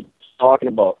fuck are you talking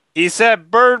about? He said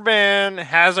Birdman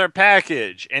has our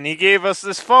package, and he gave us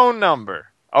this phone number,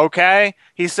 okay?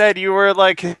 He said you were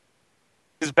like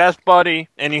his best buddy,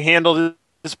 and you handled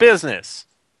his business.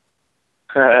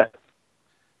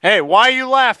 Hey, why are you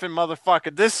laughing,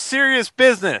 motherfucker? This is serious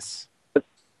business.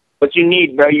 What you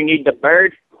need, bro? You need the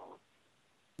bird?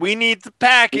 We need the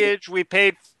package. We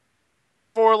paid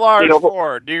 4 large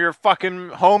for to your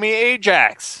fucking homie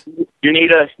Ajax. You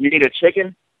need a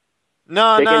chicken?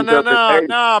 No,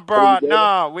 bro.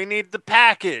 No, we need the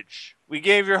package. We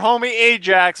gave your homie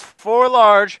Ajax 4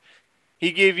 large.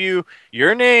 He gave you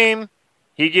your name.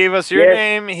 He gave us your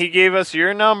name. He gave us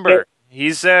your number.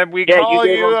 He said we call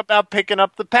you about picking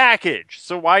up the package.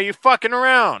 So why are you fucking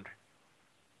around?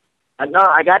 No,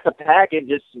 I got the package.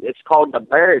 It's called the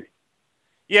bird.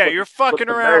 Yeah, you're fucking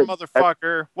around,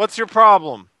 motherfucker. What's your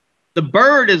problem? The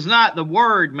bird is not the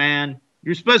word, man.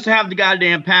 You're supposed to have the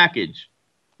goddamn package.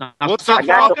 Now, what's your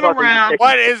problem?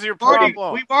 What is your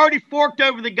problem? We've already forked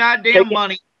over the goddamn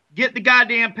money. Get the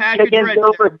goddamn package ready.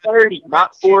 Go for 30,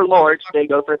 not 4 large. They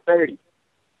go for 30.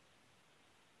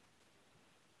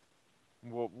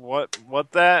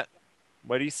 What that?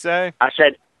 What did he say? I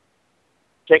said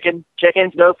chickens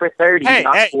go for 30,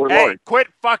 not 4 large. Quit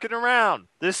fucking around.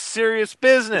 This is serious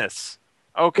business.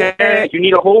 Okay? You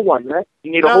need a whole one, right?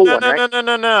 You need a whole one, right?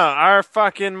 No. Our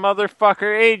fucking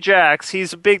motherfucker Ajax,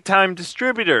 he's a big-time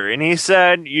distributor, and he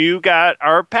said, you got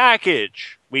our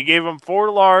package. We gave him 4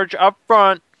 large up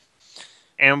front,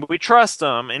 and we trust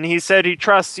him, and he said he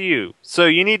trusts you. So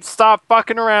you need to stop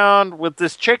fucking around with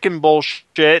this chicken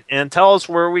bullshit and tell us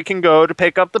where we can go to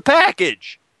pick up the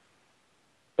package.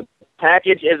 The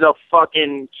package is a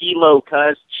fucking kilo,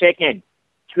 cuz chicken.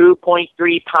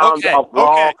 2.3 pounds of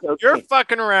raw cooking. You're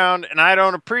fucking around, and I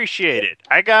don't appreciate it.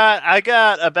 I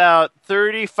got about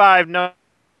 35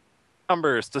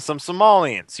 numbers to some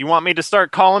Somalians. You want me to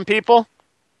start calling people?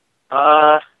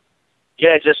 Yeah,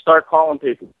 just start calling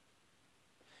people.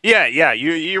 Yeah.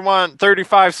 You want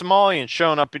 35 Somalians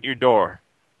showing up at your door.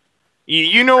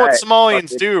 You know what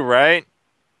Somalians do, right?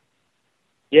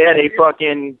 Yeah, they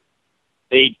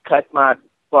cut my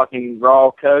fucking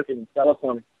raw coke and sell it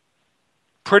for me.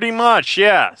 Pretty much,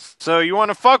 yeah. So you want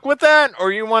to fuck with that,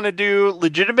 or you want to do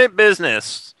legitimate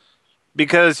business?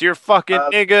 Because your fucking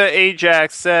nigga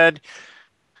Ajax said,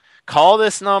 call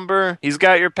this number. He's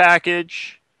got your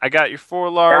package. I got your 4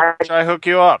 large. I hook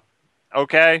you up.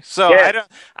 Okay? So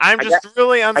I'm just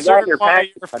really uncertain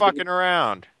why you're fucking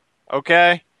around.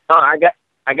 Okay? No, I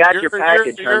got your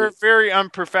package. You're very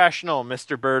unprofessional,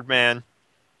 Mr. Birdman.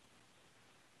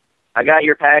 I got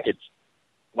your package.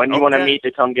 When do you want to meet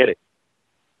to come get it?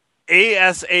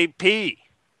 ASAP.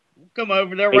 Come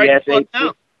over there right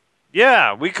now.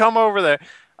 Yeah, we come over there.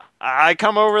 I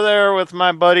come over there with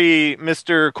my buddy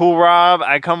Mr. Cool Rob.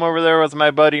 I come over there with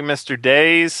my buddy Mr.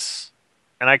 Days.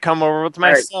 And I come over with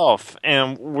myself.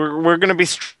 And we're going to be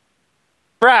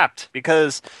strapped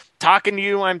because talking to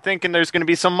you, I'm thinking there's going to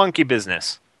be some monkey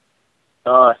business.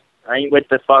 I ain't with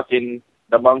the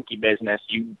monkey business.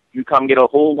 You come get a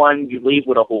whole one, you leave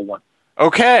with a whole one.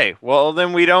 Okay, well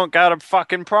then we don't got a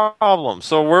fucking problem.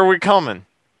 So where are we coming?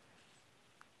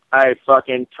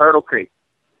 Fucking Turtle Creek.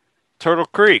 Turtle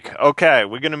Creek. Okay,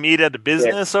 we're gonna meet at the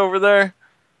business over there?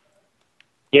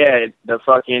 Yeah, the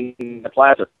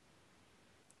plaza.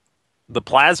 The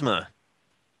plasma.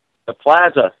 The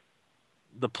plaza.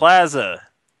 The plaza.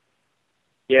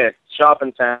 Yeah,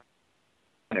 shopping center.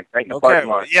 Right in the parking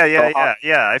lot.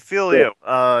 Yeah, I feel you.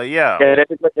 Yeah.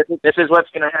 This is what's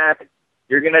gonna happen.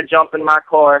 You're going to jump in my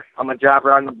car. I'm going to drive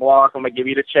around the block. I'm going to give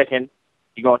you the chicken.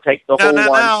 You're going to take the whole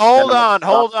one.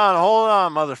 Hold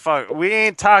on, motherfucker. We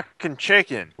ain't talking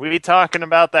chicken. We talking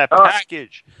about that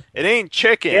package. It ain't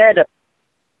chicken. Yeah,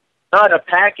 the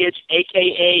package,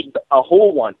 a.k.a. a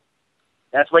whole one.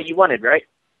 That's what you wanted, right?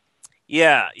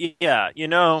 Yeah.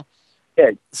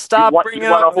 Stop bringing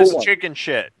up this chicken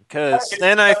shit, because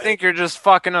then I think you're just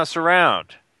fucking us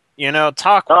around.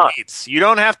 Talk weights. You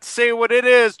don't have to say what it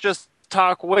is, just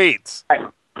talk weights.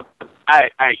 All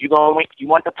right. You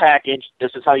want the package.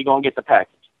 This is how you're going to get the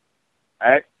package. All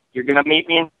right? You're going to meet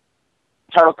me in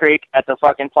Turtle Creek at the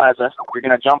fucking plaza. You're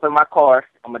going to jump in my car.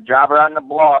 I'm going to drive around the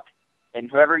block. and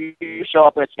whoever you show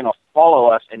up with is gonna follow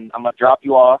us, and I'm gonna drop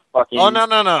you off. Fucking. Oh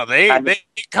no! They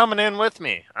coming in with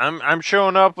me. I'm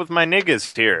showing up with my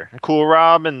niggas here, Cool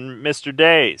Rob and Mr.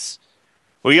 Days.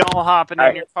 We all hopping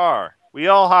in your car. We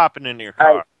all hopping in your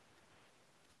car.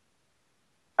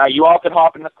 You all could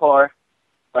hop in the car,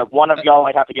 but one of y'all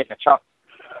might have to get in the truck.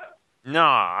 No,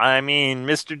 I mean,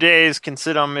 Mr. Days can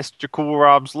sit on Mr. Cool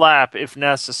Rob's lap if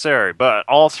necessary, but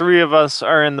all three of us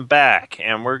are in the back,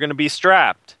 and we're going to be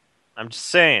strapped. I'm just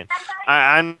saying.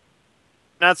 I'm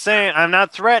not saying, I'm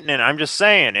not threatening, I'm just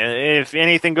saying, if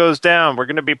anything goes down, we're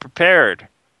going to be prepared.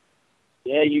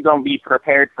 Yeah, you're going to be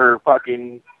prepared for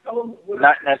fucking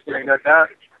not necessarily go down.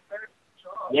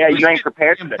 Yeah, you ain't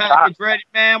prepared for the top. Ready,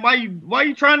 man. Why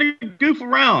you trying to goof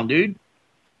around, dude?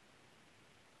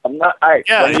 I'm not. Right,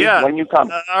 yeah. When you come,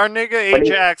 our nigga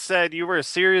Ajax said you were a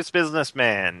serious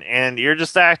businessman, and you're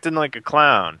just acting like a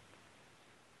clown.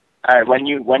 All right, when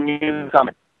you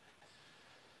coming?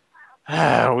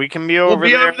 We can be over there. We'll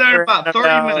be over there in about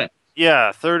 30 minutes.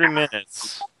 Yeah, 30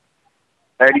 minutes.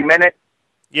 30 minutes?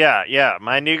 Yeah.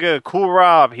 My nigga Cool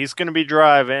Rob, he's gonna be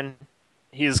driving.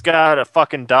 He's got a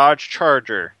fucking Dodge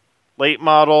Charger, late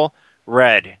model,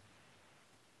 red.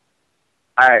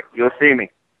 All right, you'll see me.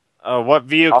 What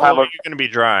vehicle are you going to be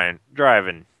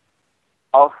driving?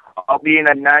 I'll be in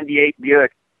a 98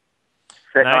 Buick.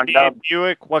 98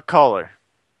 Buick? What color?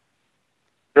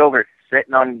 Silver,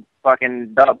 sitting on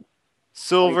fucking dub.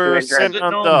 Silver, sitting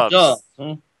on dubs.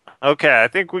 Okay, I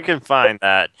think we can find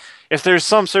that. If there's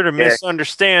some sort of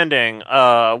misunderstanding,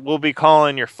 we'll be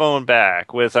calling your phone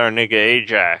back with our nigga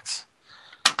Ajax.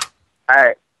 All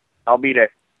right, I'll be there.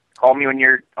 Call me when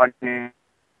you're on.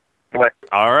 What?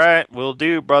 All right, will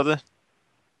do, brother.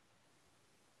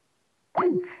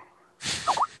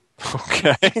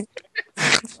 Okay.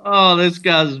 Oh, this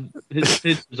guy's his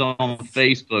picture's on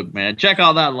Facebook, man. Check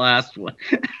out that last one.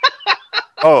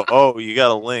 Oh, you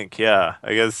got a link? Yeah,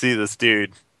 I gotta see this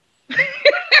dude.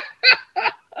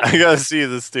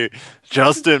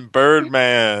 Justin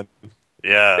Birdman.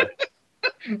 Yeah.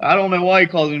 I don't know why he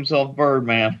calls himself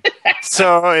Birdman.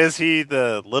 So is he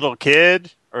the little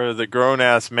kid or the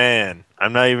grown-ass man?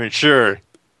 I'm not even sure.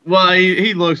 Well,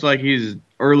 he looks like he's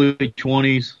early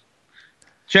 20s.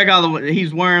 Check out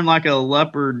he's wearing like a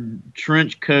leopard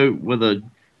trench coat with a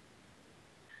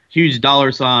huge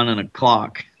dollar sign and a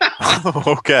clock.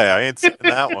 Okay, I ain't seen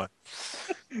that one.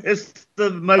 It's the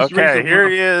most recent here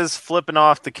one. He is flipping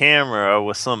off the camera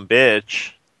with some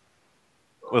bitch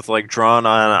with like drawn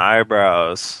on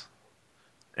eyebrows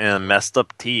and messed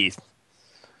up teeth.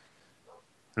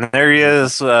 And there he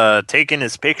is taking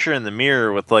his picture in the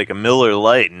mirror with like a Miller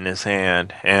Lite in his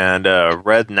hand and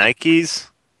red Nikes.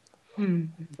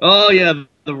 Oh yeah,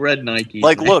 the red Nikes.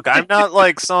 Like, look, I'm not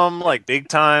like some like big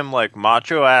time like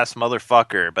macho ass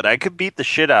motherfucker, but I could beat the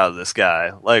shit out of this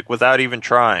guy like without even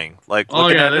trying. Like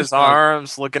looking at his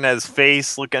arms, looking at his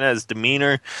face, looking at his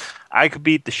demeanor, I could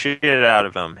beat the shit out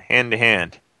of him hand to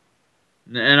hand.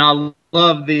 And I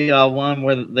love the one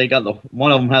where they got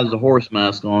one of them has the horse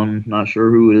mask on. Not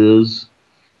sure who it is.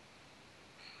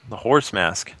 The horse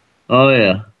mask. Oh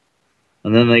yeah.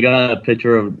 And then they got another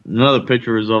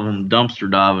picture is of him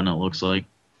dumpster diving. It looks like.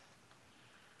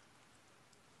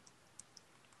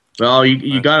 Well,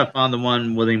 you got to find the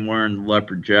one with him wearing the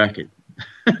leopard jacket.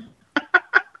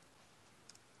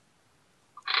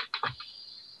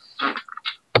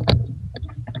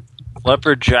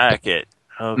 Leopard jacket.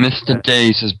 Okay. Mr.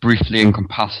 Days has briefly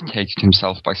incapacitated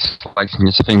himself by slicing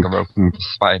his finger open with a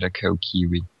Spyderco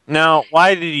kiwi. Now,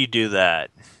 why did he do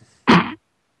that?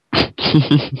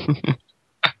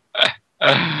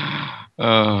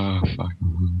 Oh, fuck.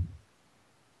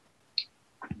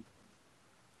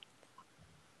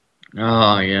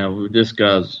 Oh, yeah, well, this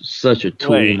guy's such a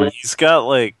tool. Wait, he's got,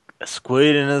 like, a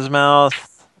squid in his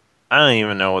mouth. I don't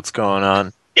even know what's going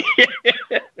on.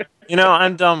 You know,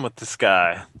 I'm done with this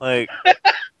guy. Like,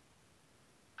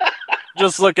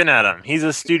 just looking at him. He's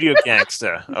a studio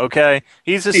gangster, okay?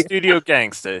 He's a studio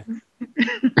gangster.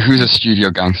 Who's a studio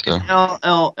gangster?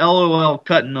 LOL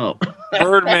cutting up.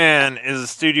 Birdman is a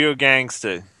studio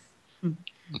gangster.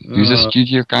 Who's a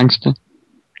studio gangster?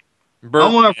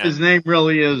 Birdman. I wonder if his name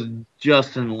really is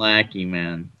Justin Lackey,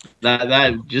 man.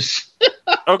 That just...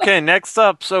 Okay, next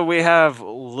up, so we have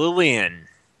Lillian.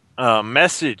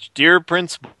 Message, dear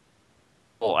principal.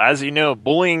 As you know,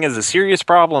 bullying is a serious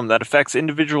problem that affects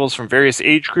individuals from various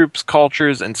age groups,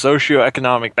 cultures, and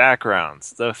socioeconomic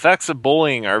backgrounds. The effects of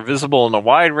bullying are visible in a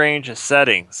wide range of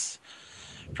settings,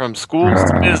 from schools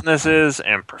to businesses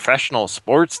and professional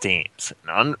sports teams.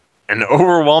 An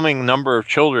overwhelming number of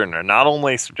children are not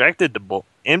only subjected to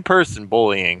in-person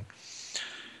bullying,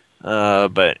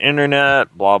 But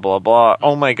internet, blah, blah, blah.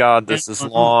 Oh my god, this is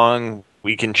long.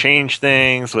 We can change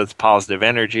things with positive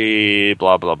energy,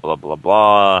 blah, blah, blah, blah,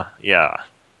 blah. Yeah.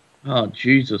 Oh,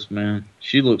 Jesus, man.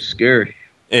 She looks scary.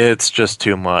 It's just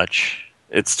too much.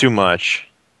 It's too much.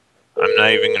 I'm not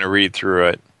even going to read through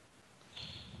it.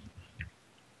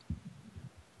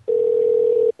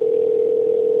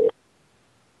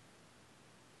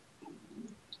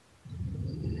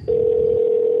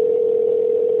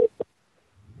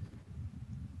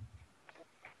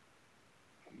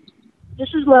 This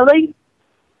is Lily.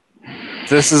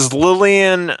 This is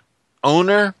Lillian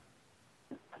Owner.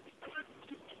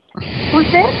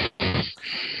 Who's this?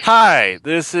 Hi,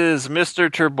 this is Mr.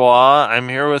 Turbois. I'm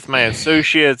here with my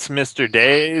associates, Mr.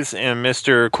 Days and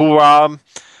Mr. Cool Rob.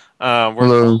 We're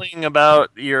calling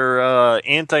about your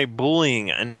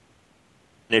anti-bullying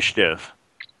initiative.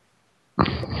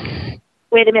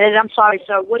 Wait a minute, I'm sorry,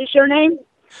 sir. What is your name?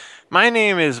 My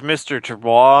name is Mr.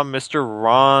 Turbois, Mr.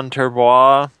 Ron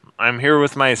Turbois. I'm here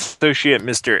with my associate,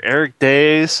 Mr. Eric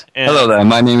Days. And hello there,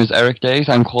 my name is Eric Days.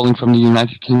 I'm calling from the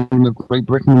United Kingdom of Great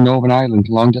Britain and Northern Ireland,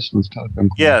 long-distance telephone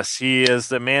call. Yes, he is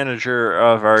the manager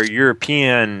of our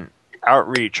European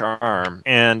outreach arm.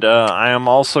 And I am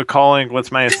also calling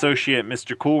with my associate,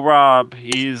 Mr. Cool Rob.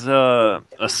 He's a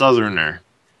Southerner.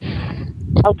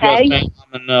 Okay. Yes,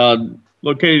 I'm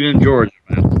located in Georgia,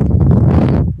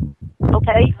 man.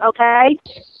 Okay.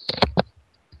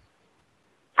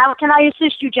 How can I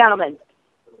assist you, gentlemen?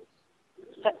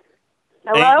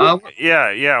 Hello?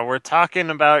 Yeah, we're talking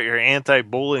about your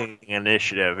anti-bullying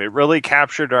initiative. It really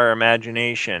captured our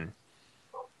imagination.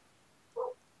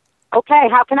 Okay,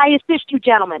 how can I assist you,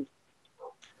 gentlemen?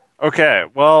 Okay,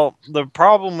 well, the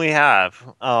problem we have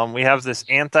this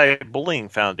anti-bullying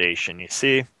foundation, you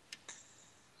see?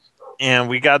 And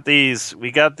we got these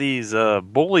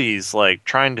bullies, like,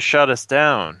 trying to shut us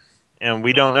down, and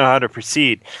we don't know how to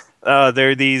proceed. There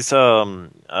are these, have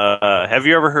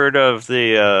you ever heard of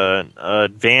the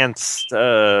advanced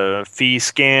fee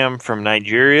scam from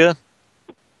Nigeria?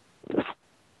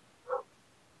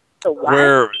 The what?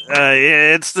 Where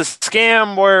it's the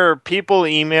scam where people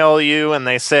email you and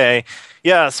they say,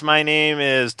 yes, my name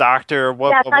is Dr.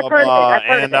 Blah, blah, blah, blah,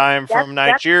 and I'm from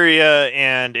Nigeria,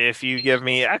 and if you give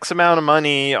me X amount of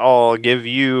money, I'll give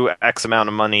you X amount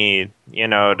of money,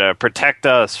 to protect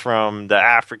us from the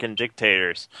African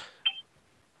dictators.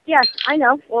 Yes, I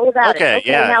know all about it. Okay,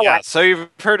 yeah. What? So you've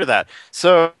heard of that.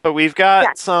 So we've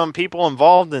got some people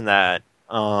involved in that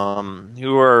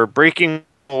who are breaking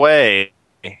away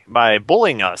by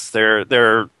bullying us.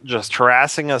 They're just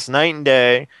harassing us night and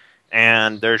day,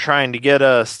 and they're trying to get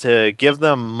us to give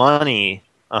them money,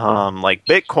 like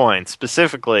Bitcoin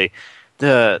specifically,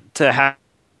 to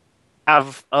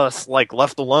have us like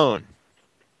left alone.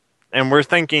 And we're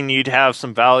thinking you'd have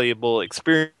some valuable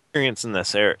experience in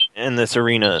this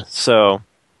arena. So,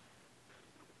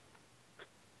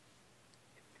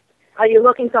 are you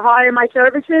looking to hire my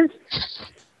services?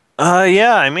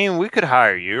 Yeah. I mean, we could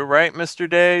hire you, right, Mr.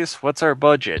 Days? What's our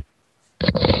budget?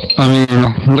 I mean,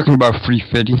 I'm looking about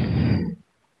 $350.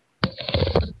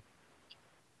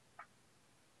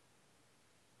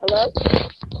 Hello?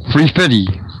 $350.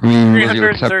 I mean,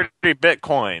 330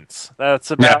 bitcoins.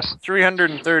 That's about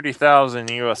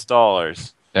 330,000 US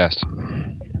dollars. Yes.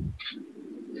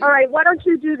 All right, why don't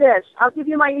you do this? I'll give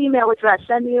you my email address.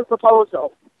 Send me a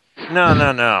proposal. No.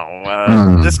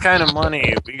 This kind of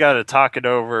money, we got to talk it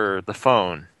over the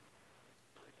phone.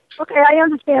 Okay, I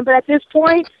understand, but at this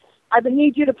point, I would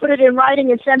need you to put it in writing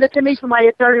and send it to me for my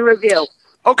attorney review.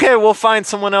 Okay, we'll find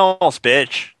someone else,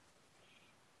 bitch.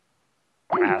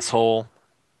 Asshole.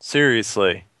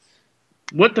 Seriously.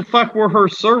 What the fuck were her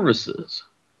services?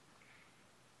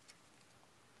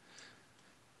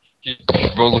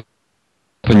 Roll up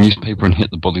a newspaper and hit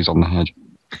the bullies on the head.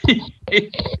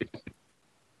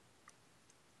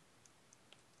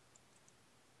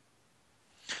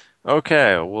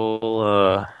 Okay,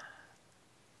 we'll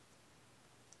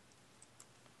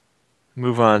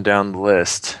move on down the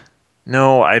list.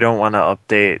 No, I don't want to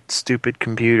update. Stupid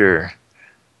computer.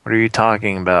 What are you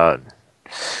talking about?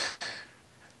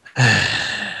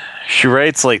 She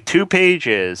writes like 2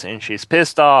 pages, and she's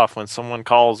pissed off when someone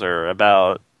calls her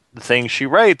about the things she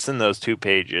writes in those 2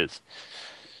 pages.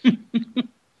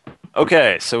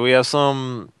 Okay, so we have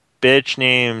some bitch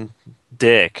named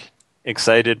Dick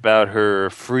excited about her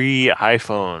free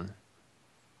iPhone.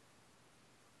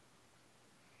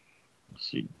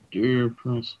 See, dear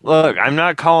principal. Look, I'm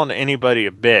not calling anybody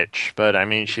a bitch, but I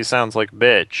mean, she sounds like a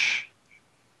bitch.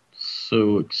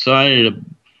 So excited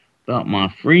about my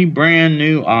free brand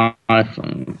new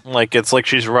iPhone. Like, it's like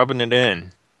she's rubbing it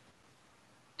in.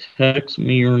 Text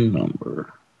me your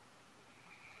number.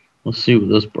 Let's see what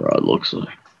this broad looks like.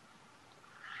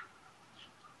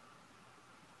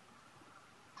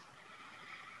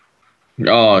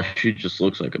 Oh, she just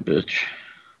looks like a bitch.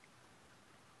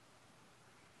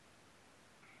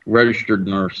 Registered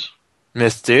nurse.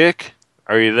 Mystic,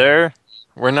 are you there?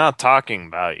 We're not talking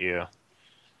about you.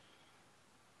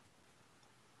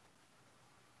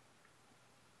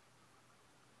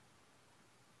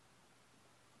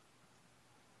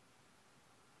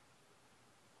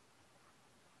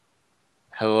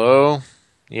 Hello?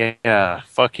 Yeah,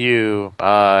 fuck you.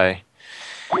 Bye.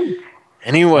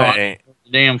 Anyway,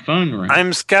 damn phone ring.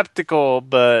 I'm skeptical,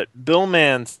 but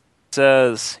Billman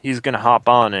says he's going to hop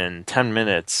on in 10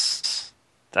 minutes.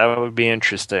 That would be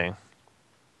interesting.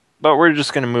 But we're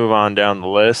just going to move on down the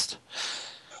list.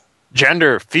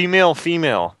 Gender, female,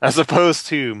 female, as opposed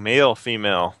to male,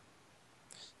 female.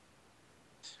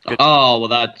 Oh, well,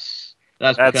 that's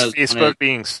because Facebook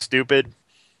being stupid.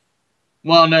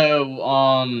 Well,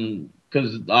 no,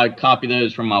 because I copy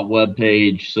those from my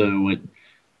webpage, so it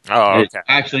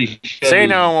actually shows, say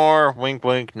no more. Wink,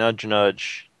 wink. Nudge,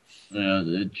 nudge.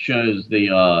 It shows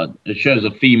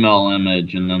a female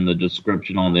image, and then the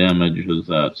description on the image is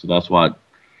that. So that's why.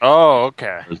 Oh,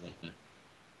 okay.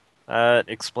 That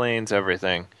explains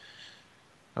everything.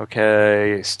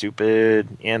 Okay, stupid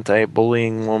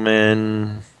anti-bullying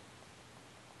woman.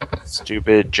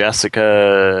 Stupid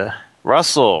Jessica.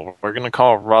 Russell. We're going to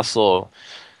call Russell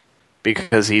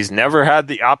because he's never had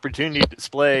the opportunity to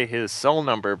display his cell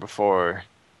number before.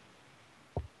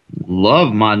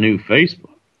 Love my new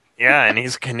Facebook. Yeah, and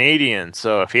he's Canadian,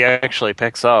 so if he actually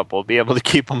picks up, we'll be able to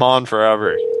keep him on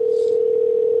forever.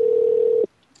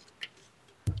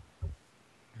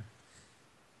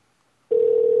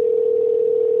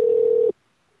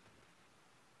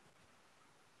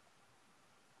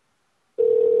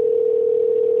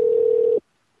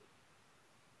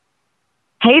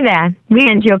 Hey there, we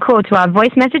end your call to our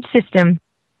voice message system.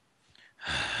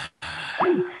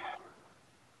 I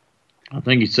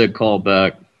think he said call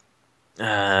back.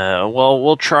 Well,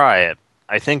 we'll try it.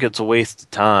 I think it's a waste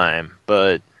of time,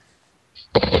 but...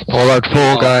 Fallout 4,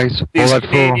 guys. These Fallout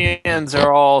 4. Canadians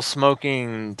are all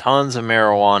smoking tons of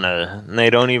marijuana, and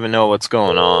they don't even know what's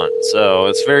going on. So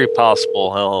it's very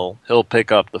possible he'll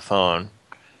pick up the phone.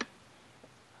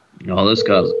 No, this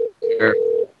guy's...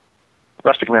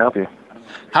 Rusty, can I help you?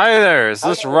 Hi there, is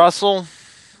this Russell?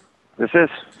 This is.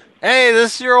 Hey,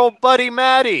 this is your old buddy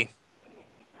Matty.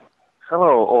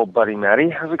 Hello, old buddy Matty.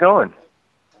 How's it going?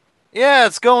 Yeah,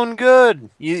 it's going good.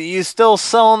 You still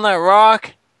selling that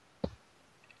rock?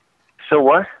 So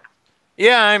what?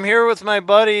 Yeah, I'm here with my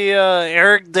buddy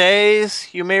Eric Days.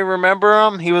 You may remember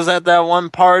him. He was at that one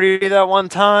party that one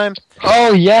time.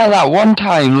 Oh, yeah, that one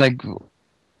time, like...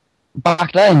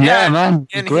 Back then, yeah man.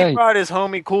 And great. he brought his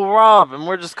homie Cool Rob, and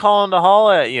we're just calling to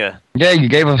holler at you. Yeah, you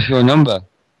gave us your number.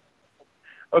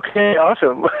 Okay,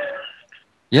 awesome.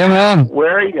 Yeah, man.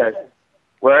 Where are you guys?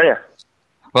 Where are you?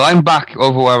 Well, I'm back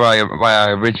over where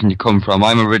I originally come from.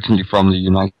 I'm originally from the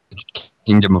United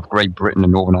Kingdom of Great Britain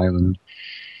and Northern Ireland.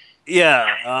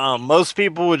 Yeah, most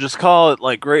people would just call it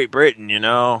like Great Britain, you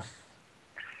know.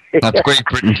 That's Great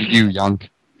Britain to you, Yank.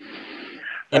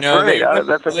 You know,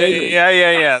 that's amazing.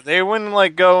 Yeah. They wouldn't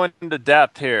like go into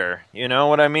depth here. You know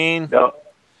what I mean? No.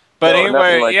 But no,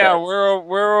 anyway, like yeah, that.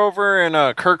 we're over in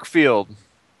Kirkfield.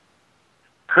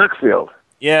 Kirkfield.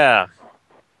 Yeah.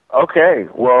 Okay.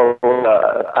 Well,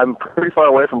 I'm pretty far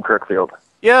away from Kirkfield.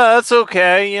 Yeah, that's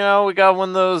okay. You know, we got one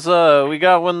of those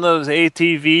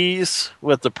ATVs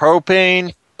with the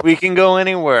propane. We can go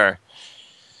anywhere.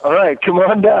 All right, come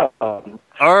on down. All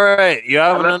right,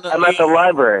 I'm at the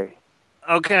library.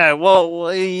 Okay,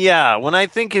 well, yeah. When I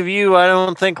think of you, I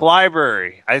don't think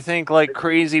library. I think like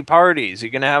crazy parties. You're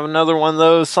gonna have another one of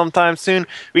those sometime soon.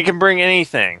 We can bring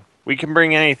anything. We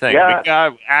Yeah. We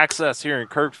got access here in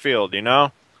Kirkfield, you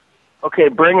know. Okay,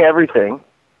 bring everything.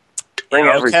 Bring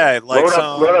everything. Okay, like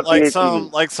load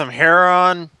up some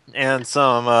heron and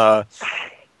some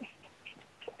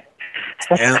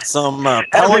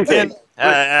pelican.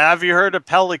 Have you heard of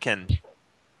pelican?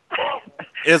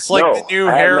 It's like No, the new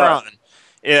I have heron. not.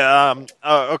 Yeah.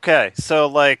 Okay. So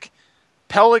like,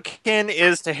 pelican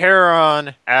is to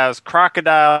heron as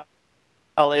crocodile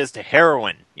is to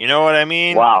heroin. You know what I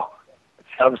mean? Wow, it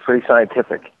sounds pretty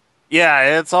scientific.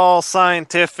 Yeah, it's all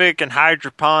scientific and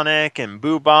hydroponic and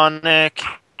bubonic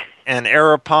and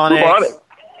aeroponic. Bubonic.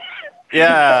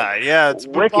 Yeah, it's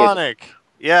Wicked. bubonic.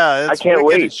 Yeah, it's I can't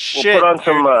wicked wait. as shit. We'll put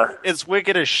on some. It's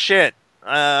wicked as shit.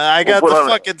 I got We'll the put on-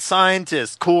 fucking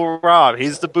scientist, Cool Rob.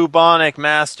 He's the bubonic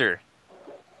master.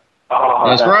 Oh,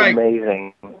 That's right.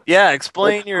 Amazing. Yeah,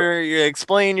 explain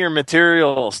your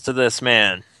materials to this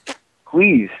man.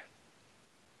 Please.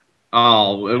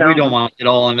 Oh, we don't want to get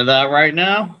all into that right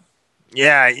now.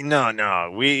 Yeah,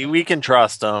 no. We can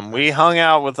trust them. We hung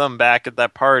out with them back at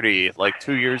that party like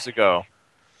 2 years ago.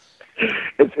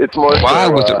 It's more.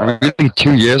 Wow, was it really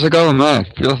 2 years ago? Man,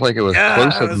 it feels like it was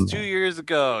closer it was than 2 years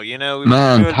ago. You know, we've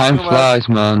Man, been doing time too flies,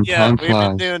 much, man. Yeah, Time we've been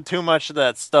flies. doing too much of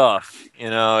that stuff. You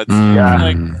know, it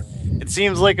Mm.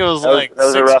 seems like it was That was- like that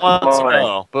was a 6 rough months morning.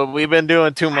 ago, but we've been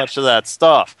doing too much of that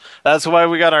stuff. That's why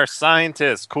we got our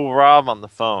scientist, Cool Rob, on the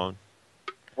phone.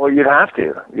 Well, you'd have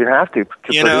to. You'd have to. You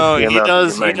produce know, the he amount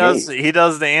does that you might he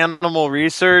does the animal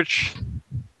research.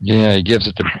 Yeah, he gives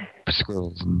it to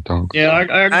squirrels and dogs. Yeah,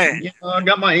 I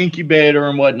got my incubator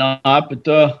and whatnot, but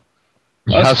He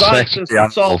has us sex scientists with the are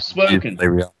animals. soft-spoken. They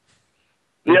react.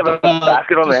 Do you have a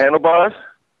basket on the handlebars?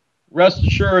 Rest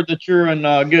assured that you're in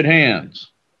good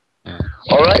hands.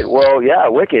 All right. Well, yeah,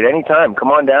 wicked. Anytime. Come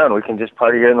on down. We can just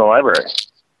party here in the library.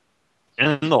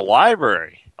 In the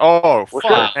library. Oh, What's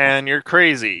fuck, that? man, you're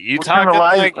crazy. You What kind talking of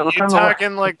like what you kind of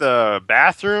talking like the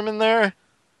bathroom in there?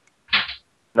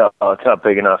 No, it's not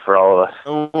big enough for all of us.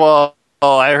 Well,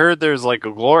 I heard there's like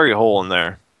a glory hole in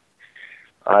there.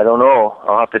 I don't know.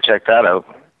 I'll have to check that out.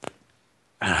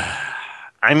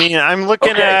 I mean, I'm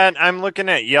looking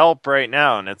at Yelp right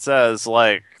now, and it says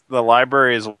like the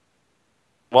library is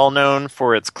well known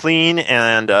for its clean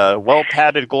and well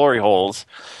padded glory holes,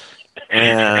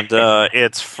 and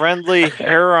its friendly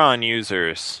heron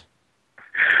users.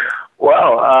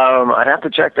 Well, I'd have to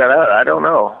check that out. I don't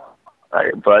know.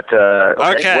 Okay. When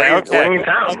in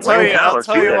town? I'll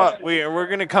tell you what. We're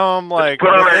gonna come like Put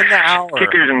on within the our hour.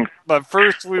 kickers and- But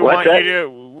first, What's that?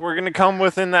 we're gonna come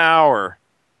within the hour.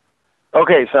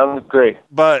 Okay, sounds great.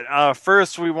 But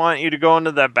first, we want you to go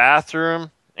into that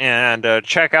bathroom and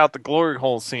check out the glory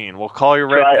hole scene. We'll call you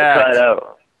right back. Try it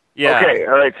out. Yeah. Okay,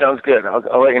 all right, sounds good. I'll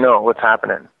let you know what's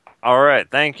happening. All right.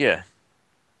 Thank you.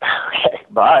 Okay,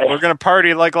 bye. We're gonna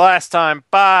party like last time.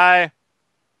 Bye.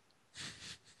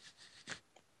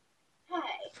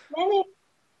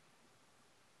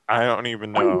 I don't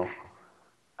even know.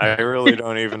 I really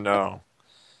don't even know.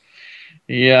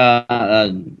 Yeah,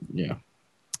 yeah.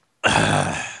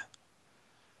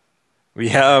 We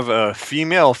have a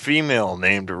female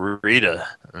named Rita.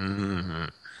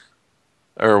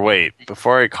 Or wait,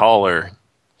 before I call her,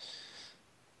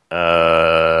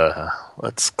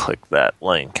 let's click that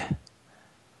link.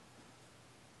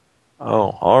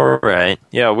 Oh, all right.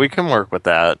 Yeah, we can work with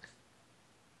that.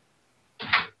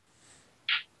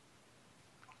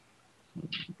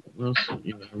 Wait,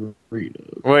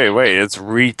 it's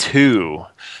Ritu.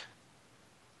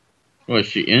 Was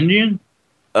she Indian?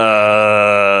 Her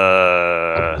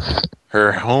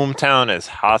hometown is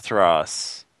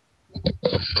Hathras.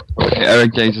 Okay,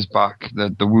 Eric Days is back.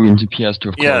 The wound appears to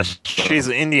have Yes, closed. she's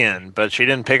Indian, but she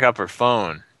didn't pick up her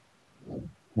phone.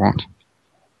 What?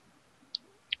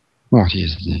 What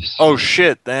is this? Oh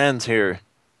shit, the end's here.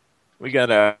 We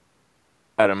gotta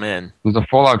add him in. There's a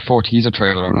Fallout 4 teaser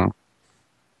trailer right now.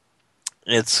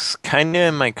 It's kind of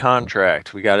in my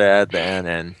contract. We gotta add the N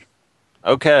in.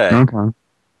 Okay. Okay.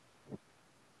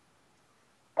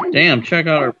 Damn, check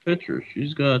out her picture.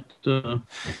 She's got.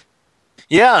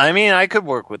 Yeah, I mean, I could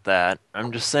work with that.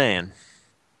 I'm just saying.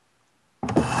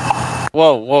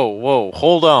 Whoa.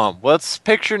 Hold on. What's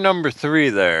picture number 3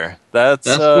 there? That's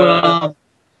not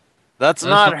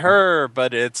her,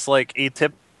 but it's like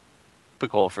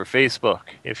atypical for Facebook,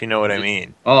 if you know what I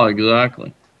mean. Oh,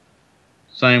 exactly.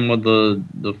 Same with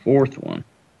the fourth one.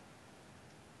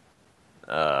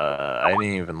 I didn't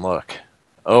even look.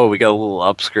 Oh, we got a little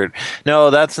upskirt. No,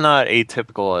 that's not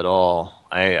atypical at all.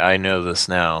 I know this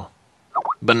now.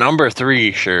 But number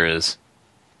 3 sure is.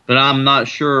 But I'm not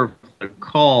sure if the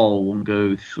call will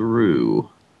go through.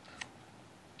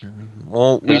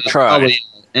 Well, we That's tried. probably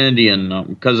Indian,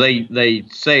 because they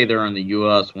say they're in the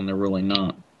U.S. when they're really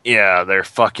not. Yeah, they're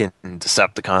fucking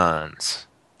Decepticons.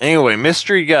 Anyway,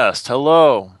 mystery guest,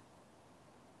 hello.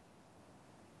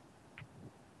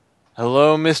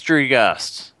 Hello, mystery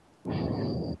guest.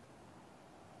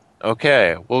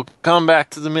 Okay, we'll come back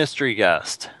to the mystery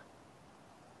guest.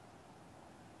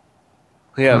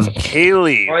 We have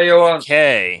Kaylee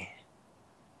K.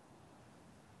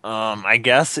 I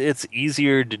guess it's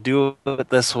easier to do it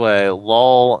this way.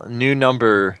 Lol, new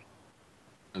number.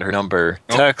 Her number.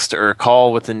 Text or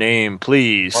call with the name,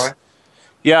 please. What?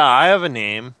 Yeah, I have a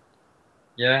name.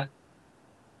 Yeah.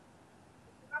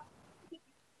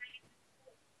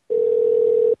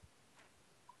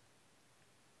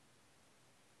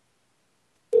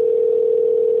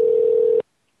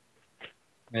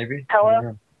 Maybe.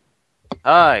 Hello?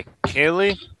 Hi,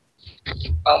 Kaylee?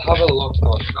 I'll have a look.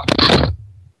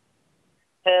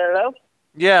 Hello?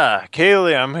 Yeah,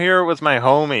 Kaylee, I'm here with my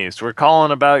homies. We're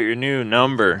calling about your new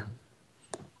number.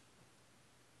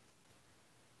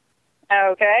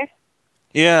 Okay.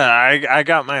 Yeah, I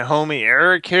got my homie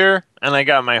Eric here, and I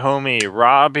got my homie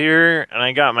Rob here, and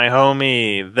I got my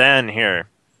homie Then here.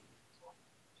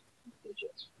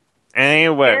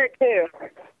 Anyway, Eric who?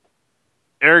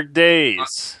 Eric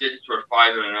Days. For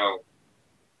 5-0.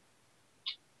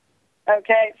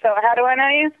 Okay, so how do I know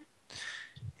you?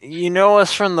 You know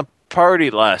us from the party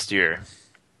last year.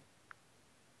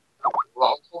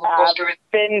 I've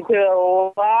been to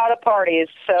a lot of parties,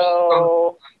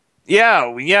 so... Yeah,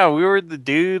 we were the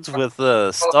dudes with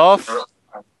the stuff.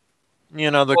 You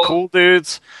know, the cool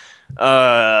dudes.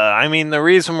 I mean, the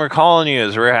reason we're calling you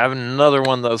is we're having another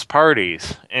one of those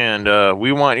parties, and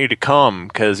we want you to come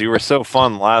because you were so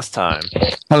fun last time.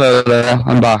 Hello there,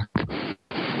 I'm back.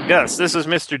 Yes, this is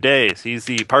Mr. Days. He's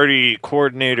the party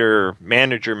coordinator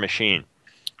manager machine.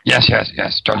 Yes,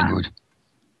 jolly good.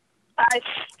 I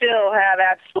still have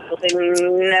absolutely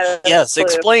no Yes, clue.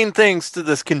 explain things to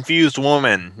this confused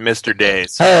woman, Mr.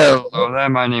 Days. Hello there,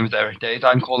 my name is Eric Days.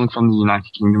 I'm calling from the United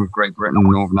Kingdom of Great Britain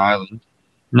and Northern Ireland.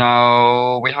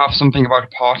 Now, we have something about a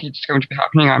party that's going to be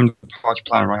happening. I'm the party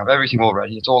planner. I have everything all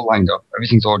ready. It's all lined up.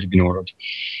 Everything's already been ordered.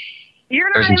 You're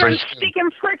not Everything's even ready.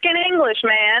 speaking frickin' English,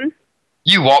 man.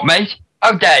 You what, mate?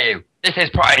 How dare you? This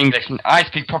is proper English, and I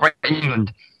speak proper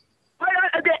England.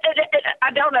 I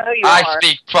don't know who you I are.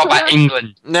 speak proper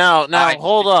England. Now,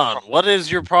 hold on. What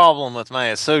is your problem with my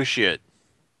associate?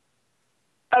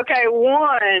 Okay,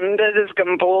 one, this is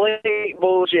complete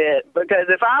bullshit. Because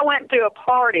if I went to a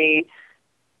party,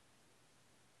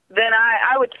 then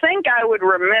I would think I would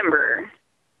remember.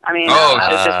 I mean,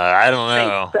 I don't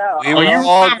know. We were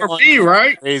all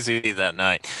going crazy that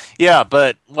night. Yeah,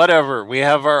 but whatever. We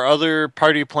have our other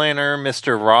party planner,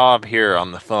 Mr. Rob, here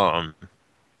on the phone.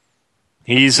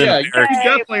 He's Yeah, an you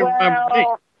definitely remember me.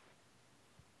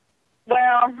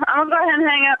 Well, I'm going to go ahead and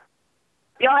hang up.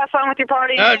 Y'all have fun with your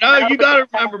party. No, you got to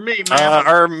remember me, man.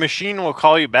 Our machine will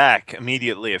call you back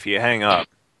immediately if you hang up.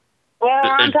 Well,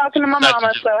 I'm talking to my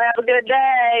mama, so have a good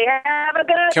day. Have a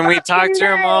good Can we talk to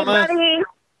your day, mama? buddy.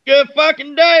 Good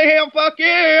fucking day, hell fuck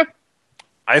yeah.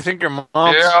 I think your mom's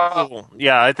cool.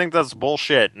 Yeah, I think that's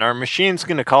bullshit. And our machine's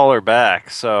going to call her back.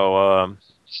 So,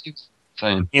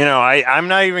 you know, I'm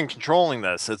not even controlling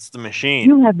this. It's the machine.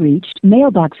 You have reached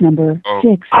mailbox number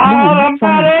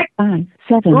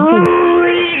 61557.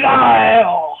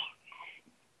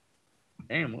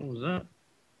 Damn, what was that?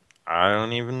 I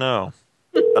don't even know.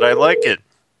 But I like it.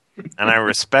 And I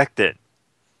respect it.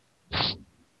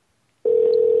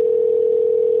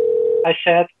 I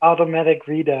said automatic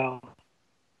readout.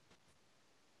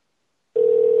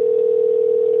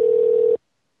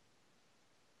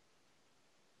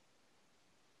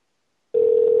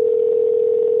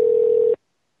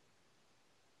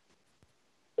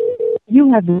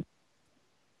 You have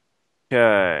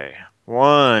Okay.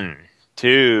 1,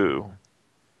 2,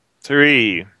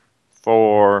 3,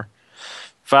 4,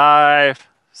 5,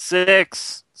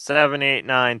 6, 7, 8,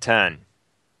 9, 10.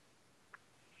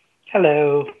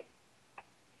 Hello.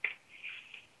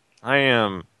 I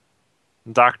am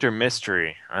Dr.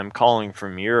 Mystery. I'm calling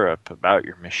from Europe about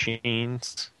your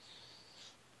machines.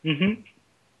 Mm-hmm.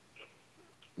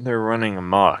 They're running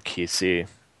amok, you see.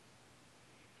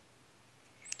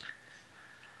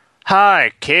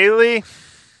 Hi, Kaylee.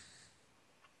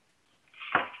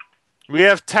 We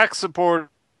have tech support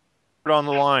on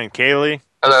the line, Kaylee.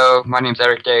 Hello, my name's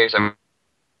Eric Days.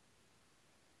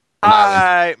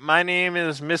 Hi, my name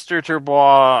is Mr.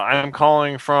 Turbois. I'm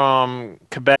calling from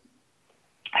Quebec.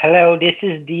 Hello, this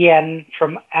is Dian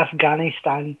from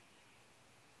Afghanistan.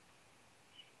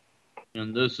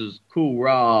 And this is Cool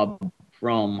Rob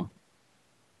from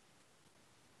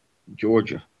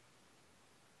Georgia.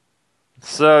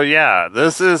 So, yeah,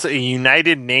 this is a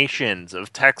United Nations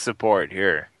of tech support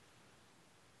here.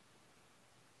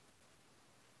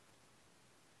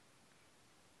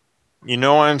 You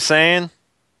know what I'm saying?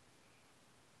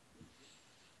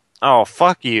 Oh,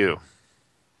 fuck you.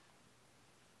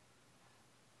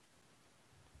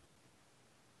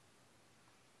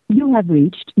 You have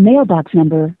reached mailbox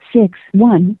number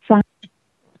 615.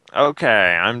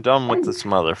 Okay, I'm done with this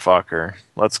motherfucker.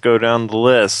 Let's go down the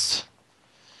list.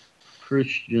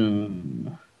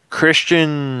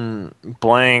 Christian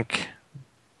blank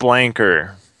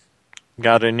blanker.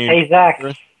 Got a new... Hey, Zach.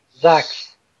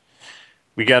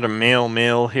 We got a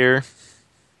male here.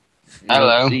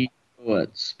 Hello.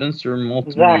 What? Spencer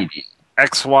Multimedia.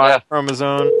 XY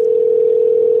chromosome.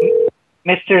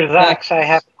 Mr. Zax, I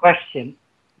have a question.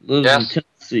 Lives in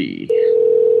Tennessee.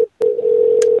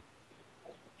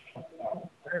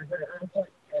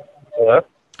 Hello?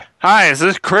 Hi, is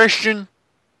this Christian?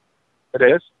 It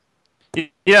is.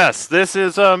 Yes, this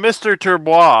is Mr.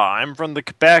 Turbois. I'm from the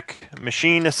Quebec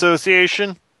Machine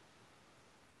Association.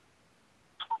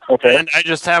 Okay. And I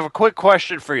just have a quick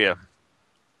question for you.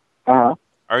 Uh-huh.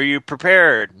 Are you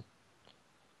prepared?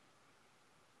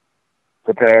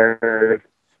 Prepared.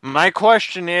 My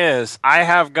question is, I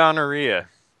have gonorrhea.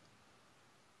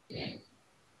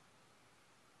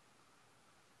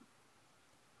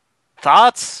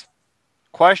 Thoughts?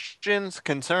 Questions?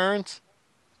 Concerns?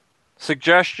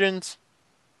 Suggestions?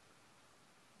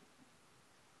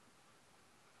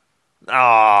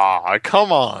 Ah,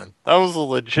 come on. That was a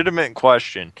legitimate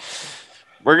question.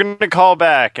 We're going to call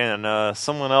back, and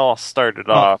someone else started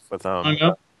off with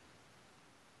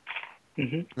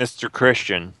Mr.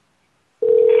 Christian.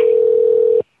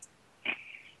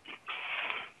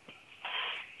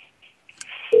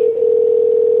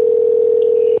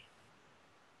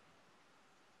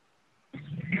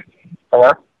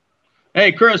 Hello?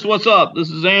 Hey, Chris, what's up? This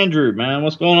is Andrew, man.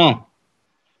 What's going on?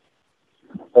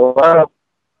 Hello?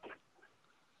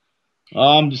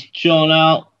 I'm just chilling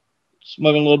out,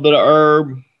 smoking a little bit of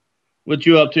herb. What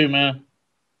you up to, man?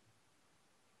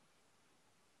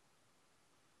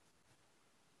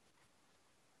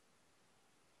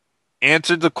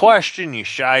 Answered the question, you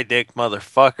shy dick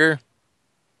motherfucker.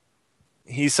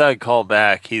 He said call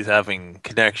back. He's having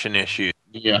connection issues.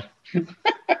 Yeah.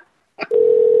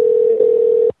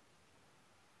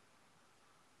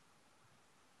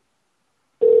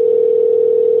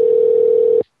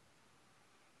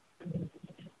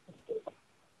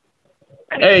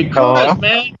 Hey, Chris,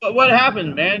 man, what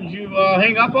happened, man? Did you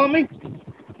hang up on me?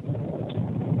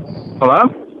 Hello?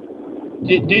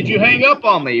 Did you hang up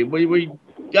on me? We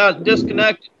got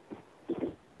disconnected.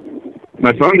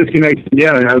 My phone disconnected.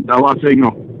 Yeah, I lost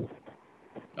signal.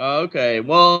 Okay,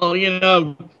 well, you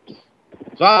know,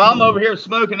 so I'm over here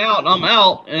smoking out, and I'm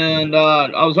out, and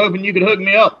I was hoping you could hook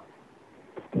me up.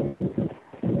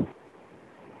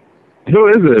 Who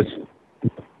is this?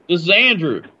 This is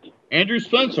Andrew. Andrew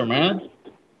Spencer, man.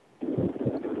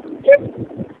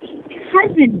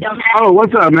 Oh,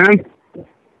 what's up, man?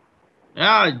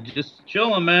 Yeah, just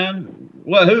chilling, man.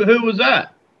 What? Who was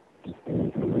that?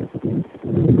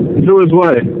 Who was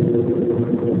what?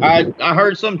 I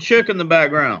heard some chick in the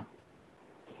background.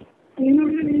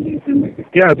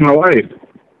 Yeah, it's my wife.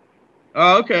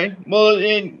 Oh, okay. Well,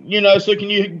 and, you know, so can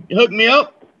you hook me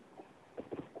up?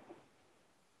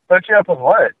 Hook you up with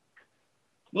what?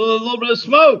 Well, a little bit of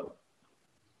smoke.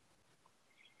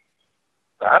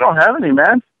 I don't have any,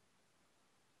 man.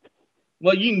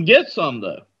 Well, you can get some,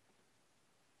 though.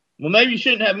 Well, maybe you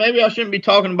shouldn't have. Maybe I shouldn't be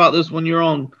talking about this when you're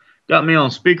on. Got me on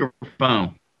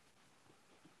speakerphone.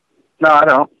 No, I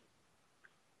don't.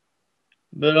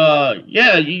 But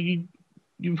yeah,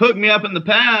 you've hooked me up in the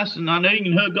past, and I know you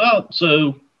can hook up.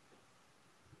 So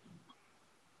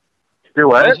do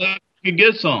what? You could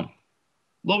get some. A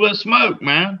little bit of smoke,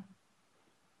 man.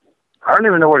 I don't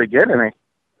even know where to get any.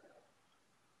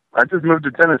 I just moved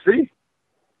to Tennessee.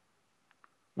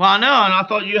 Well, I know, and I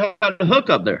thought you had a hook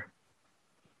up there.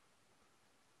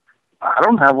 I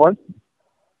don't have one.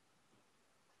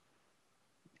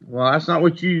 Well, that's not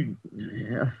what you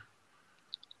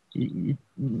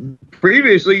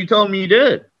previously you told me you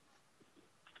did.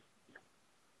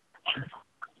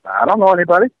 I don't know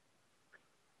anybody.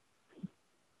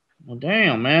 Well,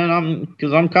 damn, man, I'm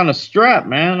kind of strapped,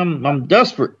 man. I'm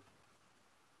desperate.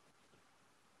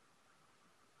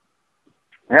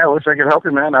 Yeah, I wish I could help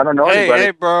you, man. I don't know anybody.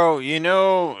 Hey, bro, you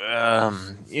know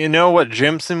what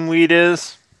Jimson weed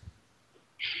is?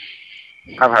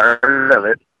 I've heard of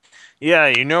it. Yeah,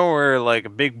 you know where like a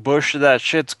big bush of that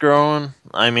shit's growing?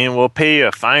 I mean, we'll pay you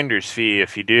a finder's fee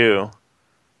if you do.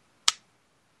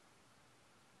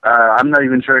 I'm not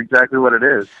even sure exactly what it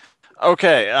is.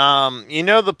 Okay, you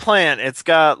know the plant, it's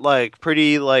got like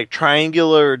pretty like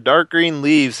triangular dark green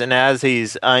leaves and has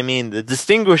these, I mean, the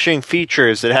distinguishing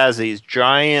features, it has these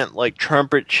giant like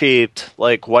trumpet-shaped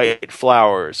like white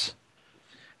flowers.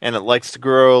 And it likes to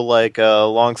grow like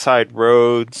alongside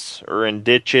roads or in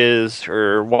ditches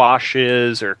or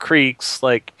washes or creeks,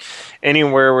 like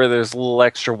anywhere where there's a little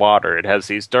extra water. It has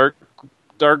these dark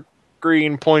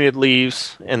green pointed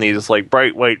leaves and these like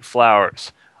bright white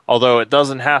flowers. Although it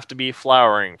doesn't have to be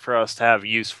flowering for us to have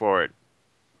use for it.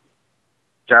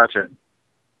 Gotcha.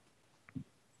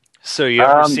 So you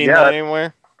ever seen that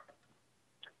anywhere?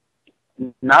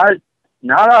 Not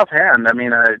offhand. I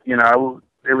mean, it would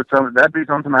that'd be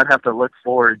something I'd have to look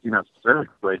for,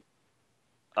 specifically.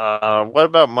 What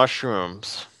about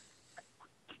mushrooms?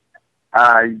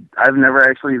 I've never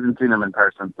actually even seen them in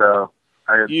person, so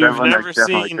You've never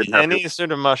seen any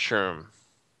sort of mushroom?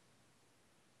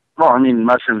 Well, I mean,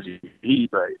 mushrooms you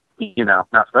eat, but, you know,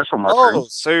 not special Oh,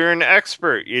 mushrooms. so you're an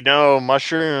expert. You know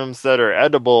mushrooms that are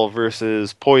edible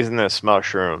versus poisonous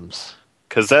mushrooms.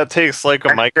 Because that takes like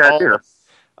a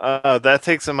that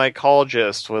takes a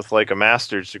mycologist with like a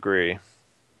master's degree.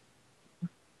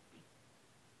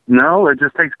 No, it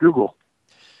just takes Google.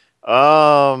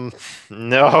 No,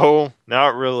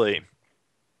 not really.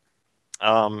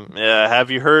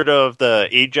 Have you heard of the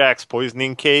Ajax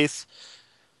poisoning case?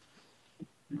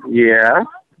 Yeah.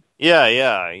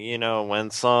 Yeah. You know,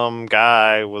 when some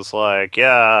guy was like,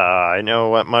 yeah, I know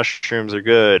what mushrooms are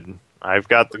good. I've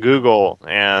got the Google.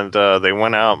 And they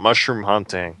went out mushroom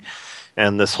hunting.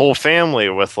 And this whole family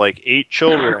with like 8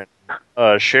 children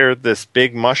shared this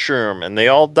big mushroom. And they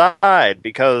all died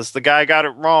because the guy got it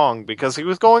wrong because he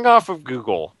was going off of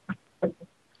Google.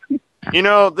 You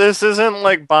know, this isn't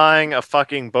like buying a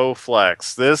fucking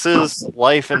Bowflex. This is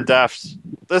life and death.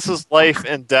 This is life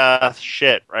and death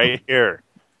shit right here.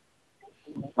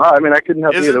 Well, I mean, I couldn't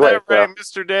help you Isn't either way. that right,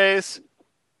 Mr. Days?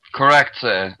 Correct,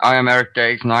 sir. I am Eric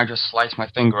Days, and I just sliced my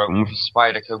finger open with a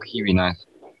Spyderco kiwi knife.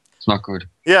 It's not good.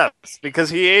 Yes, because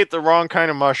he ate the wrong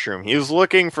kind of mushroom. He was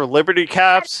looking for Liberty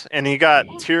Caps, and he got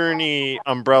Tyranny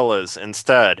umbrellas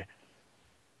instead.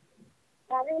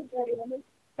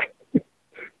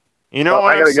 You know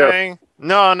what I'm saying?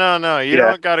 Go. No. You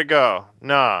don't gotta go.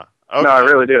 Nah. Okay. No, I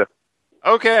really do.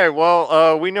 Okay,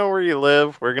 well, we know where you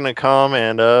live. We're gonna come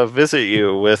and visit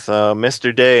you with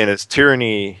Mr. Day and his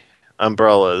Tyranny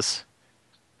umbrellas.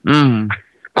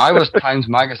 I was Times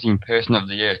Magazine Person of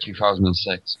the Year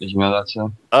 2006. Did you know that, sir?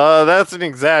 That's an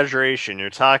exaggeration. You're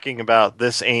talking about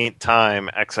This Ain't Time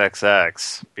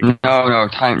XXX. No,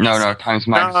 Times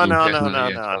Magazine Person of the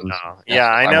Year. No. Yeah,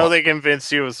 I know they convinced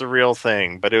you it was the real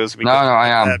thing, but it was because I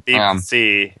am. of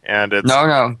BBC, and it's...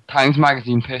 No, Times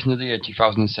Magazine Person of the Year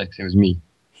 2006. It was me.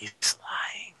 He's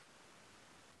lying.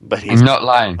 But he's I'm not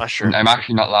lying. Mushrooms. I'm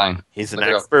actually not lying. He's an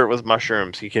expert with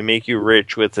mushrooms. He can make you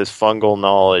rich with his fungal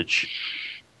knowledge.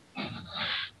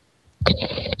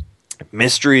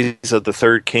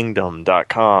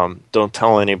 Mysteriesofthethird.com. Don't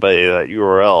tell anybody that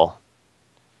URL.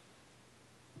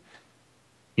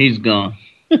 He's gone.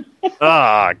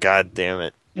 God damn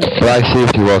it. But I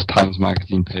saved you as Times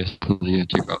Magazine Person of the Year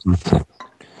 2006.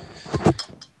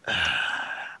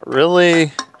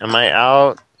 Really? Am I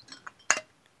out?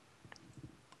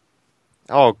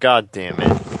 Oh, god damn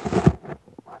it.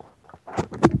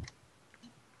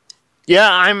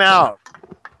 Yeah, I'm out.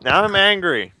 Now I'm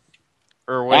angry.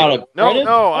 Or wait. Out of credit?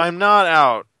 No, I'm not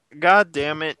out. God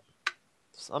damn it.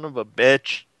 Son of a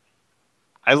bitch.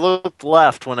 I looked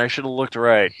left when I should have looked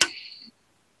right.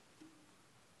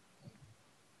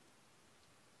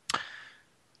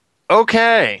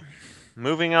 Okay.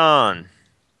 Moving on.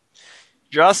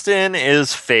 Justin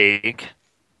is fake.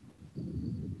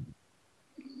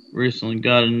 Recently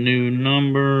got a new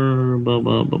number. Blah,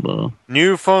 blah, blah, blah.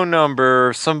 New phone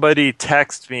number. Somebody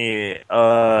text me.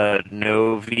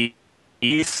 Novi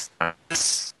East.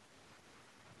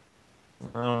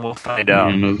 We'll find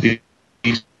out. Novi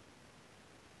East.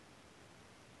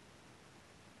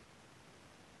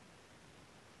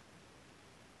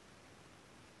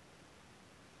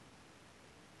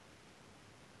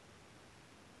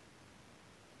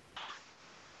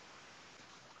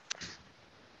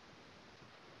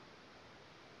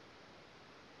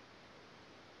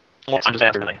 I'm just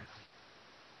after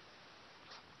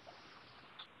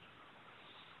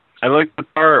I like the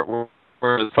part where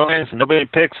the phone is and nobody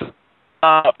picks it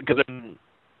up because it's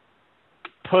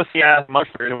pussy ass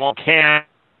mustard and won't cam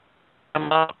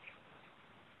up.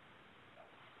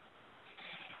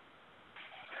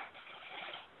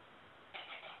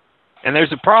 And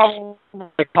there's a problem with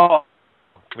the call,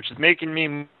 which is making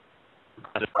me.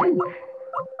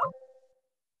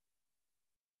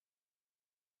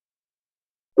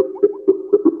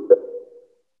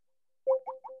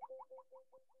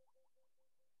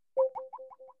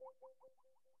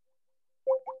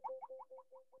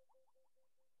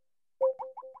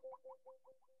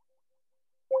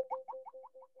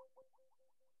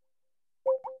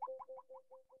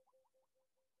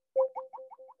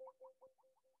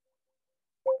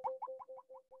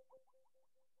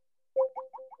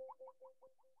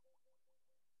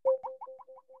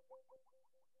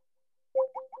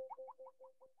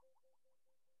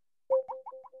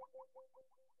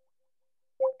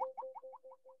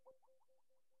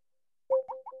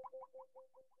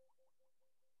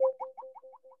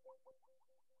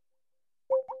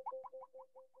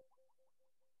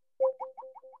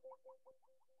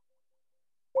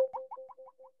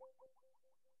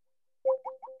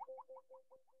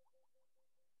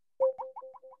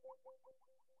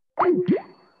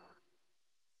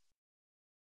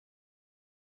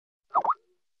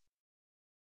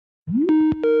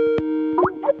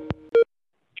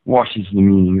 What is the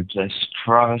meaning of this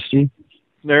travesty?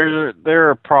 There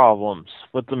are problems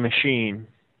with the machine.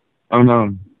 Oh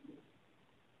no.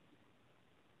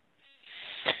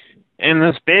 And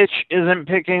this bitch isn't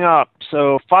picking up,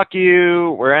 so fuck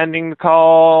you, we're ending the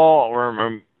call,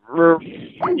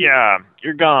 yeah,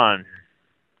 you're gone.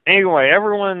 Anyway,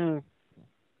 everyone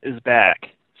is back,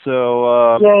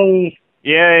 so, Yay.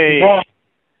 Yay.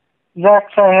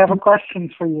 Zax, I have a question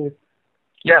for you.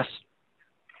 Yes.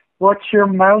 What's your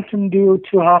Mountain Dew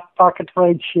to Hot Pocket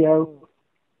ratio?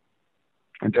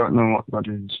 I don't know what that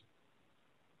is.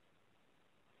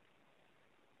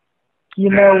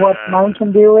 You know what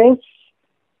Mountain Dew is?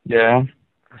 Yeah.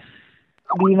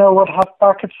 Do you know what Hot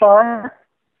Pockets are?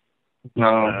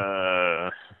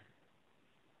 No.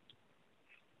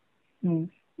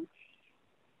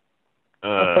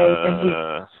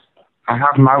 I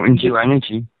have Mountain Dew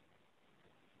Energy.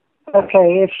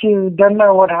 Okay, if you don't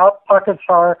know what Hot Pockets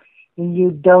are, then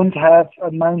you don't have a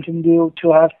Mountain Dew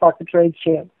to Hot Pocket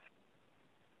ratio.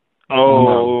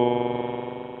 Oh.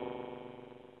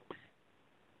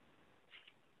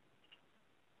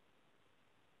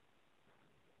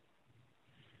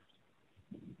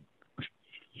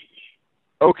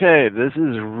 Okay, this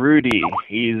is Rudy.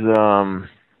 He's,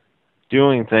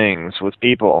 doing things with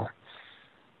people.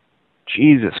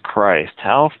 Jesus Christ,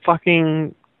 how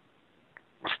fucking...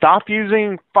 Stop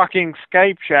using fucking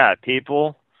Skype chat,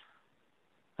 people.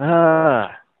 I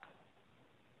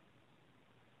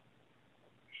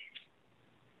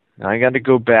gotta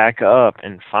go back up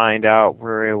and find out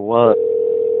where it was.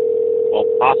 Well,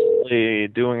 possibly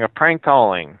doing a prank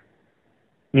calling.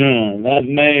 That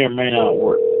may or may not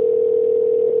work.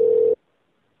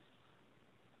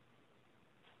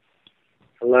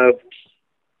 Hello.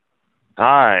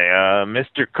 Hi,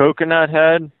 Mr. Coconut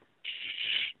Head.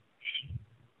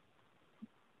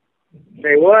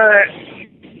 Say what?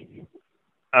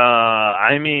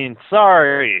 I mean,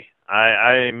 sorry.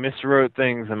 I miswrote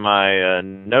things in my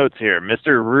notes here.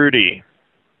 Mr. Rudy.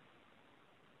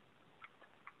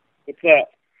 What's up?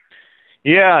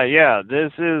 Yeah.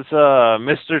 This is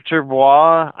Mr.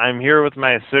 Turbois. I'm here with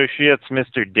my associates,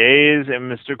 Mr. Days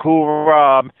and Mr. Cool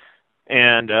Rob,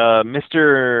 and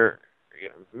Mystery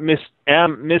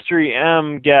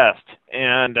M guest.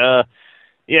 And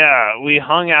yeah, we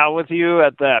hung out with you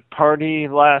at that party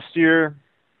last year.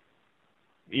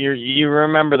 You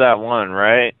remember that one,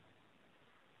 right?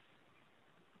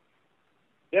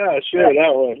 Yeah, sure,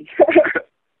 that one.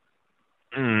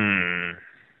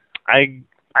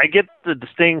 I get the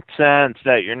distinct sense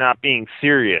that you're not being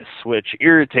serious, which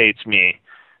irritates me.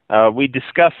 We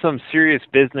discussed some serious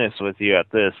business with you at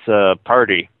this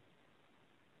party.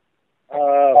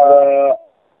 I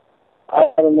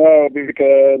don't know,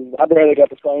 because I barely got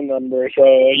the phone number, so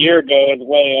a year ago is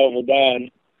way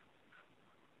overdone.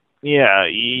 Yeah,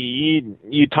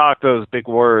 you talk those big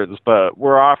words, but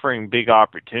we're offering big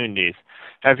opportunities.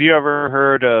 Have you ever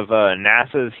heard of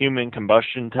NASA's Human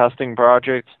Combustion Testing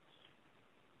Project?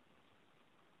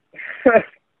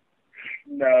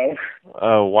 No.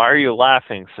 Why are you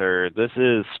laughing, sir? This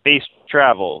is space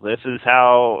travel. This is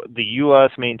how the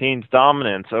U.S. maintains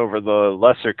dominance over the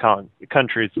lesser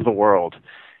countries of the world.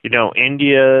 You know,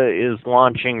 India is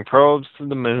launching probes to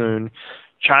the moon.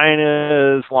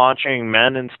 China is launching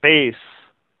men in space.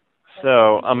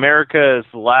 So America is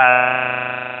the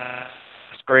last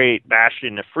great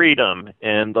bastion of freedom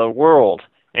in the world,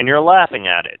 and you're laughing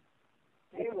at it.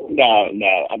 No,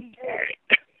 I'm sorry.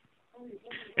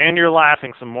 And you're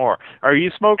laughing some more. Are you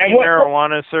smoking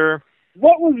marijuana, sir?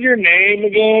 What was your name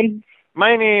again?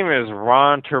 My name is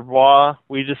Ron Turbois.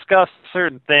 We discussed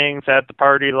certain things at the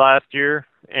party last year,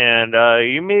 and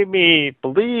you made me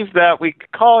believe that we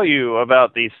could call you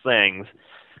about these things.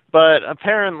 But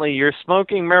apparently you're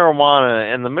smoking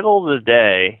marijuana in the middle of the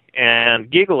day and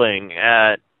giggling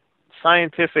at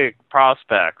scientific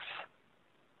prospects.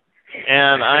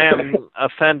 And I am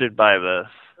offended by this.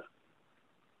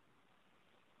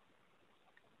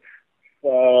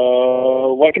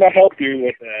 What can I help you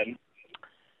with then?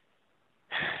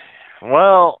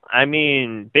 Well, I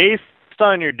mean, based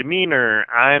on your demeanor,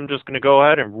 I'm just going to go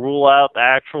ahead and rule out the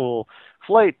actual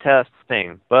flight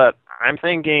testing. But I'm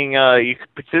thinking you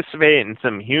could participate in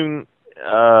some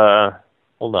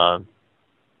hold on.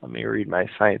 Let me read my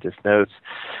scientist notes.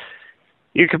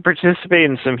 You could participate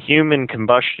in some human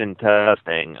combustion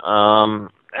testing.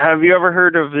 Have you ever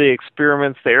heard of the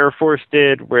experiments the Air Force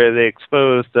did where they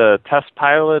exposed test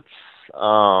pilots,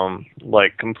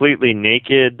 like completely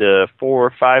naked to 400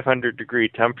 or 500 degree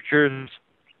temperatures?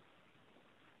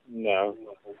 No.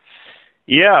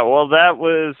 Yeah, well, that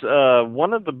was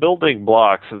one of the building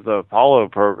blocks of the Apollo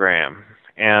program.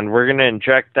 and we're going to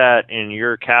inject that in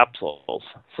your capsules.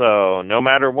 So no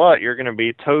matter what, you're going to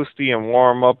be toasty and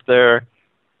warm up there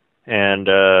and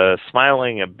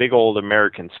smiling a big old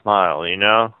American smile, you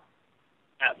know?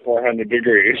 At 400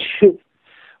 degrees.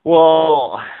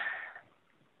 Well,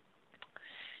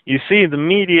 you see, the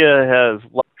media has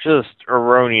just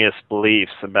erroneous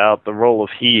beliefs about the role of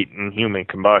heat in human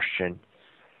combustion.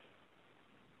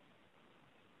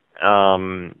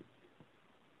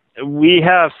 We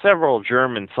have several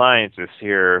German scientists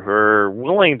here who are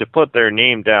willing to put their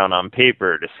name down on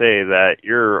paper to say that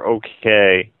you're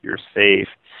okay, you're safe,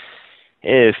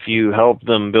 if you help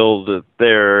them build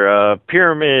their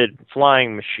pyramid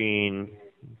flying machine.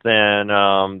 Then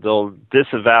they'll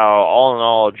disavow all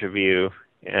knowledge of you,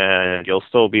 and you'll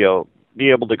still be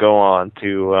able to go on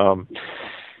to,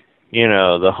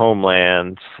 the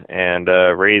homelands and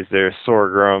raise their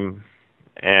sorghum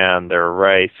and their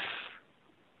rice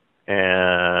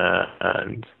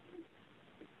and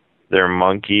their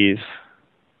monkeys.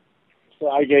 So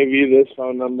I gave you this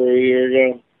phone number a year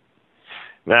ago.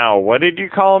 Now, what did you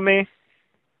call me?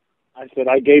 I said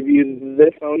I gave you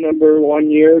this phone number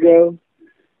 1 year ago.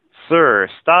 Sir,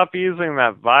 stop using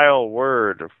that vile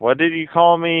word. What did you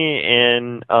call me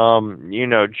in,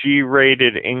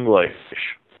 G-rated English?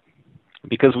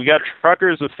 Because we got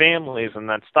truckers with families in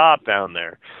that stop down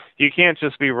there. You can't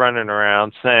just be running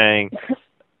around saying,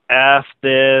 F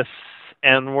this,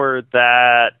 N-word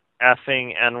that,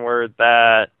 effing N-word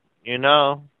that, You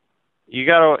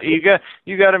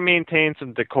gotta maintain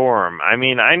some decorum. I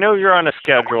mean, I know you're on a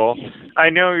schedule. I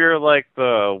know you're like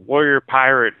the warrior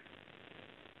pirate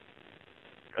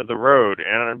of the road,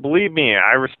 and believe me,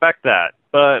 I respect that.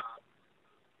 But,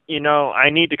 I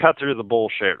need to cut through the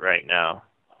bullshit right now.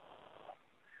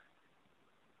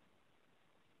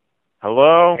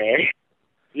 Hello? Okay.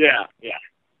 Yeah.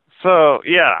 So,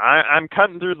 yeah, I'm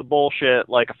cutting through the bullshit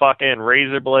like a fucking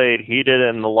razor blade heated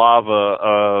in the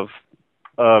lava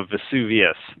of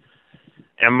Vesuvius.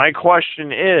 And my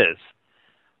question is,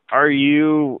 are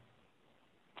you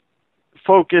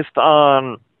focused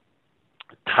on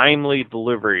timely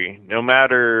delivery, no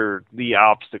matter the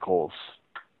obstacles?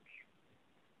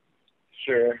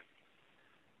 Sure.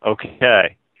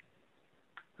 Okay.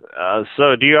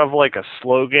 So do you have like a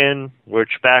slogan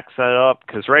which backs that up?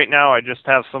 Because right now I just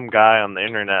have some guy on the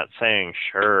internet saying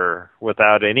sure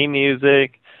without any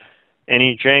music,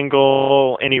 any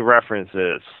jingle, any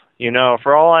references.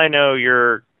 For all I know,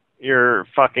 you're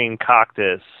fucking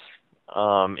Cactus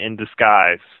in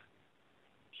disguise.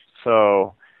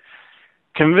 So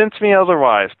convince me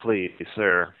otherwise, please,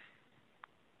 sir.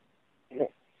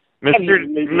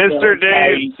 Mr.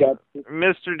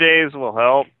 Days will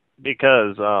help,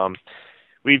 because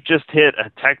we've just hit a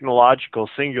technological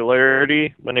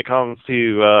singularity when it comes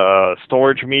to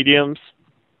storage mediums.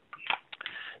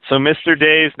 So Mr.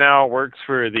 Days now works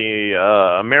for the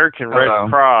American Red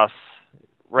Cross,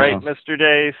 right, Mr.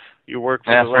 Days? You work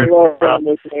for the Red Cross.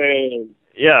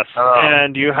 Yes,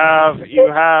 and you have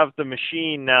the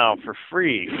machine now for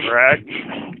free, correct?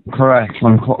 Correct.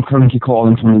 I'm currently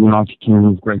calling from the United Kingdom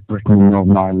of Great Britain and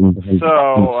Northern Ireland.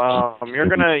 So you're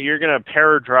gonna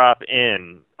paradrop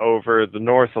in over the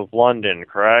north of London,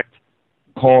 correct?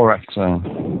 Correct, sir.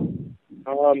 In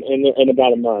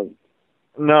about a month.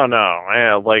 No,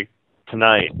 like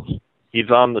tonight. He's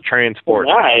on the transport.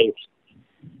 Tonight?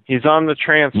 He's on the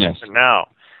transport now.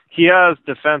 He has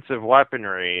defensive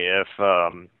weaponry if,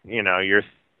 you're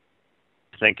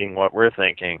thinking what we're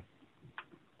thinking.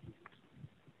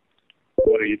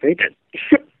 What are you thinking?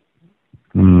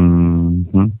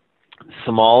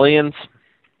 Somalians?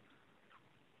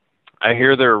 I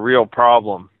hear they're a real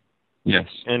problem. Yes.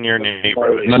 In your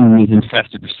neighborhood. London is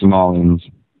infested with Somalians.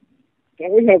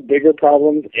 Don't we have bigger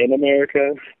problems in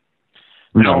America?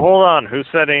 No, hold on. Who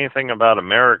said anything about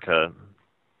America?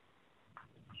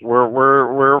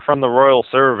 We're from the Royal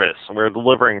Service. We're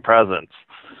delivering presents.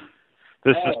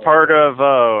 This is part of,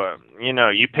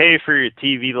 you pay for your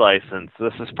TV license.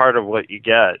 This is part of what you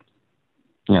get.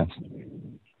 Yes.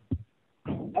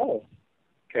 Oh,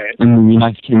 okay. In the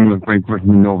United Kingdom of Great Britain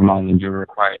and Northern Ireland, you're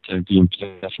required to be in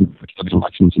possession of a television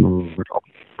license in order to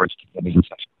operate a television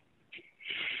session.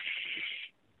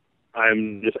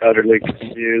 I'm just utterly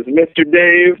confused. Mr.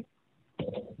 Dave?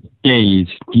 Days.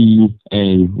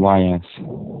 D-A-Y-S.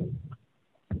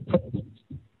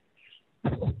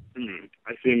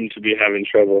 I seem to be having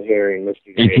trouble hearing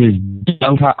Mr. Dave. It is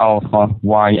Delta Alpha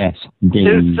Y-S. Days.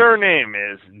 His surname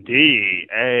is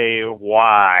D-A-Y-S.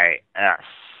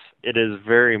 It is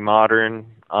very modern.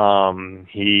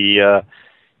 He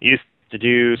used to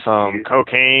do some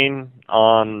cocaine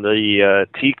on the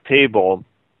teak table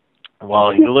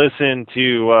Well, you listen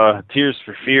to Tears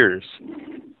for Fears.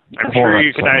 I'm sure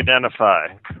you can identify.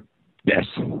 Yes.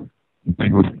 Very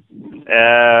good.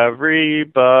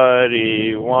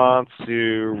 Everybody wants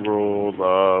to rule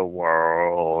the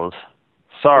world.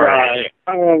 Sorry.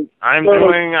 Right. I'm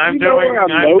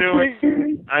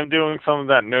doing some of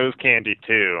that nose candy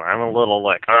too. I'm a little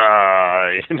like,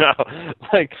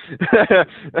 like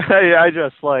I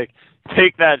just like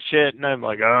take that shit and I'm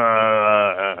like,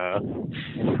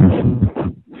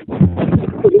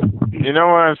 You know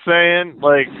what I'm saying?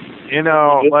 Like, like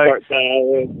no.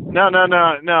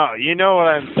 You know what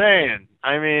I'm saying?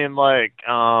 I mean, like,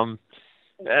 like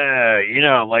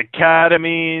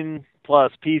ketamine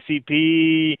plus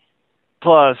PCP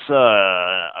plus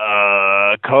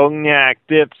cognac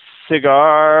dipped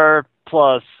cigar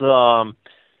plus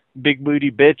big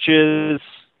booty bitches.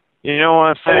 You know what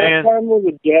I'm saying? What time will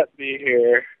the Jet be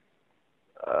here?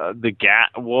 The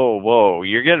Gat. Whoa!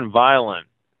 You're getting violent.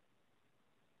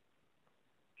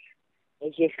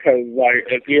 It's just because, like,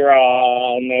 if you're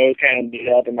nose candy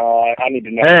up and all, I need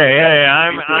to know. Hey,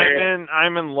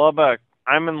 I'm in Lubbock.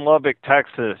 I'm in Lubbock,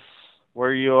 Texas.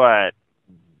 Where are you at?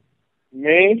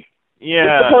 Me? Yeah.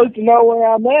 You're supposed to know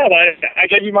where I'm at. I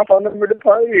gave you my phone number to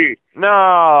party. No,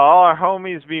 all our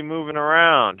homies be moving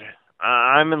around.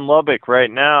 I'm in Lubbock right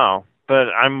now,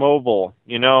 but I'm mobile.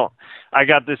 You know, I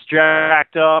got this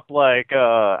jacked up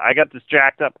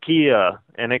Kia,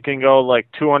 and it can go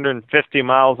like 250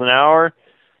 miles an hour.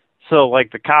 So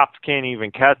like the cops can't even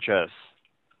catch us.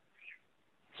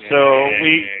 So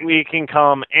we can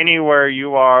come anywhere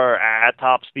you are at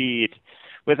top speed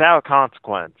without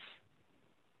consequence.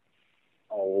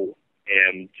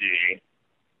 OMG.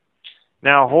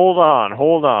 Now hold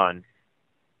on.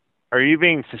 Are you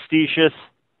being facetious?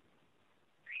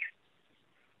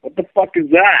 What the fuck is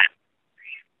that?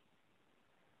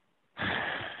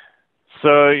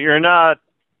 So you're not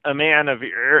a man of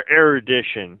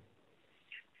erudition.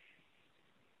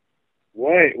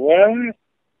 Wait, what?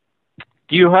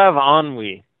 Do you have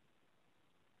ennui?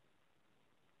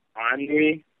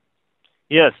 Ennui?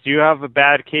 Yes, do you have a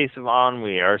bad case of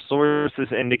ennui? Our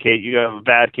sources indicate you have a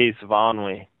bad case of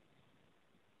ennui.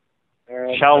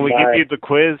 Shall we give you the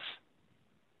quiz?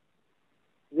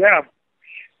 Yeah.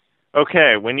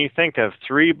 Okay, when you think of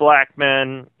 3 black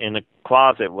men in a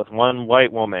closet with 1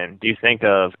 white woman, do you think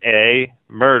of A,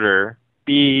 murder,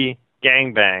 B,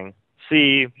 gangbang,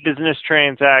 C, business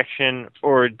transaction,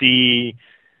 or D,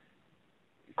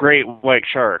 great white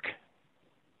shark?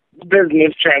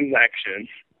 Business transaction.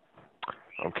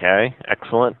 Okay,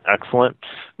 excellent.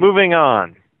 Moving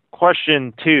on.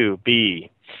 Question 2B.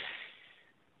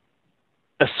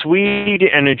 A Swede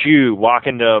and a Jew walk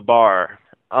into a bar.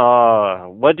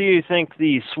 What do you think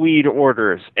the Swede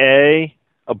orders? A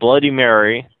Bloody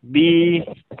Mary. B,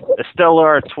 a Stella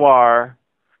Artois.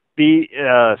 B,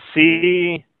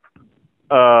 C,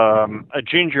 a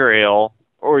ginger ale.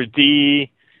 Or D,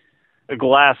 a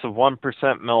glass of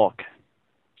 1% milk.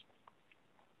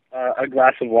 A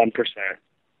glass of 1%.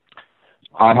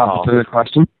 I have the third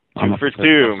question. 2 for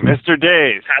 2. Mr.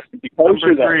 Days. Has to be kosher,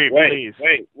 Number 3, please.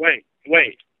 Wait.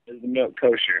 Is the milk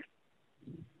kosher?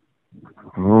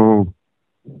 Oh.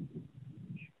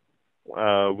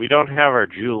 We don't have our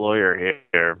Jew lawyer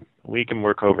here. We can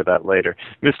work over that later.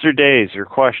 Mr. Days, your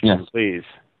question, please.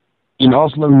 In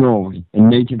Oslo, Norway, a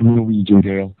native Norwegian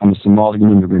girl and a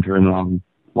Somalian immigrant are in love.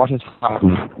 What has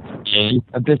happened?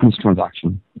 A business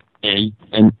transaction. A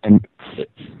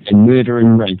murder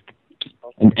and rape.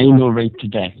 An anal rape to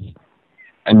death.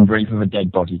 And rape of a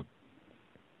dead body.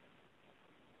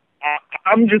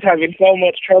 I'm just having so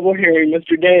much trouble hearing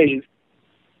Mr. Days.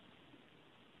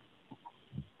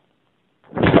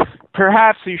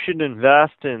 Perhaps you should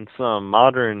invest in some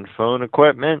modern phone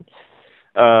equipment.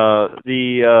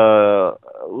 The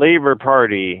Labour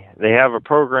Party, they have a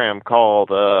program called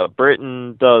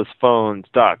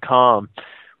BritainDoesPhones.com,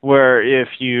 where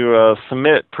if you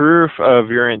submit proof of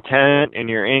your intent and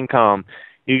your income,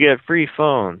 you get free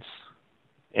phones.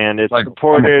 And it's like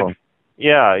supported.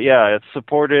 Yeah, it's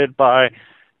supported by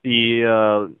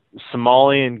the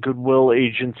Somalian Goodwill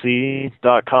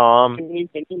Agency.com. Can you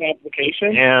send an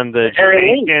application? And the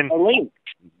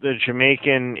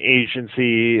Jamaican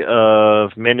Agency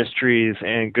of Ministries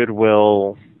and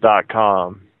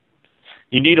Goodwill.com.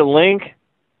 You need a link?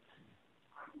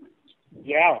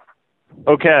 Yeah.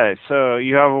 Okay, so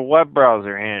you have a web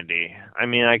browser handy. I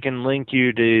mean, I can link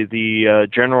you to the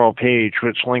general page,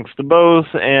 which links to both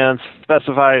and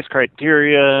specifies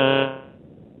criteria.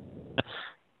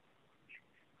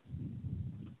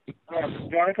 Do you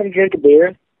want to come drink a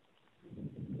beer?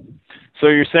 So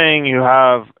you're saying you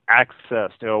have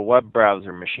access to a web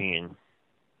browser machine?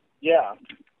 Yeah.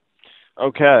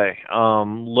 Okay.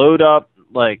 Load up,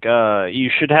 you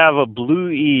should have a blue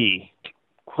E.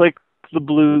 Click the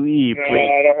blue E, No,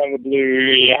 please. I don't have a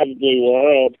blue. I have a blue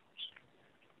world.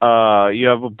 You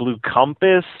have a blue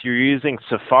compass. You're using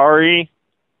Safari.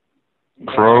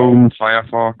 Chrome,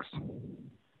 Firefox.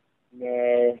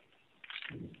 No.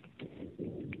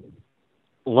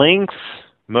 Lynx,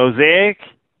 Mosaic.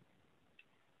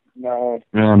 No.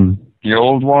 The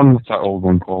old one? What's that old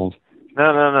one called?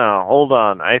 No. Hold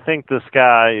on. I think this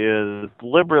guy is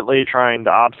deliberately trying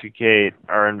to obfuscate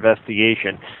our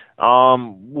investigation.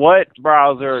 What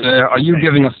browser? Are you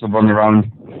giving us the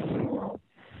runaround?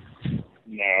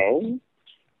 No.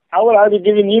 How would I be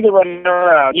giving you the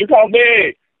runaround? You called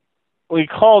me. We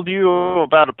called you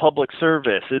about a public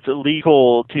service. It's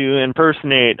illegal to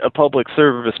impersonate a public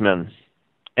serviceman.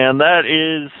 And that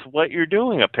is what you're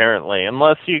doing, apparently,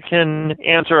 unless you can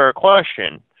answer our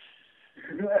question.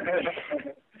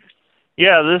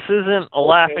 Yeah, this isn't a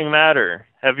laughing matter.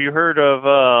 Have you heard of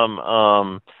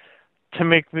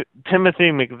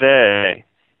Timothy McVeigh?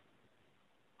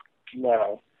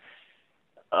 No.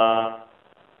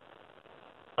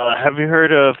 Have you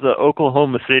heard of the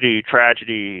Oklahoma City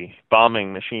tragedy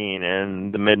bombing machine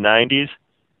in the mid-90s?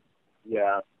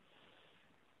 Yeah.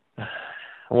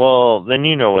 Well, then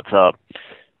you know what's up.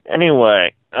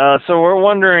 Anyway, so we're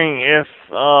wondering if,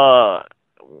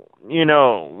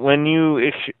 when you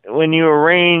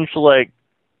arrange,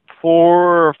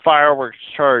 4 fireworks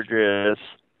charges,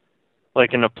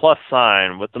 in a plus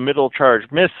sign with the middle charge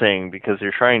missing because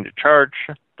you're trying to charge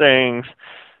things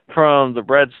from the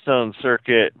Redstone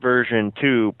Circuit version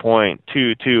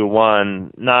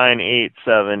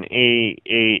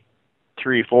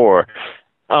 2.22198788834.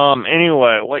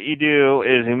 Anyway, what you do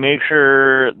is you make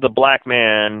sure the black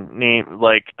man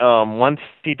once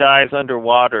he dies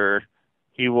underwater,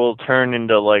 he will turn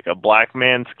into a black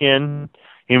man skin.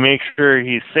 You make sure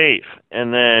he's safe,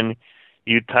 and then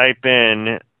you type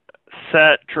in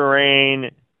set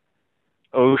terrain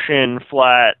ocean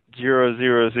flat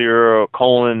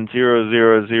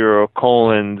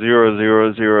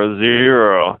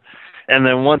 000:000:0000, and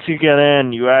then once you get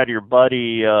in, you add your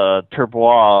buddy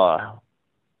Turbois.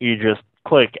 You just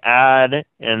click add,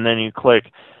 and then you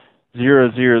click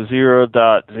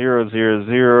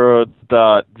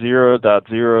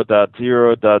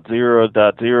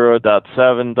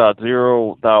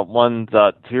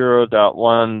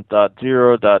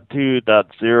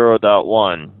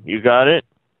You got it?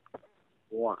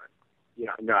 1.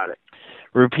 Yeah, I got it.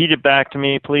 Repeat it back to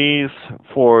me, please,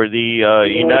 for the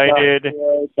United...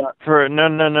 For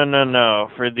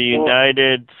the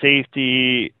United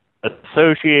Safety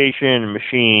Association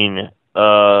machine,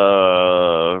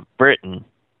 Britain.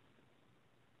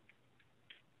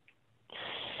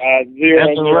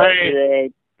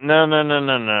 No.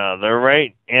 The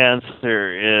right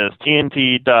answer is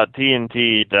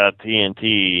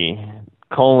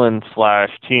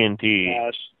TNT.TNT.TNT:/TNT.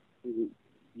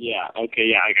 Yeah, okay,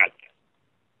 yeah, I got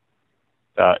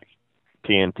that.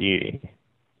 TNT.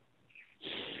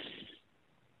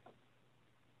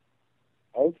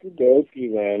 Okie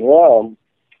dokie, man. Well,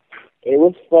 it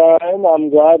was fun. I'm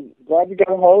glad you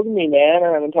got a hold of me, man.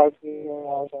 I haven't talked to you in a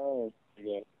long time.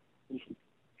 Yeah.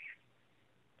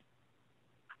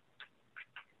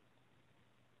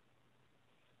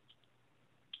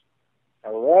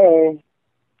 Hello.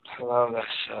 Hello,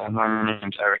 my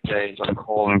name's Eric Days. I'm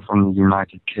calling from the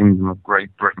United Kingdom of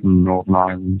Great Britain, Northern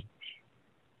Ireland.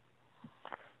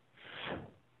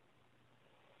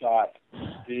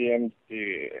 .DMT.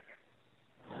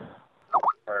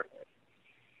 Perfect.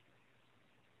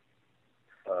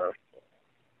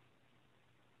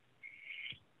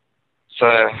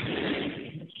 Sir,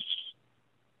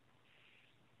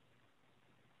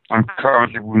 I'm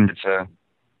currently wounded, sir.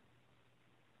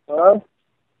 Huh?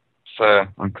 Sir,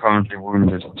 I'm currently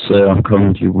wounded. Sir, I'm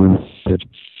currently wounded.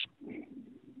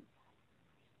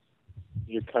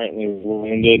 You're currently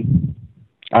wounded?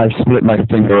 I split my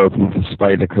finger open with a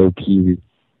Spyderco kiwi.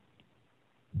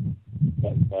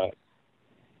 What's that?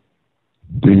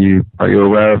 Are you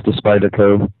aware of the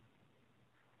Spyderco?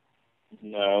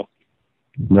 No.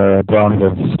 The brand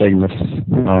of stainless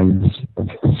lines of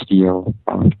steel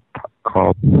and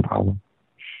carbon power.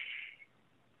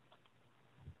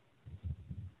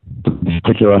 The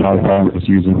particular knife I was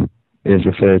using is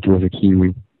referred to as a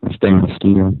kiwi, a stainless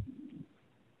steel.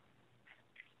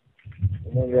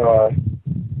 Oh my God.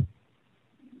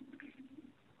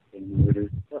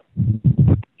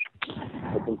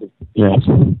 Yes.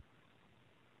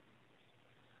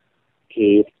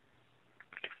 Keith.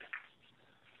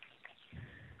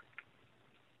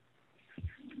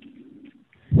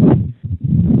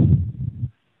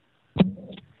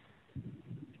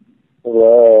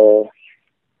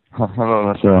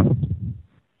 Hello, sir.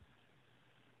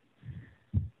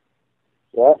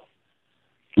 What?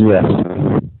 Yes.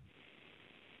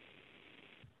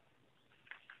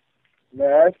 May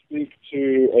I speak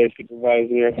to a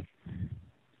supervisor?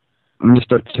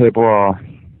 Mr. Tabor,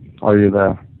 are you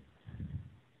there?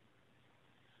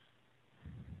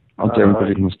 I don't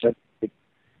believe Mr.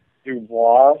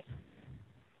 Dubois?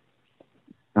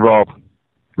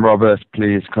 Robert,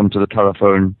 please come to the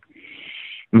telephone.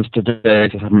 Mr.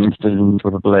 Davis has had an incident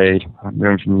with a blade. I'm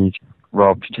going to need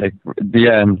Rob to take the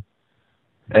N.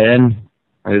 N?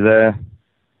 Are you there?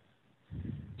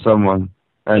 Someone.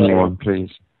 Anyone,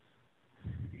 please.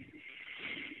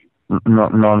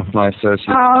 None of my associates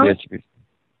here to be.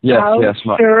 Yes, yes,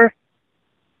 Sir.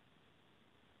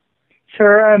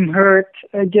 Sir, I'm hurt.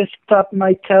 I just stubbed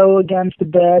my toe against the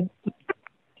bed.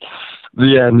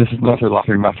 Yeah, and this is not a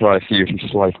laughing matter. I see you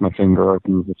slice my finger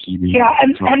open with a TV. Yeah,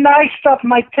 and I stubbed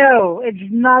my toe. It's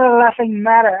not a laughing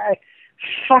matter. I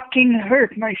fucking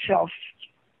hurt myself.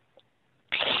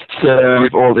 So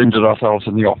we've all injured ourselves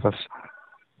in the office.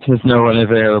 There's no one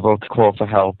available to call for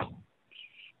help.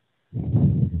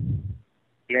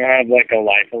 You don't have like a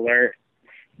life alert?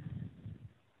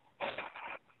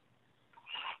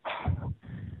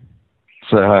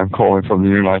 So I'm calling from the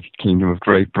United Kingdom of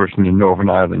Great Britain and Northern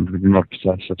Ireland. We do not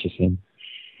possess such a thing.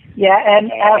 Yeah,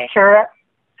 and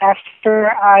after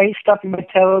I stubbed my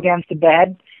toe against the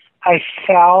bed, I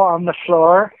fell on the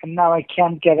floor, and now I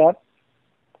can't get up.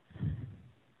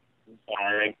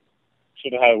 Sorry.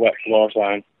 Should have had a wet floor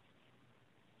sign.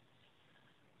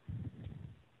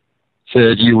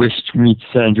 So do you wish me to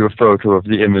send you a photo of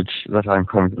the image that I'm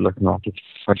currently looking at? It's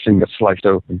my finger sliced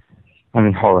open. I'm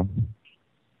in horror.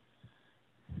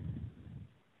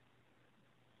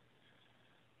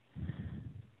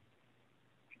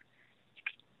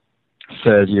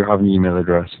 So do you have an email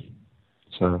address?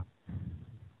 So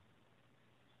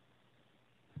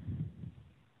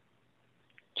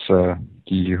do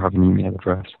you have an email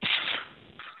address?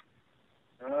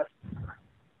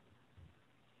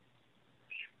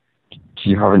 Do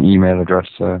you have an email address,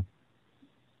 sir?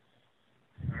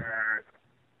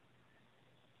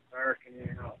 Sir, can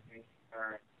you help me?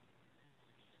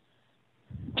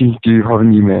 Do you have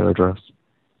an email address?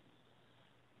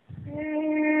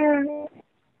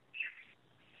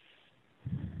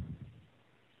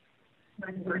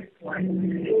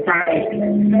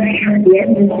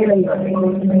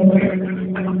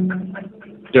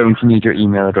 Don't need your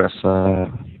email address,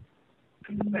 sir.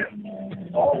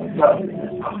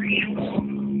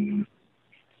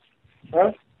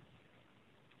 Huh?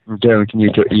 Don't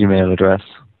need your email address.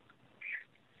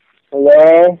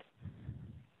 Hello?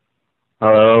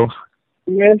 Hello?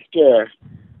 Mister.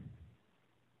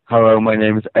 Hello, my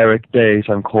name is Eric Days.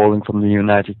 I'm calling from the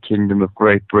United Kingdom of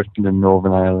Great Britain and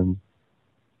Northern Ireland.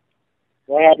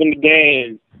 What happened to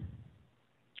Dave?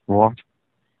 What?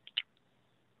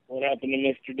 What happened to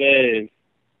Mr. Dave?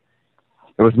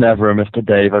 It was never a Mr.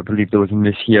 Dave. I believe there was a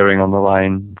mishearing on the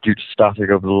line due to static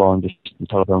over the long distance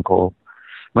telephone call.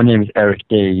 My name is Eric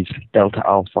Days, Delta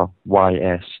Alpha,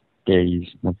 YS, Days,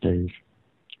 not Dave.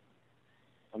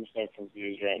 I'm so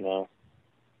confused right now.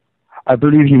 I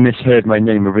believe you misheard my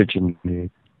name originally.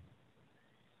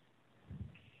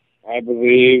 I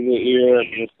believe that you're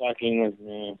just fucking with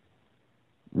me.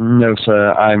 No,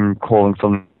 sir. I'm calling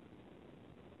from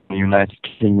the United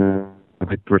Kingdom of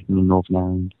Great Britain and Northern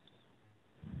Ireland.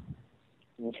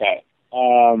 Okay.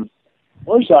 I'm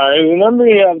sorry. The number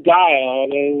you have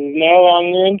dialed is no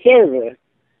longer in service.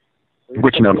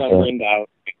 Which number, sir?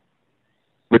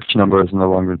 Which number is no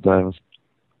longer dialed?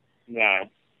 No.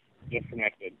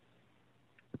 Disconnected.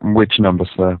 Which number,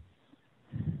 sir?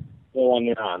 The one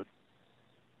you're on.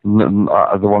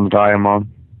 The one that I am on?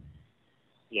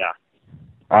 Yeah.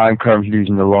 I'm currently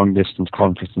using the long-distance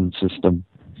conferencing system.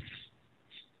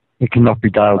 It cannot be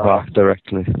dialed back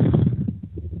directly.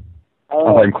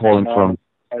 I'm calling from...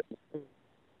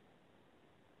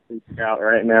 Out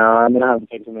right now. I'm going to have to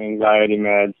take some anxiety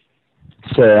meds.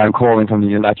 Sir, I'm calling from the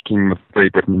United Kingdom of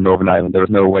Great Britain and Northern Ireland. There is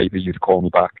no way for you to call me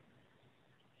back.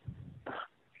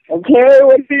 Okay,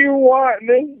 what do you want,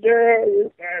 mister?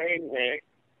 You're saying me.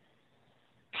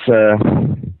 Sir,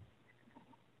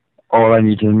 all I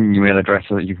need is an email address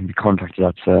so that you can be contacted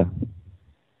at, sir.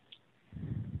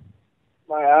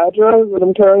 My address that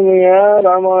I'm currently at,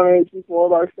 I'm on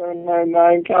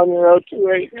 824-799 County Road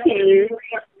 218.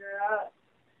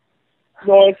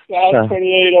 North South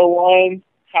 2801,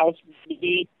 House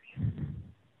B.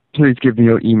 Please give me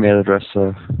your email address,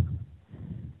 sir.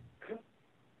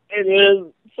 It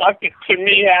is suck it to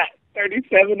me at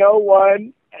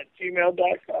 3701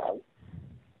 @gmail.com.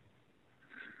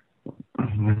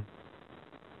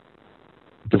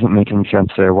 doesn't make any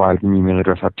sense, sir. Why would an email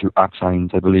address have 2 @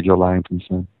 signs? I believe you're lying to me,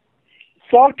 sir.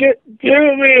 Fuck it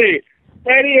to me!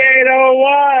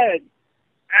 3801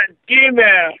 at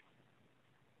Gmail.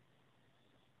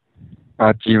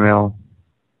 At Gmail.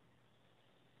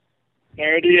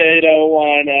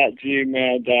 3801 at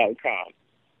gmail.com.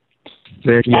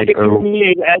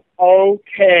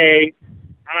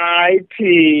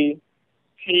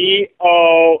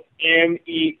 3801.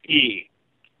 SOKITTOMEE.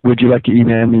 Would you like to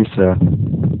email me, sir?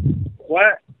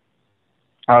 What?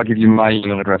 I'll give you my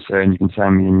email address, sir, and you can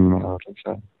send me an email, okay,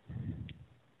 sir?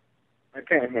 I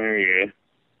can't hear you.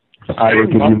 I will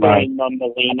give you my...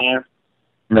 Mumbleina.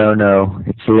 No.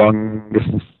 It's a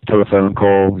long-distance telephone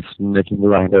call. It's making the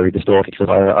line very distorted because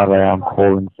I am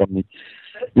calling from the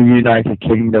United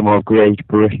Kingdom of Great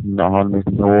Britain on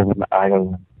Northern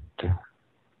Ireland.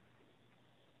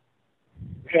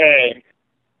 Okay.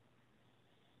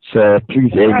 So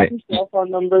please Do you have email. your cell phone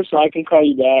number so I can call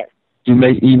you back? You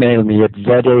may email me at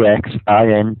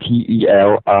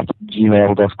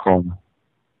zaxintel@gmail.com.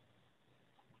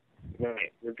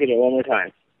 Right. Repeat it one more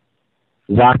time.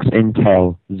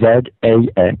 Zaxintel,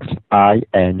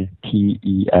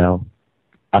 ZAXINTEL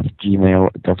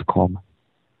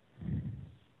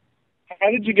How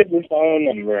did you get this phone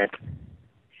number?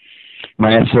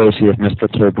 My associate, Mr.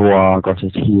 Turbois, got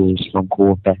it here from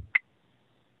Quebec.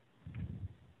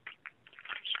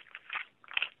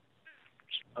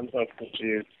 I'm so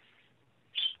confused.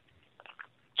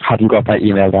 Have you got that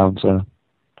email down, sir?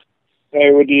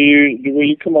 Hey, will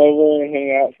you come over and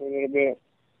hang out for a little bit?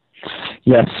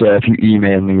 Yes, sir. If you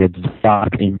email me at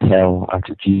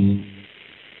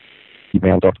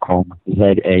zaxintel@gmail.com.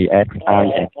 I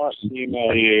don't want to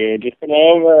email you. Just come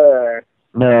over.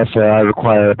 No, sir. I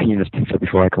require a penis picture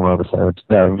before I come over, so it's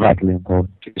very vitally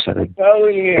important to send I'm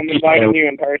telling you, I'm inviting you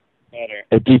in person. Better.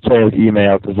 a detailed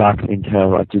email to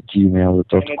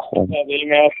zaxintel@gmail.com. And it's an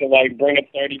email to bring a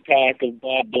 30-pack of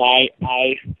Bud Light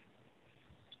Ice.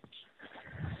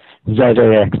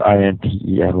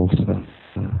 ZAXINTEL, sir.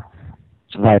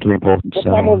 It's vitally important, What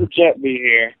sir. time will the jet be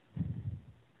here?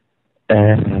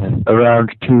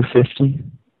 Around 2:50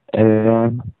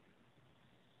 a.m.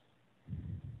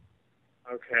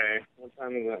 Okay. What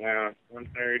time is it now?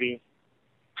 1:30?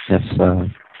 Yes, sir.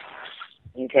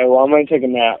 Okay, well, I'm going to take a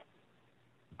nap.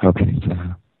 Okay,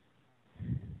 sir.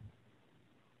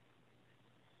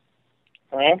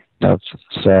 Huh? No,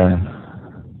 sir.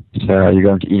 Sir, are you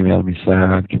going to email me,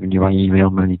 sir? I've given you my email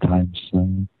many times, sir.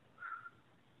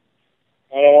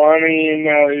 I don't want to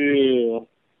email you.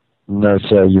 No,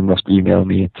 sir, you must email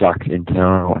me at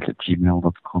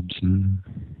zaxintel@gmail.com, sir.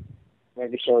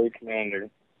 Make a sorry, Commander.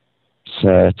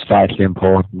 Sir, it's vitally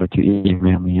important that you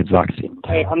email me at zaxintel.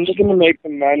 Hey, I'm looking to make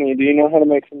some money. Do you know how to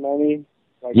make some money?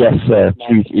 Yes, sir.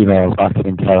 Please email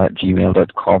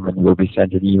zaxintel@gmail.com and we'll be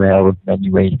sent an email with many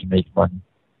ways to make money.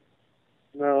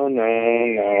 No.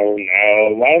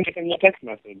 Why don't you send me a text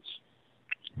message?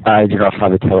 I do not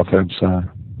have a telephone, sir.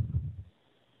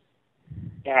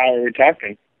 How are we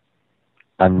talking?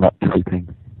 I'm not typing.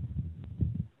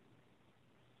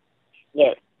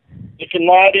 Look, you can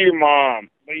lie to your mom,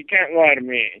 but you can't lie to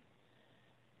me.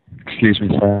 Excuse me,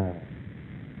 sir.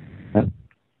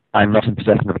 I'm not in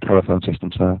possession of a telephone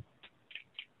system, sir.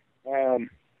 Can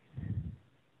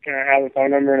I have a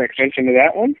phone number and extension to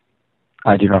that one?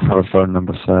 I do not have a phone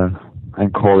number, sir.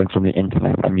 I'm calling from the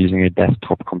internet. I'm using a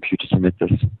desktop computer to make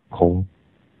this call.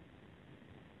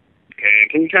 Okay,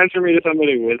 can you transfer me to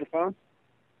somebody with a phone?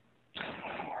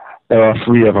 There are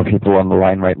 3 other people on the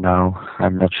line right now.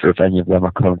 I'm not sure if any of them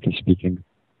are currently speaking.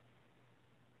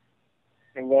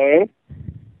 Hello?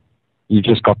 You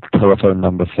just got the telephone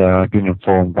number, sir. I've been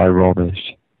informed by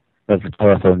Robish that the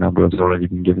telephone number has already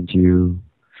been given to you.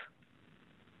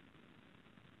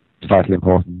 It's vitally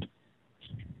important.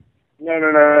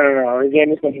 No. We gave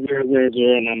me some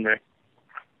 000 number.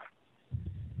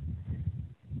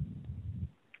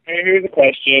 Hey, here's a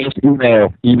question. Just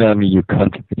email me, you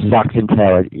cunt. It's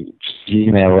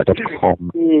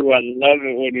zaxintel@gmail.com. Ooh, I love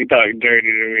it when you talk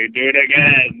dirty to me. Do it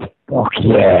again. Fuck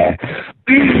yeah.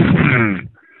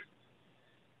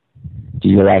 Do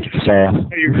you like it, sir?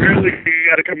 You really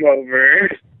gotta come over.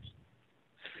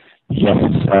 Yes,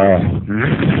 sir.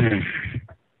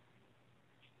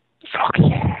 Fuck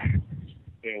yeah.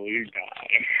 You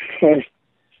die.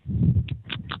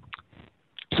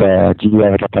 Sir, do you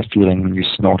ever get that feeling when you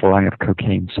snort a line of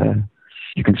cocaine, sir?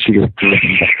 You can feel it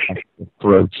dripping down your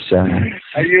throat, sir.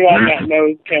 Are you on that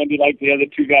nose candy like the other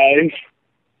 2 guys?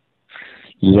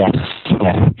 Yes,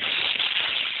 sir.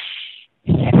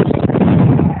 Yes.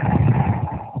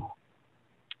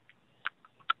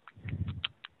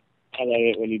 I love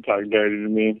it when you talk dirty to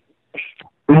me.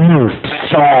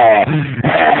 sir.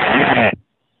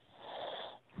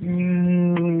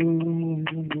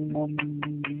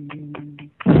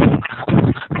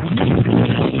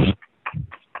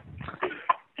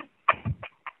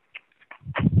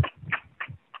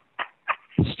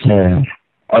 Sir,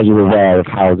 are you aware of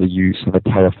how the use of a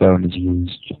telephone is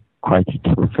used? Quite a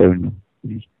telephone.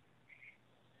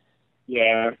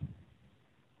 Yeah.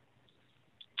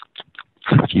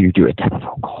 How do you do a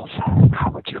telephone call, sir?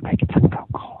 How would you make a telephone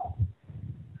call?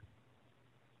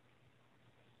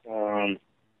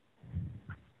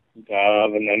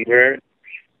 Dial the number.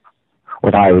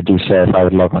 What I would do, sir, if I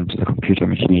would log onto the computer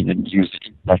machine and use the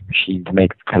internet machine to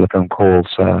make the telephone calls,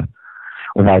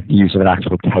 without the use of an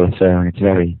actual telephone, it's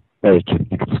very, very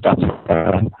technical stuff.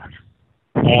 I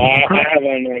have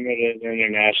unlimited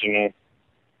international.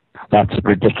 That's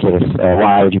ridiculous.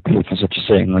 Why would you pay for such a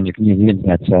thing when you can use the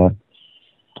internet, sir?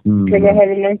 Because I have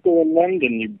an uncle in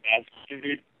London, you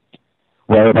bastard.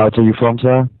 Whereabouts are you from,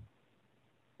 sir?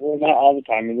 Well, not all the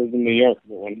time. He lives in New York,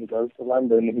 but when he goes to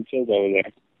London, he chills over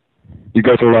there. You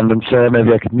go to London, sir?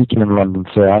 Maybe I could meet you in London,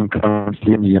 sir. I'm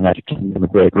currently in the United Kingdom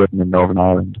of Great Britain and Northern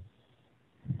Ireland.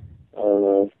 Oh,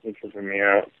 no. This is me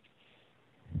out.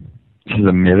 This is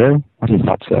a mirror? What is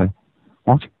that, sir?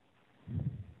 What?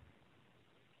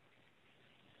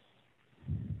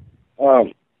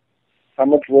 How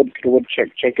much wood could a woodchuck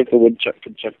check if a woodchuck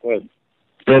could check wood?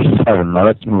 37. Now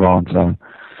let's move on, sir.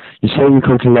 You say you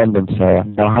go to London, sir.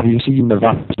 Now, have you seen the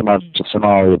vast amount of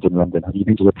scenarios in London? Have you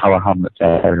been to the Tower Hamlets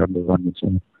area of London,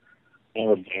 sir?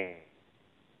 Oh, damn.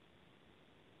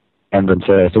 London,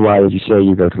 sir. So why would you say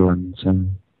you go to London, sir?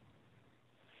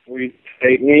 Will you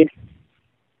take me?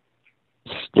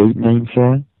 State name,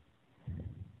 sir?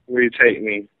 Will you take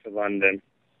me to London?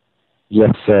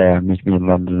 Yes, sir. Meet me in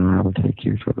London and I will take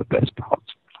you to the best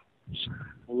parts.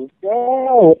 Let's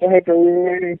go. What the heck are we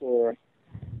waiting for?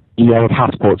 You have a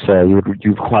passport, sir. You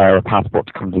require a passport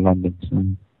to come to London, sir.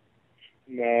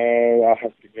 No, I'll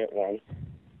have to get one.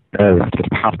 You have to get a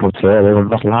passport, sir. They will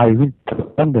not allow you into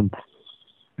London.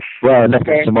 Well, unless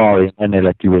it's Somali, and they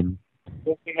let you in.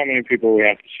 We'll see how many people we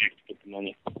have to shoot to get the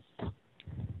money.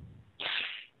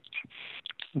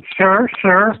 Sir,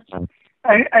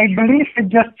 I believe I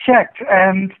just checked,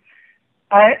 and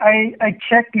I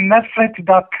checked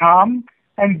Netflix.com,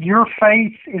 and your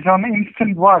face is on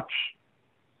Instant Watch.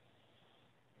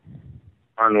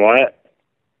 On what?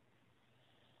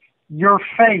 Your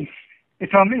face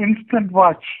is on Instant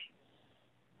Watch.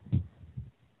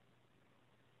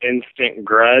 Instant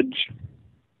Grudge?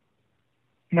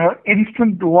 No,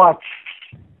 Instant Watch.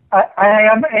 I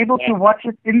am able to watch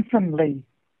it instantly.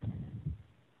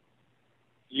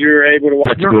 You're able to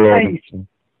watch your face.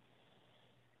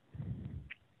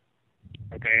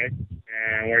 Okay,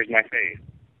 and where's my face?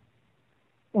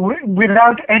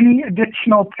 Without any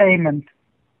additional payment.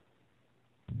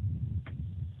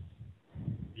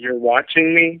 You're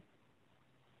watching me?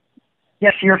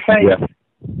 Yes, your face.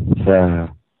 Yeah.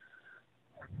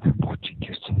 I'm watching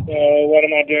you, sir. So what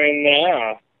am I doing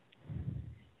now?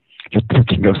 You're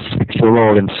touching your sexual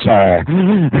organs, sir.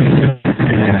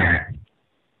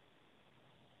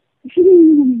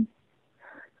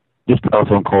 This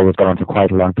telephone call has gone on for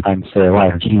quite a long time, sir. Why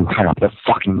don't you hang up the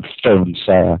fucking phone,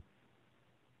 sir?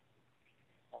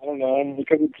 I don't know,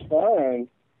 because it's fun.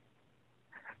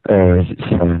 Is it,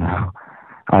 sir, now?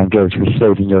 I'm going to be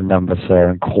saving your number, sir,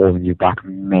 and calling you back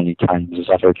many times. Is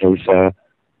that okay, sir?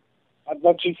 I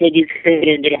thought you said you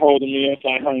couldn't get a hold of me if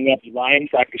I hung up, you lying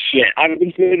sack of shit. I've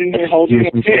been sitting here holding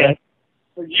a pit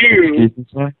for you. Excuse me,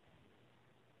 sir?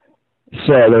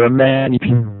 Sir, there are many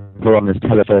people on this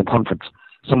telephone conference.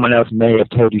 Someone else may have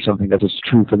told you something that is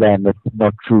true for them that's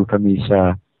not true for me,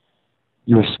 sir.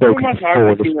 You have spoken Who am I before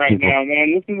talking this to right people. now,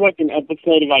 man? This is like an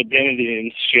episode of Identity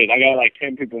and shit. I got like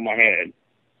 10 people in my head.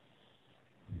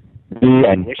 The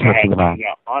end. I wish I had Talking about.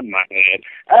 something on my head.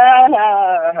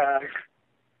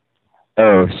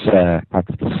 Oh, sir,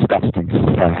 that's disgusting,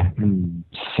 sir.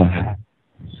 Sir.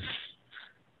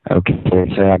 Okay,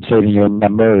 sir, I'm saving your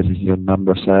number. This is your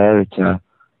number, sir.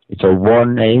 It's a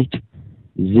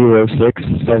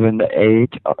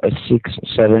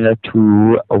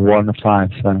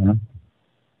 1-80678672115, sir.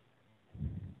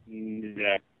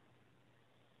 Yeah.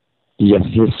 Yes,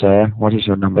 sir. What is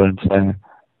your number, sir?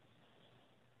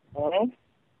 Hello?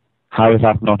 How is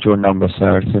that not your number,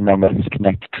 sir? It's the number that is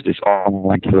connected to this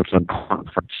online telephone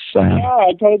conference, sir. Yeah,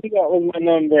 I told you that was my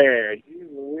number. Jeez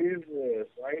Louise,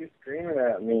 why are you screaming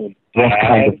at me? What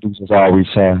kind of losers are we,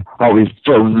 sir? Are we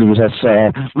phone losers,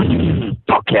 sir?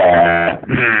 Fuck yeah.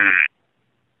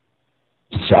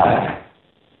 Sir.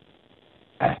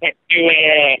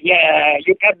 Yeah,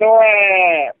 you can do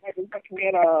it.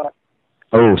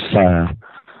 Oh, sir.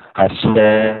 I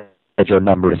said your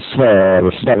number is sir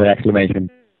with 7 exclamation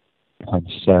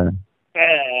points, sir.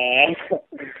 I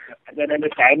don't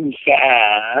understand,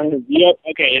 sir. Yep,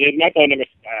 okay, it is my phone number,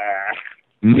 sir.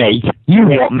 Mate, you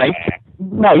what, mate?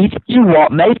 Mate, you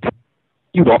what, mate?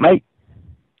 You what, mate?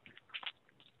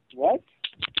 What?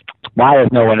 Why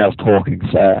is no one else talking,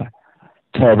 sir?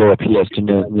 Turbo appears to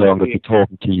no longer be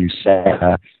talking to you,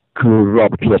 sir. Cool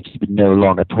Rob appears to be no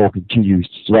longer talking to you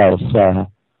as well, sir.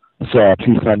 Sir,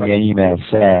 please send me an email,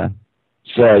 sir.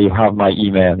 Sir, you have my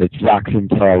email. It's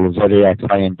zaxintel,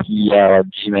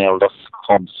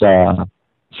 ZAXINTL@gmail.com, sir.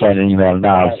 Send an email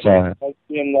now, sir.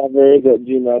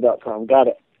 XCMlovers@gmail.com. Got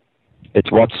it.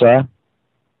 It's what, sir?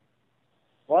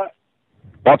 What?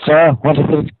 What, sir? What is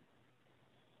it?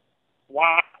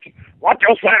 What? What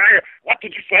you say? What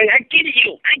did you say? I kill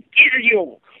you! I kill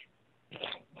you!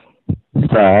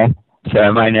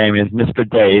 Sir, my name is Mr.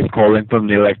 Dave, calling from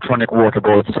the Electronic Water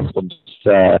Board Systems,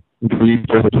 sir. We believe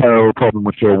there's a terrible problem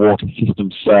with your water system,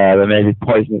 sir. There may be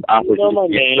poisonous acid Do you know my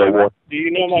in your name? water. Do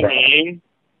you know my name?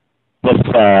 Yes,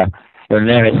 sir. Your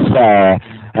name is Sir,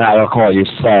 and I will call you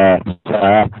Sir,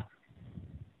 sir.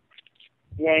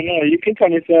 Well, no, you can call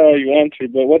me sir all you want to,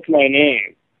 but what's my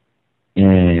name?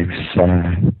 Yes,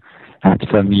 sir. That's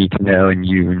for me to know and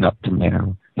you not to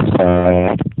know.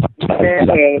 Sir. I'm not going to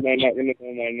know my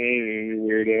name, you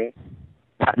weirdo.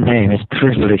 That name is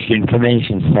privileged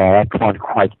information, sir. I can't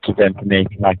quite give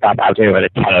information like that out over the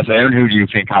telephone. Who do you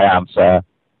think I am, sir?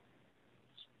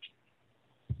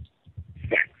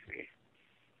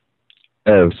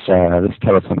 Oh, sir, this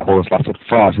telephone call has lasted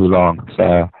far too long,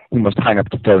 sir. You must hang up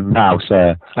the phone now,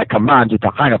 sir. I command you to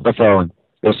hang up the phone.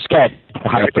 You're scared to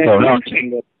hang up the phone, aren't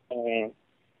you?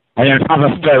 I don't have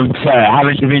a phone, sir.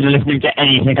 Haven't you been listening to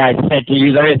anything I said to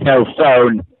you? There is no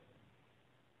phone.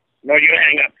 No, you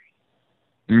hang up.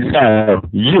 No,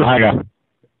 you hang up.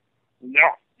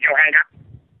 No, you hang up.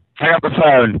 Hang up the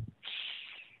phone.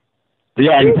 The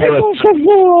end.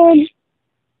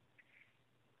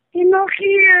 He's not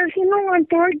here. He don't want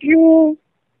to talk to you.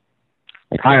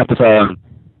 Hang up the phone.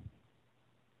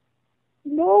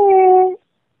 No,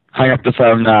 Hang up the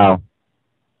phone now.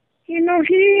 he's not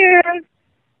here.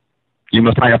 You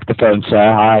must hang up the phone,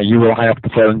 sir. You will hang up the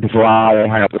phone before I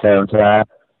hang up the phone, sir.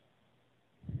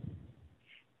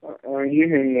 You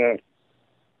hang up.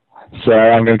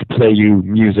 Sir, I'm going to play you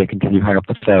music until you hang up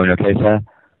the phone, okay, sir?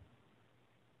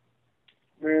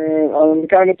 On the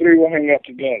count of 3, we'll hang up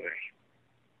together.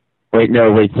 Wait,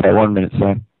 sir. 1 minute,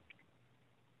 sir.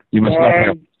 You must not hang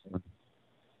up.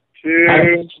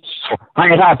 2.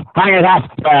 Hang it up! Hang it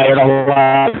up! Sir,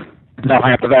 no,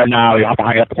 hang up the phone now. You have to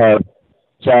hang up the phone.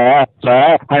 Sir,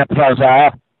 hang up the phone,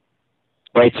 sir.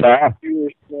 Wait, sir. You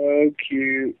are so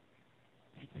cute.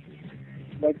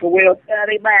 Like a little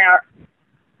teddy bear.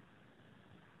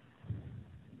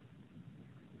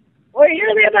 Well,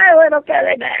 you're my little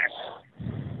teddy bear.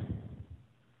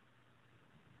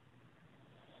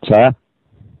 Sir?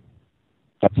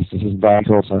 This is bad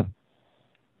at all, sir.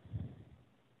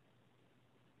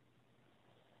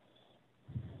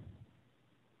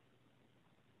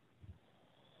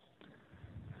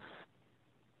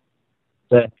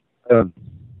 Well,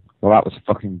 that was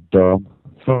fucking dumb.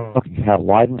 Fucking hell,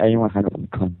 why didn't anyone hang up on the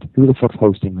cunt? Who the fuck's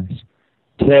hosting this?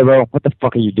 Turbo, what the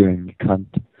fuck are you doing, you cunt?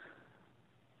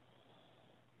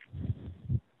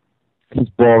 He's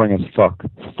boring as fuck.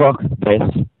 Fuck this.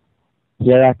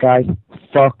 Hear that, guys?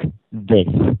 Fuck this.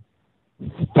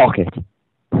 Fuck it.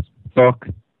 Fuck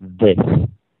this.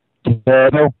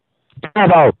 Turbo.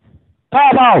 Turbo!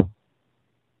 Turbo!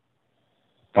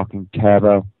 Fucking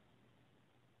Turbo.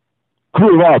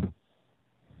 Cool Rob.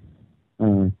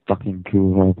 Oh, fucking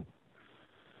Cool Rob.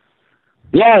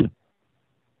 The end!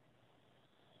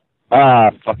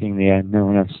 Fucking the end. No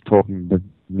one else is talking but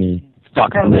me.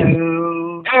 Fucking the end.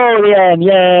 Oh, the end!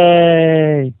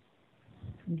 Yay!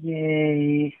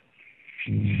 Yay.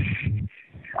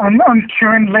 I'm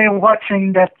currently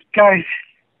watching that guy's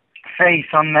face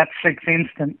on Netflix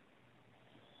Instant.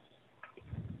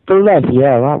 Bloody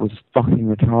hell, that was fucking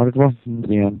retarded, wasn't it,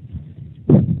 the end?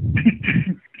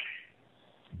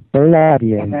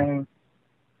 Bloody hell.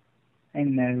 I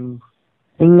know.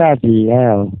 Bloody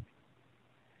hell.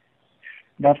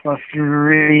 That was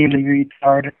really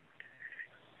retarded.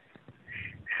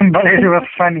 But it was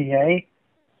funny, eh?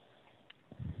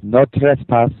 No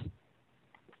trespass.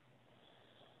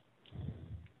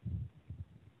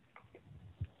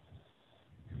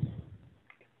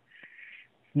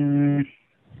 Mr.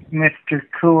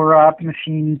 Cool Rob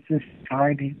Machines is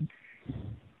hiding.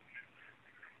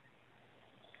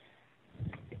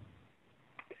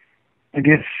 It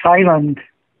is silent.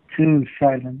 Too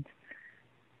silent.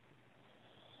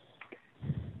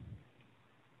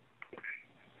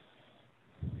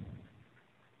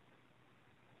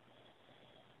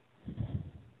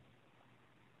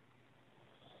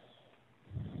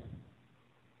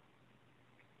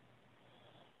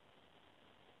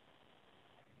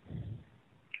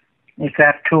 Is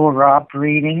that tool Rob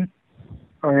reading,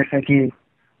 or is it you?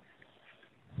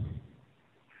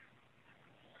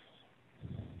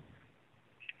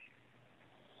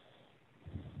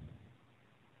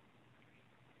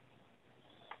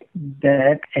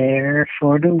 Dead air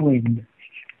for the wind.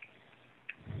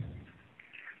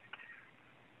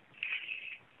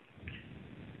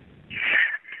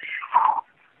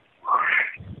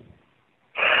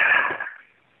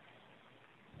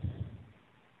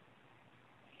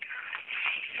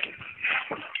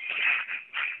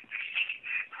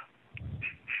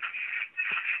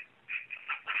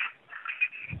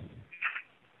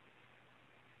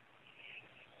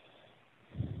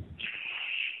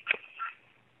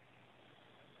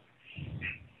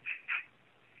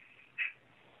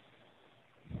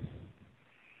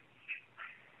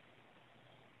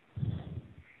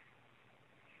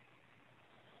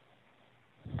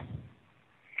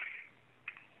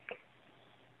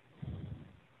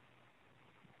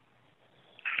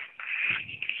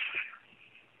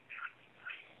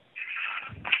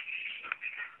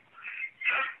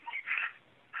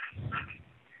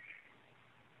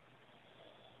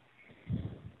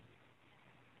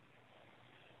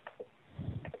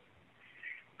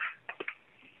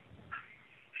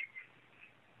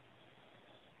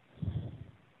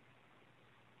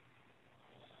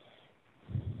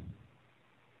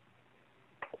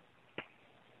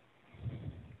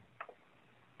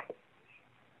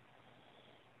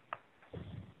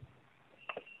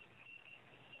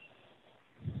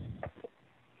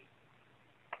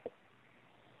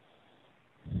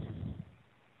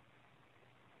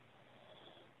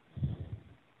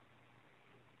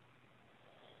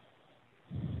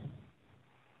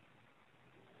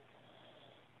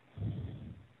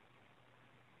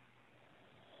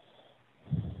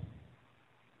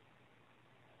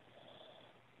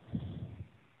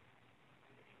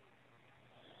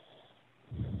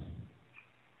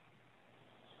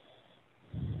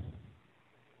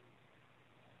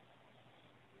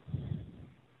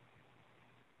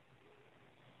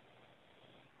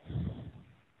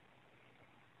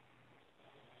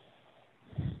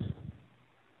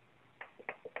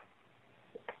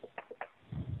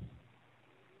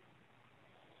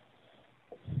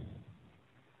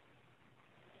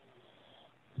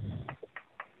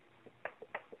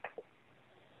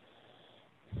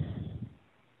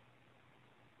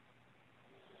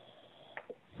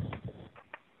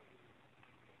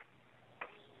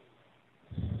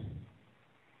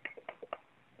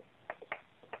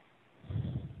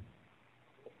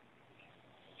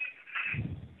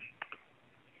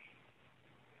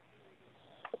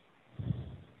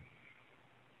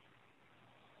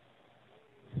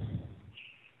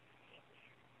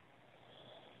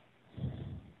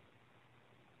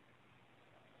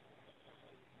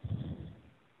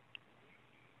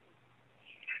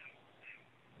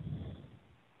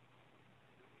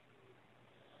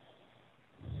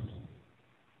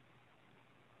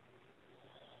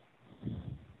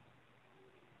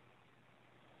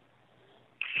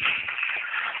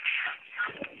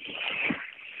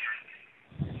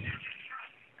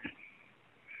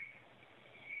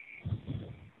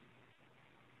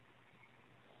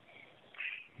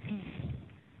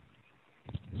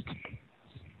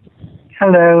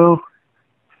 Hello.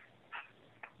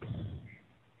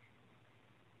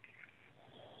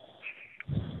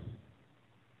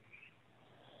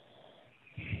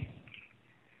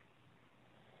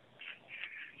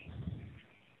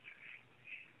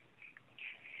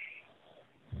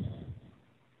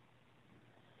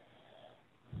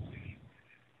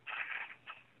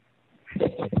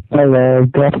 Hello,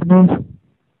 Governor.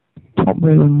 Pop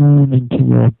me the moon into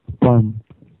your bum.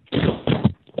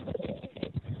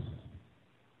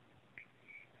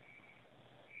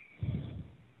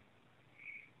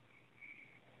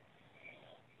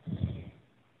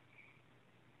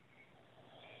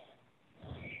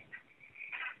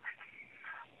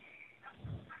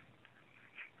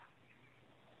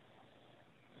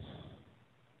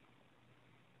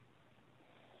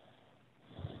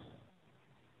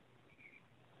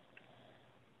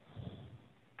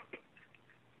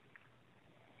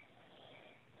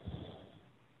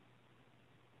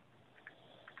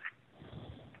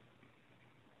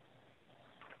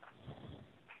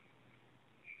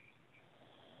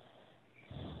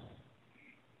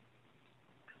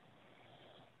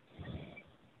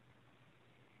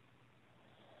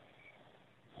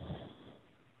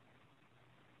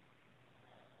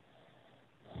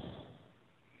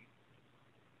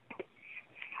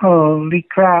 Holy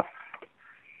crap.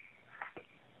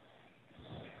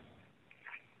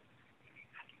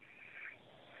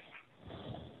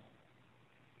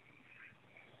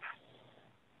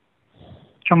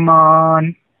 Come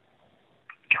on.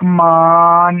 Come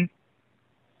on.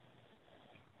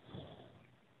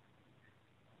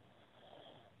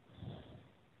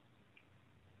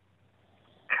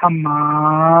 Come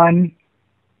on.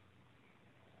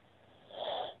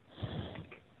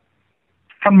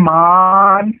 Come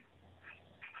on.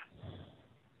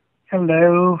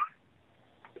 Hello.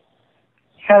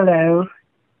 Hello.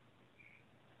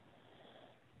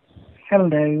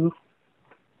 Hello.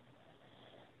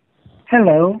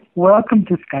 Hello. Welcome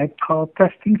to Skype call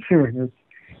testing service.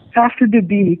 After the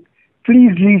beep,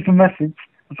 please leave a message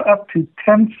of up to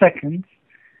 10 seconds,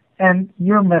 and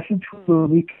your message will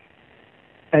be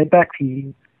right back to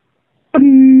you.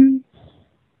 Bing.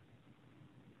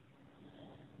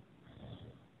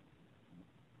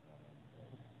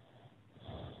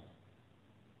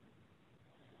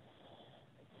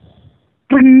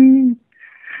 Bing.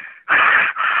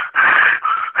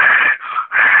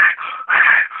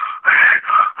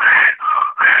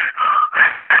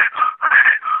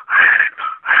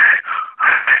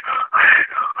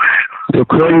 You're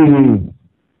crazy.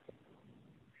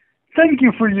 Thank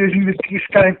you for using the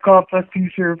Skype call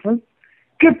testing service.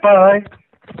 Goodbye.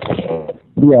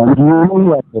 Yeah, you know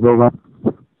what, Turbo One?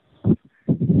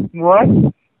 What?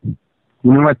 You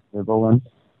know what, Turbo One?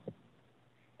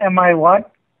 Am I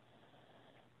what?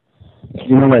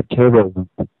 You know what, Turbo One?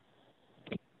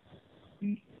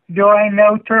 Do I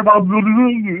know Turbo?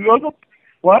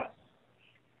 What?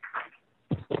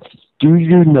 Do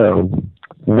you know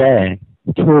where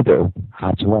Turbo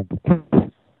has went?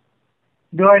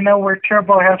 Do I know where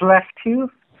Turbo has left to?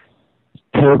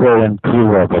 Turbo and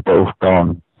Kira are both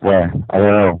gone. Where? I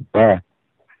don't know. Where?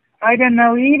 I don't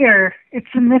know either. It's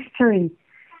a mystery.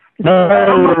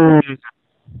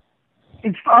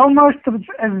 It's almost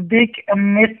as big a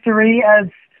mystery as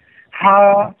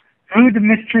who the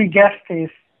mystery guest is.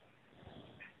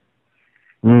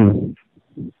 Mm.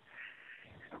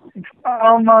 It's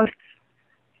almost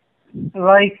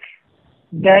like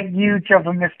that huge of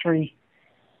a mystery.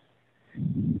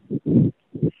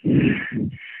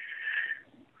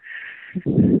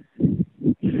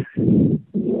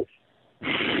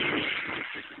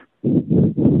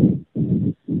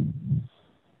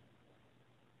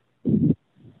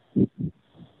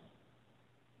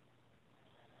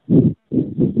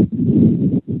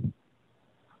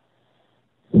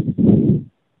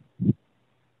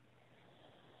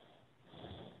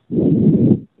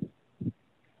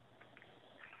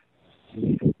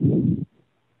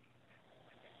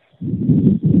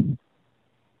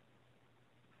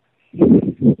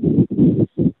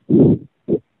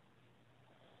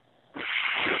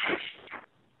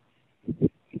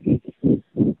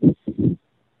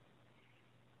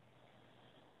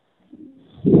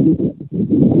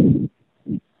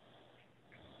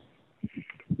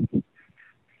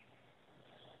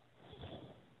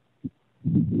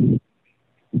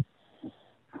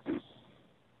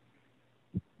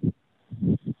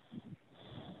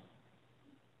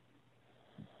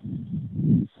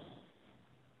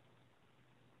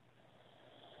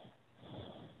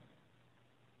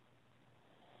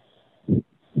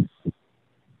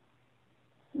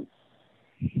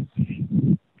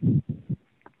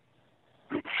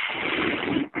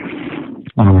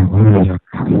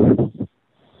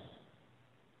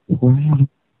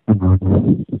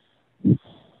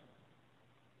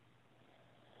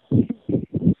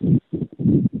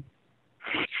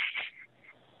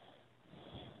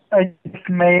 I just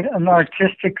made an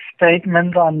artistic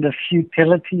statement on the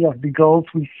futility of the goals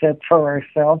we set for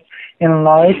ourselves in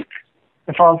life,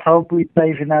 the false hope we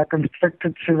place in our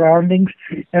constricted surroundings,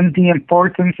 and the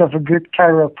importance of a good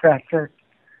chiropractor.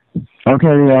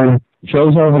 Okay,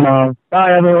 show's over now.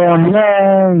 Bye, everyone.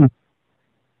 Yay!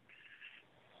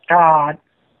 God.